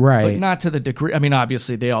 Right. But not to the degree. I mean,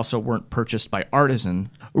 obviously, they also weren't purchased by Artisan.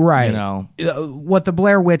 Right. You know? What the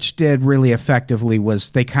Blair Witch did really effectively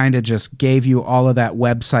was they kind of just gave you all of that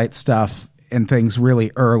website stuff and things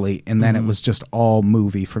really early, and then it was just all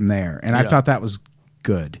movie from there. And I thought that was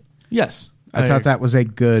good. Yes. I thought that was a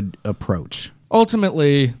good approach.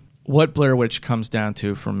 Ultimately, what Blair Witch comes down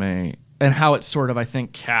to for me, and how it sort of, I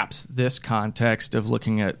think, caps this context of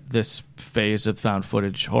looking at this phase of found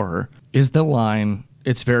footage horror, is the line,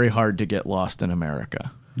 "It's very hard to get lost in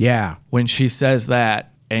America." Yeah. When she says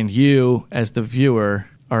that, and you, as the viewer,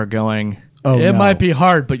 are going, oh, it no. might be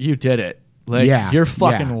hard, but you did it. Like, you're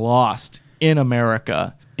fucking lost in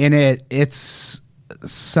America. And it's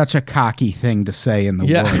such a cocky thing to say in the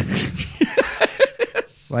woods.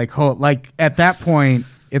 Like at that point,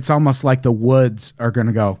 it's almost like the woods are going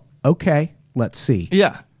to go, okay, let's see.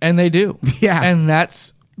 Yeah, and they do. Yeah. And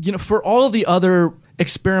that's, for all the other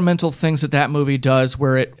experimental things that movie does,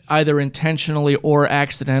 where it either intentionally or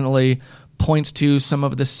accidentally points to some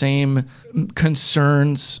of the same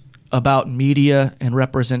concerns about media and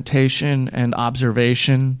representation and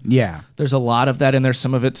observation. Yeah. There's a lot of that in there.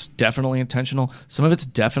 Some of it's definitely intentional. Some of it's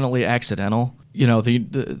definitely accidental.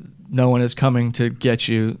 The no one is coming to get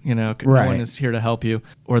you, no one is here to help you.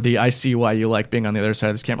 Or the I see why you like being on the other side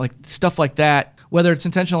of this camera. Like stuff like that, whether it's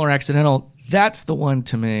intentional or accidental, that's the one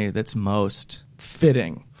to me that's most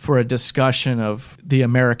fitting for a discussion of the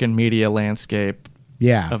American media landscape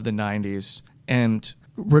of the 90s. And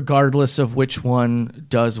regardless of which one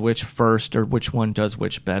does which first or which one does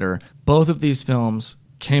which better, both of these films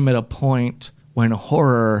came at a point when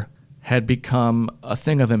horror had become a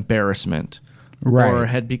thing of embarrassment. Right. Or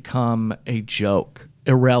had become a joke,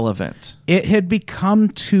 irrelevant. It had become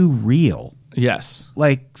too real. Yes.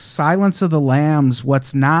 Like Silence of the Lambs,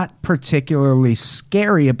 what's not particularly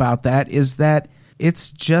scary about that is that it's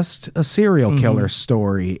just a serial killer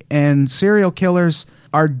story. And serial killers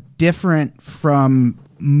are different from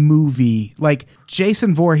movie. Like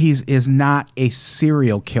Jason Voorhees is not a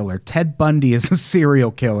serial killer. Ted Bundy is a serial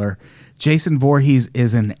killer. Jason Voorhees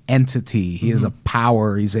is an entity. He is a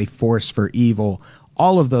power. He's a force for evil.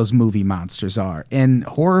 All of those movie monsters are. And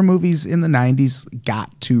horror movies in the 90s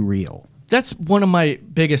got too real. That's one of my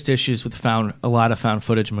biggest issues with a lot of found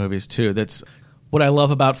footage movies, too. That's what I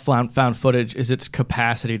love about found footage is its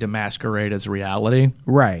capacity to masquerade as reality.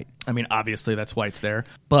 Right. I mean, obviously, that's why it's there.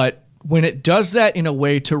 But when it does that in a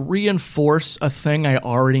way to reinforce a thing I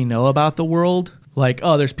already know about the world, like,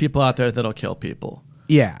 oh, there's people out there that'll kill people.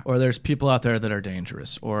 Yeah. Or there's people out there that are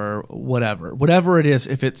dangerous or whatever it is,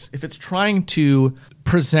 if it's trying to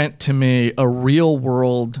present to me a real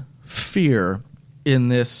world fear in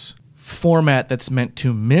this format that's meant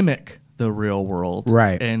to mimic the real world,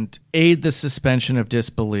 right, and aid the suspension of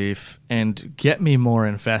disbelief and get me more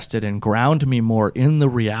invested and ground me more in the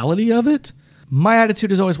reality of it, my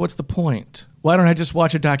attitude is always, what's the point? Why don't I just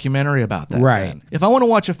watch a documentary about that? Right. Then? If I want to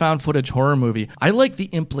watch a found footage horror movie, I like the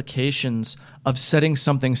implications of setting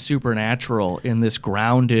something supernatural in this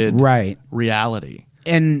grounded reality.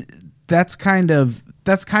 And that's kind of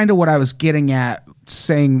what I was getting at,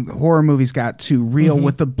 saying horror movies got too real.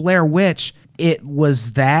 With the Blair Witch, it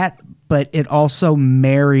was that, but it also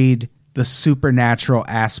married the supernatural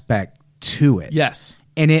aspect to it. Yes.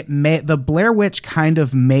 And the Blair Witch kind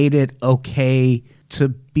of made it okay to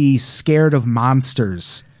be scared of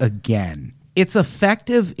monsters again. It's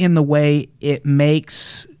effective in the way it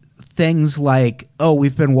makes things like, oh,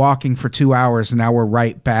 we've been walking for 2 hours and now we're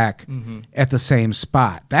right back at the same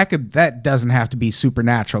spot. That doesn't have to be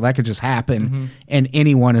supernatural. That could just happen, and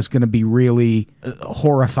anyone is going to be really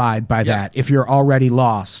horrified by that if you're already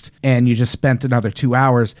lost and you just spent another 2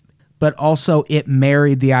 hours. But also it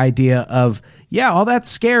married the idea of, yeah, all that's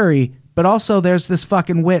scary, but also there's this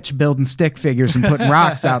fucking witch building stick figures and putting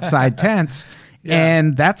rocks outside tents,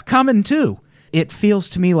 and that's coming too. It feels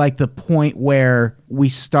to me like the point where we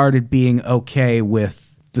started being okay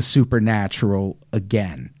with the supernatural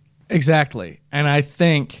again. Exactly. And I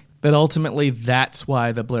think that ultimately that's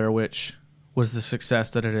why the Blair Witch was the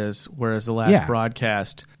success that it is, whereas the last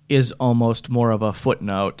broadcast is almost more of a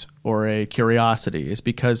footnote or a curiosity, is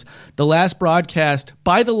because the last broadcast,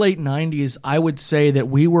 by the late 90s, I would say that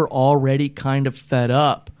we were already kind of fed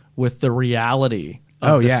up with the reality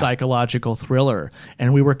of the psychological thriller,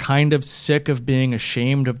 and we were kind of sick of being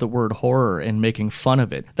ashamed of the word horror and making fun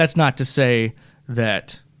of it. That's not to say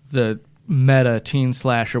that the meta teen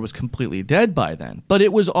slasher was completely dead by then, but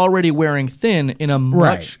it was already wearing thin in a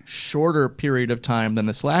much shorter period of time than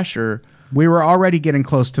the slasher. We were already getting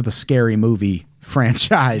close to the Scary Movie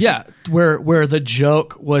franchise. Yeah, where the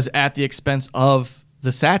joke was at the expense of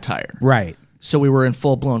the satire. Right. So we were in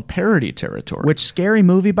full-blown parody territory. Which Scary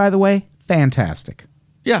Movie, by the way, fantastic.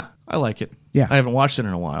 Yeah, I like it. Yeah. I haven't watched it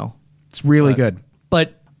in a while. It's really good.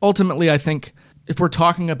 But ultimately, I think if we're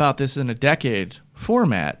talking about this in a decade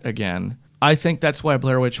format again, I think that's why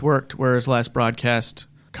Blair Witch worked, whereas Last Broadcast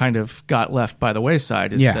kind of got left by the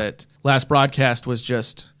wayside, is that Last Broadcast was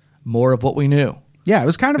just more of what we knew. Yeah, it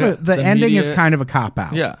was kind of the ending media, is kind of a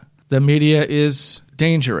cop-out. Yeah. The media is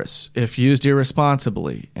dangerous if used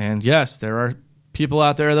irresponsibly. And yes, there are people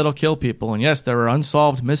out there that'll kill people. And yes, there are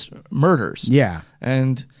unsolved murders. Yeah.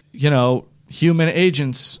 And, human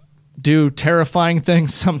agents do terrifying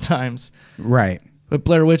things sometimes. Right. But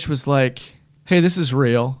Blair Witch was like, hey, this is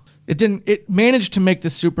real. It managed to make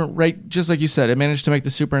the just like you said, it managed to make the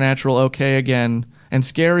supernatural okay again and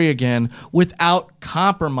scary again without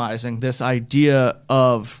compromising this idea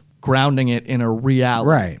of grounding it in a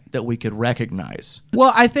reality that we could recognize.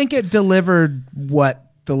 Well, I think it delivered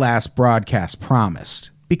what the Last Broadcast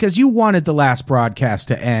promised, because you wanted the Last Broadcast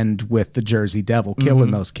to end with the Jersey Devil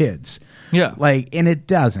killing those kids. Yeah. And it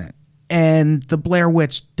doesn't. And the Blair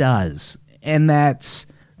Witch does. And that's...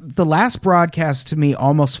 The Last Broadcast to me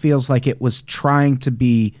almost feels like it was trying to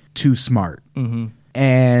be too smart. Mm-hmm.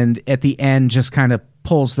 And at the end just kind of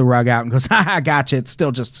pulls the rug out and goes, I gotcha, it's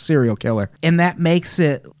still just a serial killer. And that makes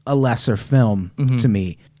it a lesser film to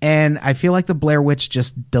me. And I feel like the Blair Witch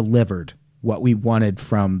just delivered what we wanted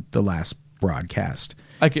from the Last Broadcast.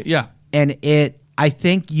 And I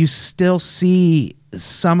think you still see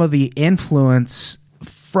some of the influence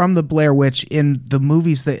from the Blair Witch in the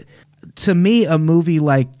movies that... To me, a movie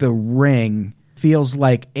like The Ring feels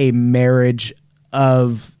like a marriage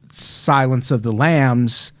of Silence of the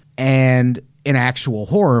Lambs and an actual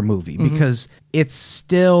horror movie, because it's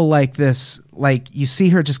still like this, like you see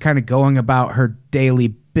her just kind of going about her daily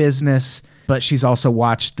business, but she's also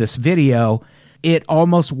watched this video. It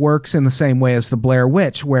almost works in the same way as the Blair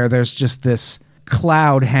Witch, where there's just this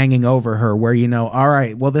cloud hanging over her where, all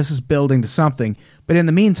right, well, this is building to something. But in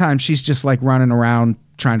the meantime, she's just like running around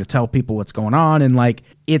trying to tell people what's going on. And like,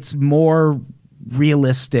 it's more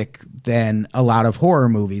realistic than a lot of horror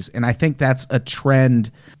movies. And I think that's a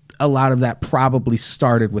trend. A lot of that probably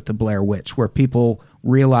started with the Blair Witch, where people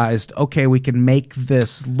realized, okay, we can make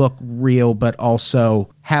this look real, but also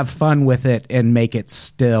have fun with it and make it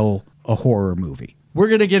still a horror movie. We're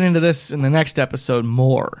going to get into this in the next episode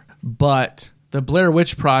more, but the Blair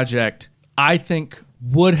Witch Project, I think,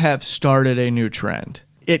 would have started a new trend.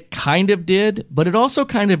 It kind of did, but it also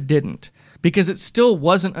kind of didn't, because it still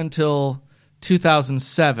wasn't until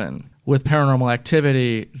 2007 with Paranormal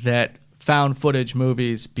Activity that found footage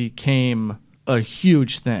movies became a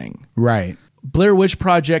huge thing. Right. Blair Witch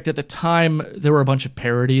Project, at the time, there were a bunch of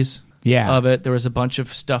parodies of it. There was a bunch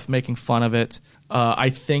of stuff making fun of it. I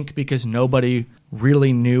think because nobody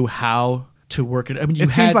really knew how to work it. I mean,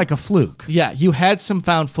 it seemed like a fluke. Yeah, you had some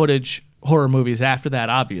found footage horror movies after that,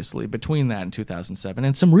 obviously, between that and 2007,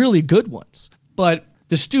 and some really good ones. But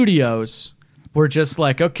the studios were just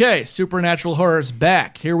like, okay, supernatural horror's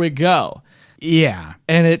back. Here we go. Yeah.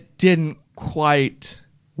 And it didn't quite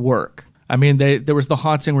work. I mean, there was The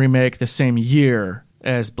Haunting remake the same year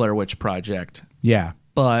as Blair Witch Project. Yeah.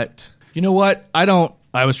 But you know what?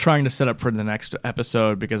 I was trying to set up for the next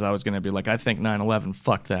episode because I was going to be like, I think 9/11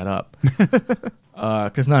 fucked that up.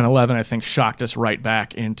 Because 9/11, I think, shocked us right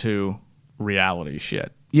back into reality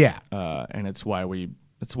shit. Yeah. And it's why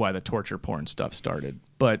the torture porn stuff started.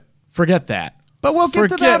 But forget that. But we'll get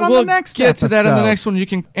to that on the next episode. We'll get to that on the next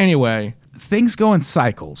one. Anyway. Things go in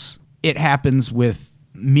cycles. It happens with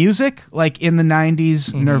music, like in the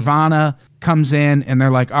 90s, Nirvana comes in and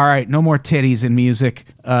they're like, all right, no more titties in music.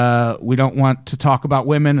 We don't want to talk about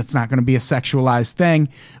women. It's not going to be a sexualized thing,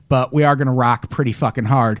 but we are going to rock pretty fucking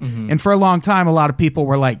hard. And for a long time, a lot of people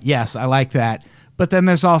were like, yes, I like that. But then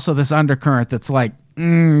there's also this undercurrent that's like,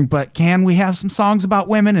 but can we have some songs about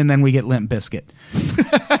women? And then we get Limp Bizkit.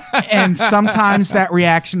 And sometimes that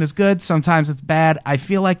reaction is good. Sometimes it's bad. I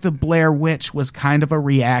feel like the Blair Witch was kind of a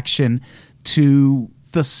reaction to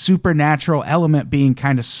the supernatural element being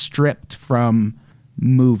kind of stripped from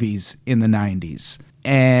movies in the 90s.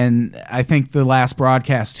 And I think the Last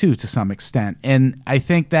Broadcast, too, to some extent. And I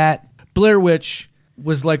think that Blair Witch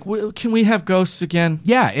was like, can we have ghosts again?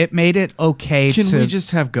 Yeah, it made it okay Can we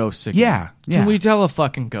just have ghosts again? Yeah. Can we tell a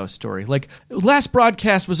fucking ghost story? Like, Last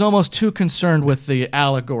Broadcast was almost too concerned with the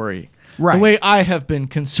allegory. Right. The way I have been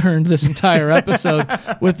concerned this entire episode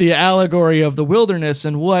with the allegory of the wilderness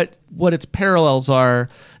and what its parallels are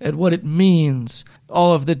and what it means,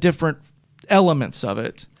 all of the different elements of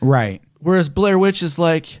it. Right. Whereas Blair Witch is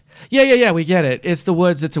like, yeah, we get it. It's the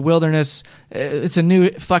woods. It's a wilderness. It's a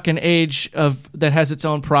new fucking age that has its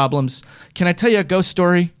own problems. Can I tell you a ghost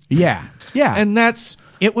story? Yeah. And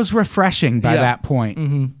it was refreshing by that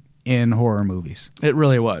point in horror movies. It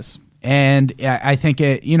really was. And I think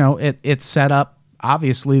it set up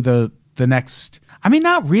obviously the next. I mean,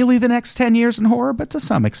 not really the next 10 years in horror, but to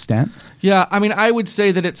some extent. Yeah, I mean, I would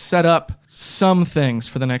say that it set up some things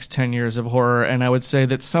for the next 10 years of horror, and I would say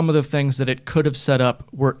that some of the things that it could have set up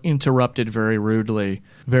were interrupted very rudely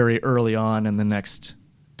very early on in the next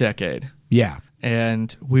decade. Yeah.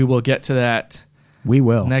 And we will get to that. We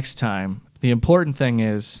will. Next time. The important thing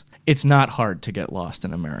is, it's not hard to get lost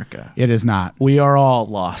in America. It is not. We are all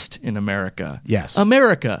lost in America. Yes.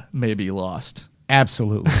 America may be lost.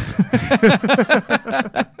 Absolutely.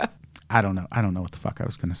 I don't know what the fuck I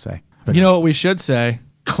was going to say. But you know what we should say?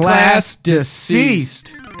 Class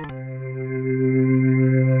deceased.